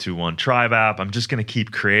this 121 Tribe app. I'm just going to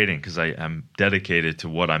keep creating because I'm dedicated to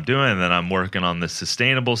what I'm doing. And then I'm working on the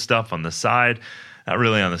sustainable stuff on the side. Not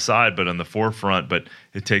really on the side, but on the forefront. But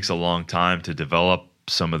it takes a long time to develop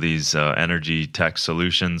some of these energy tech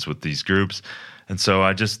solutions with these groups. And so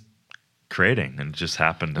I just creating, and it just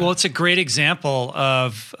happened. Well, it's a great example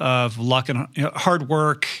of luck and hard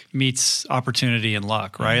work meets opportunity and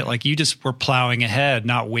luck, right? Mm-hmm. Like you just were plowing ahead,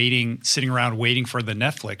 not sitting around waiting for the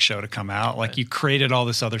Netflix show to come out. Like you created all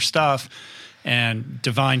this other stuff, and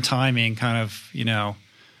divine timing kind of,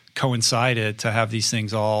 coincided to have these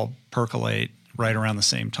things all percolate right around the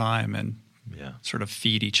same time and sort of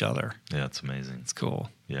feed each other. Yeah, it's amazing. It's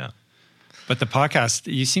cool. Yeah. But the podcast,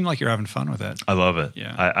 you seem like you're having fun with it. I love it.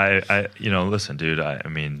 Yeah. I listen, dude, I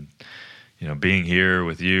mean, being here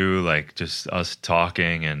with you, like just us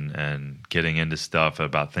talking and getting into stuff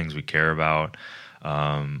about things we care about.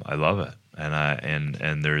 I love it.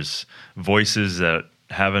 And there's voices that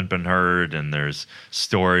haven't been heard, and there's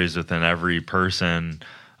stories within every person,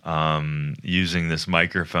 using this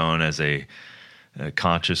microphone as a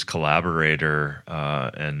conscious collaborator,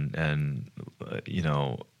 and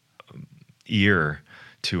ear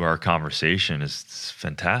to our conversation is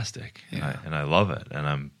fantastic. Yeah. And I love it. And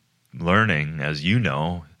I'm learning, as you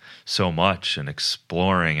know, so much, and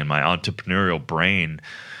exploring, and my entrepreneurial brain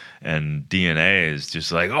and DNA is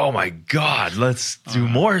just like, oh my God, let's do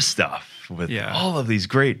more stuff with all of these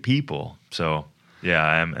great people. So yeah,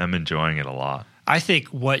 I'm enjoying it a lot. I think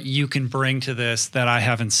what you can bring to this that I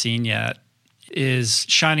haven't seen yet is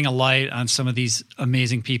shining a light on some of these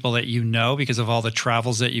amazing people that because of all the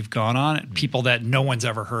travels that you've gone on, people that no one's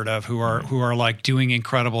ever heard of who are like doing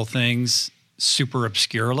incredible things super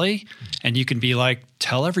obscurely, and you can be like,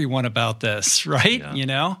 tell everyone about this, right?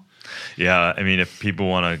 Yeah, I mean, if people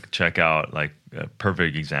want to check out, like, a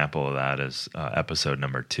perfect example of that is episode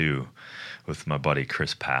number 2 with my buddy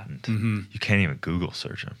Chris Patton. Mm-hmm. You can't even Google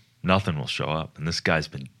search him. Nothing will show up. And this guy's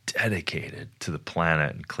been dedicated to the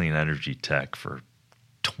planet and clean energy tech for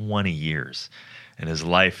 20 years. And his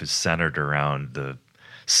life is centered around the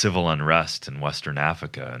civil unrest in Western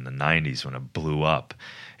Africa in the 90s when it blew up.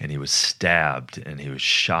 And he was stabbed and he was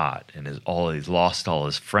shot, and he lost all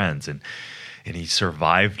his friends. And he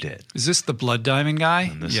survived it. Is this the Blood Diamond guy?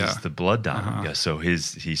 And this is the Blood Diamond guy. So he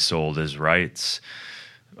sold his rights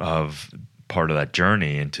of part of that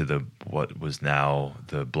journey into what was now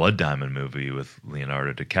the Blood Diamond movie with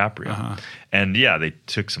Leonardo DiCaprio. And they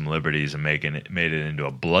took some liberties and made it into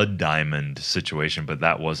a Blood Diamond situation, but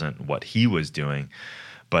that wasn't what he was doing.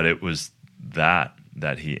 But it was that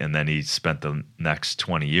he spent the next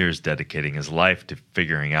 20 years dedicating his life to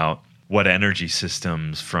figuring out what energy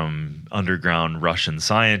systems, from underground Russian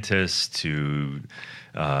scientists to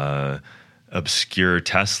obscure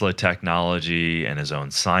Tesla technology and his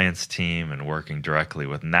own science team, and working directly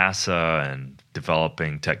with NASA and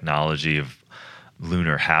developing technology of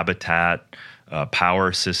lunar habitat,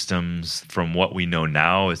 power systems. From what we know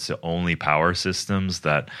now, it's the only power systems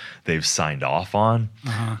that they've signed off on.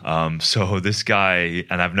 So this guy,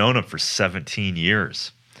 and I've known him for 17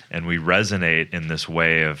 years, and we resonate in this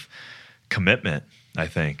way of commitment. I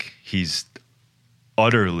think he's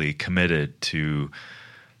utterly committed to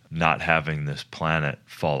not having this planet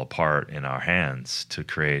fall apart in our hands, to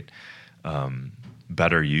create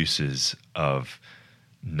better uses of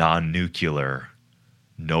non-nuclear,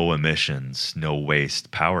 no emissions, no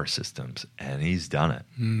waste power systems. And he's done it.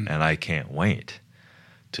 And I can't wait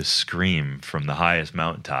to scream from the highest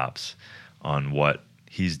mountaintops on what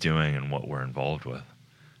he's doing and what we're involved with.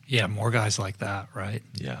 Yeah, more guys like that, right?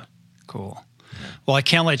 Yeah. Cool. Well, I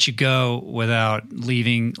can't let you go without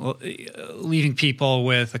leaving people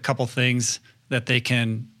with a couple things that they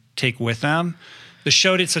can take with them. The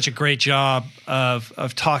show did such a great job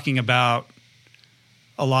of talking about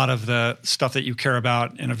a lot of the stuff that you care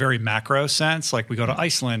about in a very macro sense. Like we go to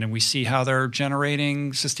Iceland and we see how they're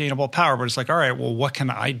generating sustainable power, but it's like, all right, well, what can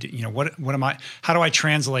I do? You know, how do I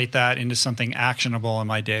translate that into something actionable in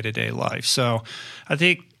my day-to-day life? So I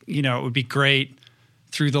think, it would be great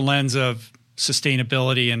through the lens of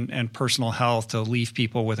sustainability and personal health to leave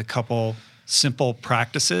people with a couple simple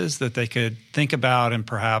practices that they could think about and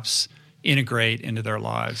perhaps integrate into their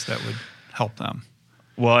lives that would help them.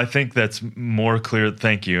 Well, I think that's more clear.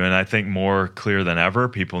 Thank you. And I think more clear than ever,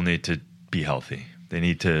 people need to be healthy. They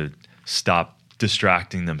need to stop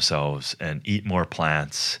distracting themselves and eat more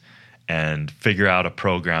plants and figure out a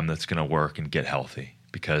program that's going to work and get healthy,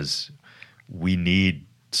 because we need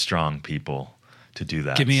strong people to do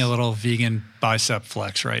that. Give me a little vegan bicep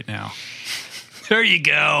flex right now. There you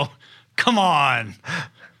go. Come on,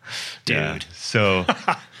 dude.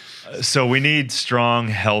 Yeah. So we need strong,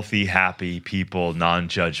 healthy, happy people,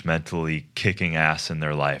 non-judgmentally kicking ass in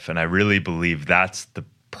their life. And I really believe that's the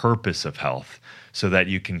purpose of health, so that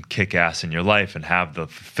you can kick ass in your life and have the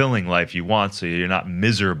fulfilling life you want, so you're not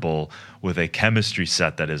miserable with a chemistry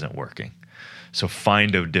set that isn't working. So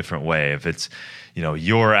find a different way. If it's,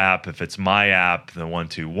 your app, if it's my app, the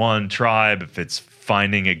 121 tribe, if it's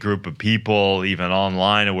finding a group of people, even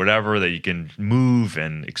online or whatever, that you can move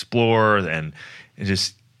and explore and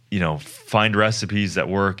just, find recipes that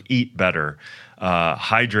work, eat better,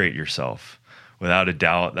 hydrate yourself. Without a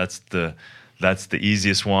doubt, that's the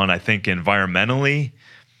easiest one. I think environmentally,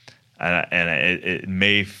 and it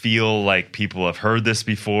may feel like people have heard this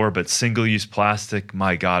before, but single-use plastic,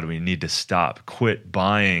 my God, we need to stop. Quit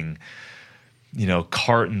buying,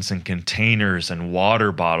 cartons and containers and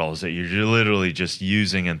water bottles that you're literally just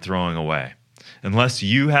using and throwing away. Unless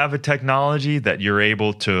you have a technology that you're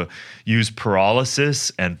able to use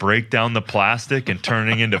pyrolysis and break down the plastic and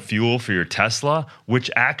turning into fuel for your Tesla, which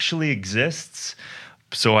actually exists.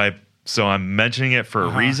 So I'm mentioning it for a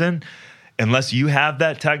reason. Unless you have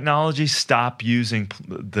that technology, stop using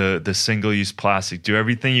the single-use plastic. Do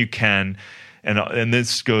everything you can. And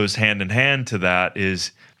this goes hand in hand to that,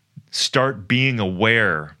 is start being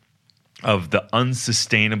aware of the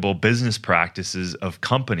unsustainable business practices of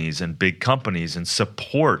companies and big companies, and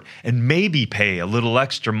support and maybe pay a little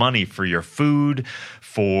extra money for your food,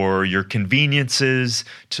 for your conveniences,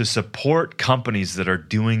 to support companies that are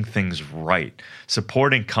doing things right,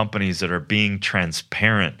 supporting companies that are being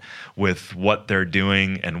transparent with what they're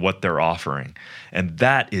doing and what they're offering. And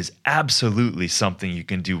that is absolutely something you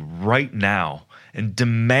can do right now, and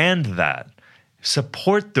demand that.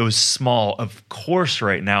 Support those small, of course,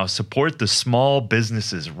 right now. Support the small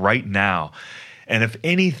businesses right now. And if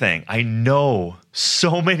anything, I know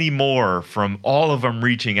so many more from all of them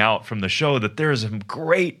reaching out from the show, that there's some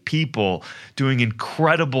great people doing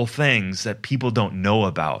incredible things that people don't know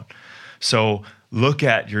about. So look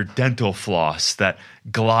at your dental floss, that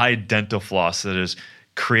Glide dental floss that is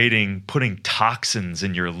putting toxins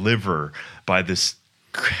in your liver by this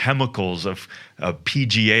chemicals of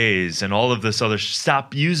PGAs and all of this other.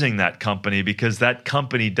 Stop using that company, because that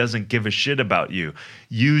company doesn't give a shit about you.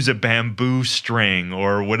 Use a bamboo string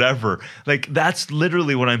or whatever. Like, that's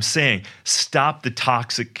literally what I'm saying. Stop the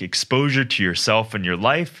toxic exposure to yourself and your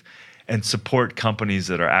life, and support companies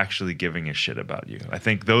that are actually giving a shit about you. I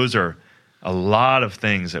think those are a lot of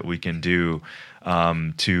things that we can do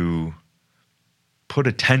to put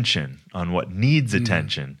attention on what needs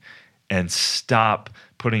attention, and stop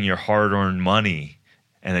putting your hard-earned money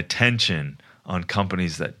and attention on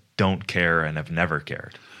companies that don't care and have never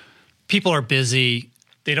cared. People are busy.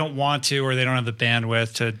 they don't want to, or they don't have the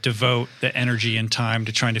bandwidth to devote the energy and time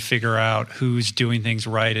to trying to figure out who's doing things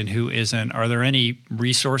right and who isn't. Are there any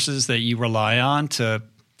resources that you rely on to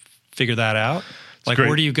figure that out? Like,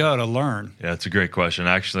 where do you go to learn? Yeah, it's a great question.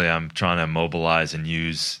 Actually, I'm trying to mobilize and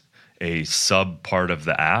use a sub part of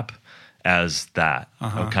the app as that,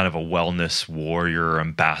 kind of a wellness warrior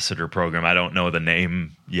ambassador program. I don't know the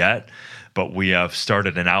name yet, but we have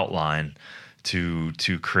started an outline to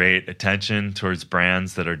create attention towards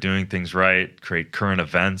brands that are doing things right, create current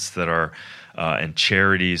events that are, and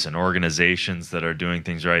charities and organizations that are doing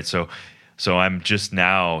things right. So I'm just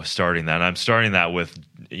now starting that. I'm starting that with,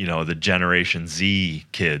 the Generation Z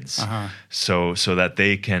kids, so that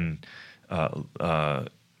they can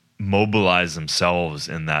mobilize themselves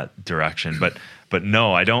in that direction. But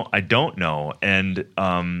no, I don't know. And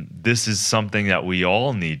this is something that we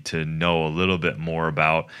all need to know a little bit more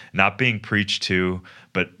about, not being preached to,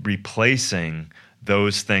 but replacing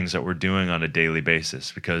those things that we're doing on a daily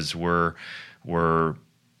basis, because we're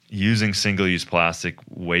using single-use plastic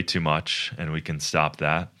way too much, and we can stop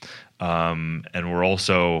that. And we're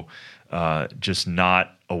also just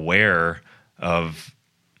not aware of,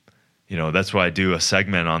 that's why I do a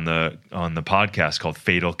segment on the podcast called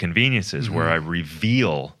Fatal Conveniences, where I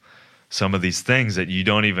reveal some of these things that you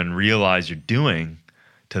don't even realize you're doing,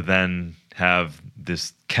 to then have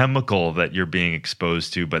this chemical that you're being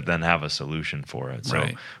exposed to, but then have a solution for it. So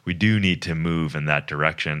we do need to move in that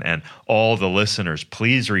direction. And all the listeners,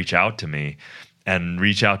 please reach out to me and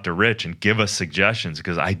reach out to Rich and give us suggestions,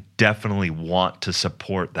 because I definitely want to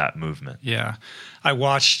support that movement. Yeah. I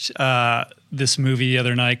watched this movie the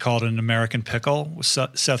other night called An American Pickle with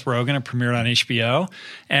Seth Rogen. It premiered on HBO.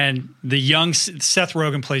 And the young Seth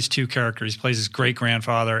Rogen plays two characters. He plays his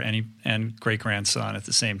great-grandfather and great-grandson at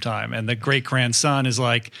the same time. And the great-grandson is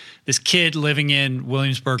like this kid living in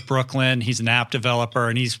Williamsburg, Brooklyn. He's an app developer,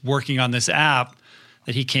 and he's working on this app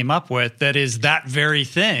that he came up with that is that very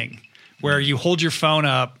thing, where you hold your phone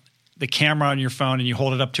up, the camera on your phone, and you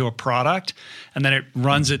hold it up to a product, and then it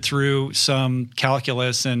runs it through some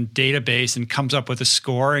calculus and database and comes up with a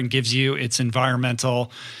score and gives you its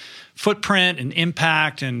environmental footprint and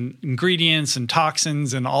impact and ingredients and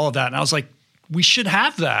toxins and all of that. And I was like, we should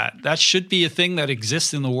have that. That should be a thing that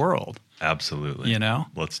exists in the world. Absolutely.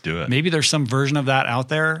 Let's do it. Maybe there's some version of that out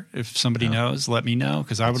there. If somebody knows, let me know,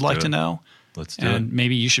 because I would like to know. Let's do it. And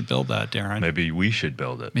maybe you should build that, Darin. Maybe we should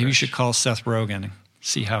build it. Maybe you should call Seth Rogen and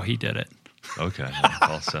see how he did it. Okay, I'll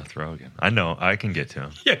call Seth Rogen. I know, I can get to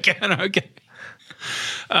him. You can, okay.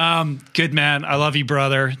 Good, man. I love you,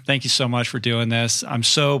 brother. Thank you so much for doing this. I'm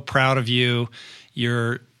so proud of you.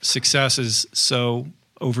 Your success is so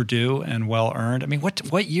overdue and well-earned. I mean,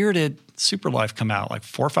 what year did Superlife come out? Like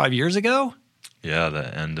 4 or 5 years ago? Yeah,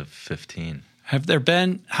 the end of 15. Have there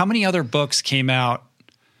been, how many other books came out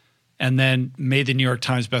and then made the New York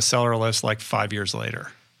Times bestseller list like 5 years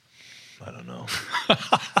later? I don't know.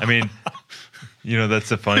 I mean, that's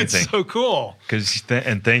the funny thing. It's so cool.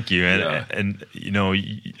 And thank you. And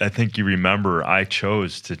I think you remember I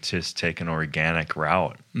chose to just take an organic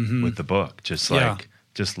route with the book. Just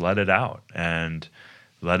let it out and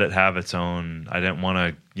let it have its own. I didn't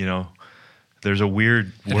want to, there's a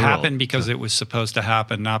weird world. It happened because it was supposed to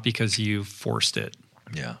happen, not because you forced it.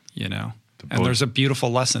 Yeah. And there's a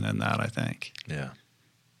beautiful lesson in that, I think. Yeah.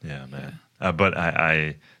 Yeah, man. But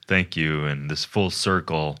I thank you, and this full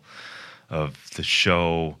circle of the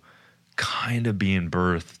show kind of being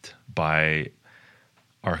birthed by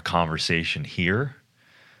our conversation here,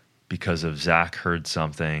 because of Zach heard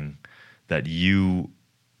something that you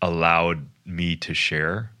allowed me to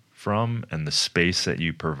share from, and the space that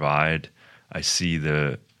you provide. I see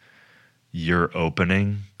your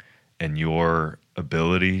opening and your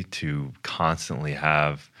ability to constantly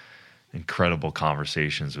have incredible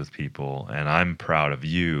conversations with people. And I'm proud of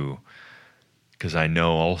you, because I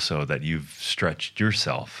know also that you've stretched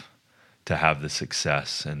yourself to have the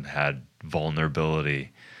success and had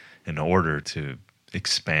vulnerability in order to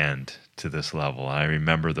expand to this level. I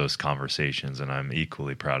remember those conversations, and I'm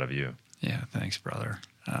equally proud of you. Yeah, thanks, brother.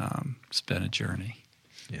 It's been a journey.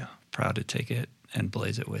 Yeah. Proud to take it and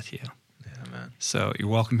blaze it with you. Yeah, man. So you're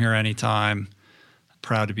welcome here anytime.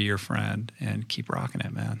 Proud to be your friend, and keep rocking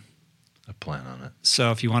it, man. I plan on it.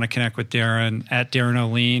 So if you want to connect with Darin, at Darin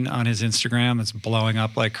Olien on his Instagram, it's blowing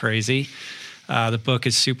up like crazy. The book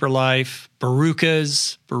is Superlife,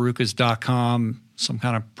 barukas.com, some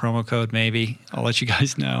kind of promo code maybe. I'll let you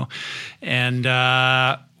guys know. And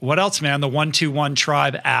what else, man? The 121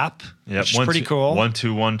 Tribe app, which is pretty cool.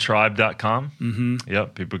 121tribe.com. Mm-hmm.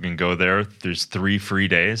 Yep, people can go there. There's 3 free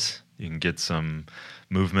days. You can get some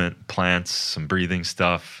movement, plants, some breathing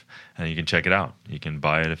stuff, and you can check it out. You can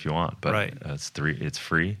buy it if you want, but it's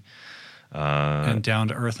free. And Down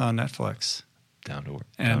to Earth on Netflix. Down to Earth.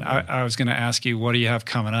 And I was going to ask you, what do you have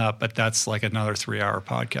coming up? But that's like another 3-hour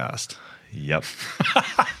podcast. Yep.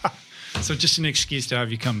 So just an excuse to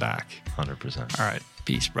have you come back. 100%. All right.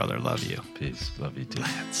 Peace, brother. Love you. Peace. Love you too.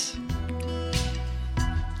 Lance.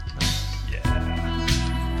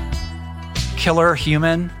 Killer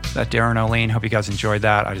Human, that Darin Olien. Hope you guys enjoyed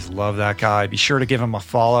that. I just love that guy. Be sure to give him a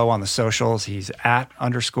follow on the socials. He's @_Darin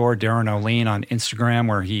Olien on Instagram,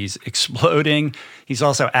 where he's exploding. He's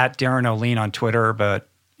also @Darin Olien on Twitter, but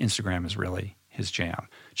Instagram is really his jam.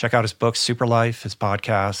 Check out his book, Super Life, his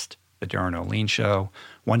podcast, The Darin Olien Show,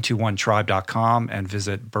 121tribe.com, and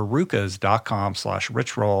visit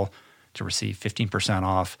barukas.com/richroll to receive 15%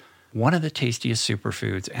 off one of the tastiest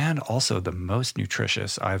superfoods and also the most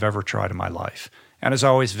nutritious I've ever tried in my life. And as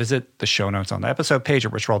always, visit the show notes on the episode page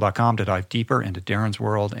at richroll.com to dive deeper into Darin's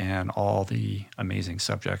world and all the amazing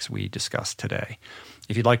subjects we discussed today.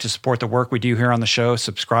 If you'd like to support the work we do here on the show,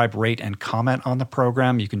 subscribe, rate, and comment on the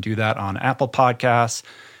program. You can do that on Apple Podcasts.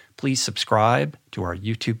 Please subscribe to our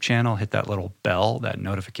YouTube channel. Hit that little bell, that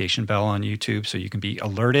notification bell on YouTube, so you can be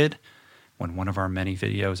alerted when one of our many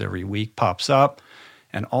videos every week pops up.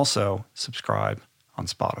 And also subscribe on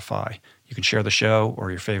Spotify. You can share the show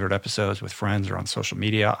or your favorite episodes with friends or on social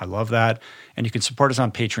media. I love that. And you can support us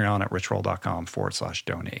on Patreon at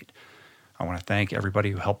richroll.com/donate. I want to thank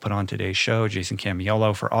everybody who helped put on today's show. Jason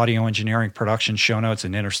Camiolo for audio engineering, production, show notes,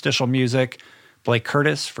 and interstitial music. Blake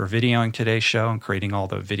Curtis for videoing today's show and creating all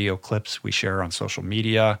the video clips we share on social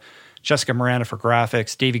media. Jessica Miranda for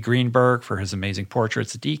graphics. Davey Greenberg for his amazing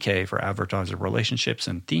portraits. DK for advertiser relationships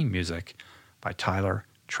and theme music by Tyler,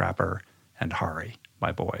 Trapper, and Hari,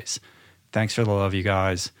 my boys. Thanks for the love, you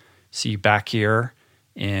guys. See you back here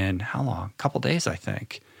in how long? A couple days, I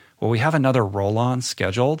think. Well, we have another roll-on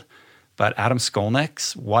scheduled, but Adam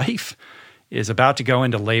Skolnick's wife is about to go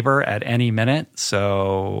into labor at any minute,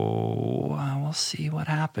 so we'll see what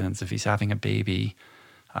happens. If he's having a baby,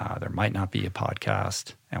 there might not be a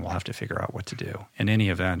podcast, and we'll have to figure out what to do. In any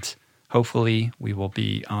event, hopefully, we will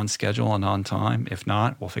be on schedule and on time. If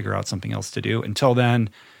not, we'll figure out something else to do. Until then,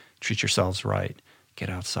 treat yourselves right. Get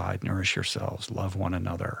outside, nourish yourselves, love one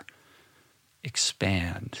another,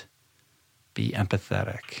 expand, be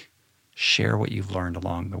empathetic, share what you've learned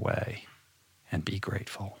along the way, and be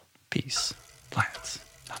grateful. Peace. Lance.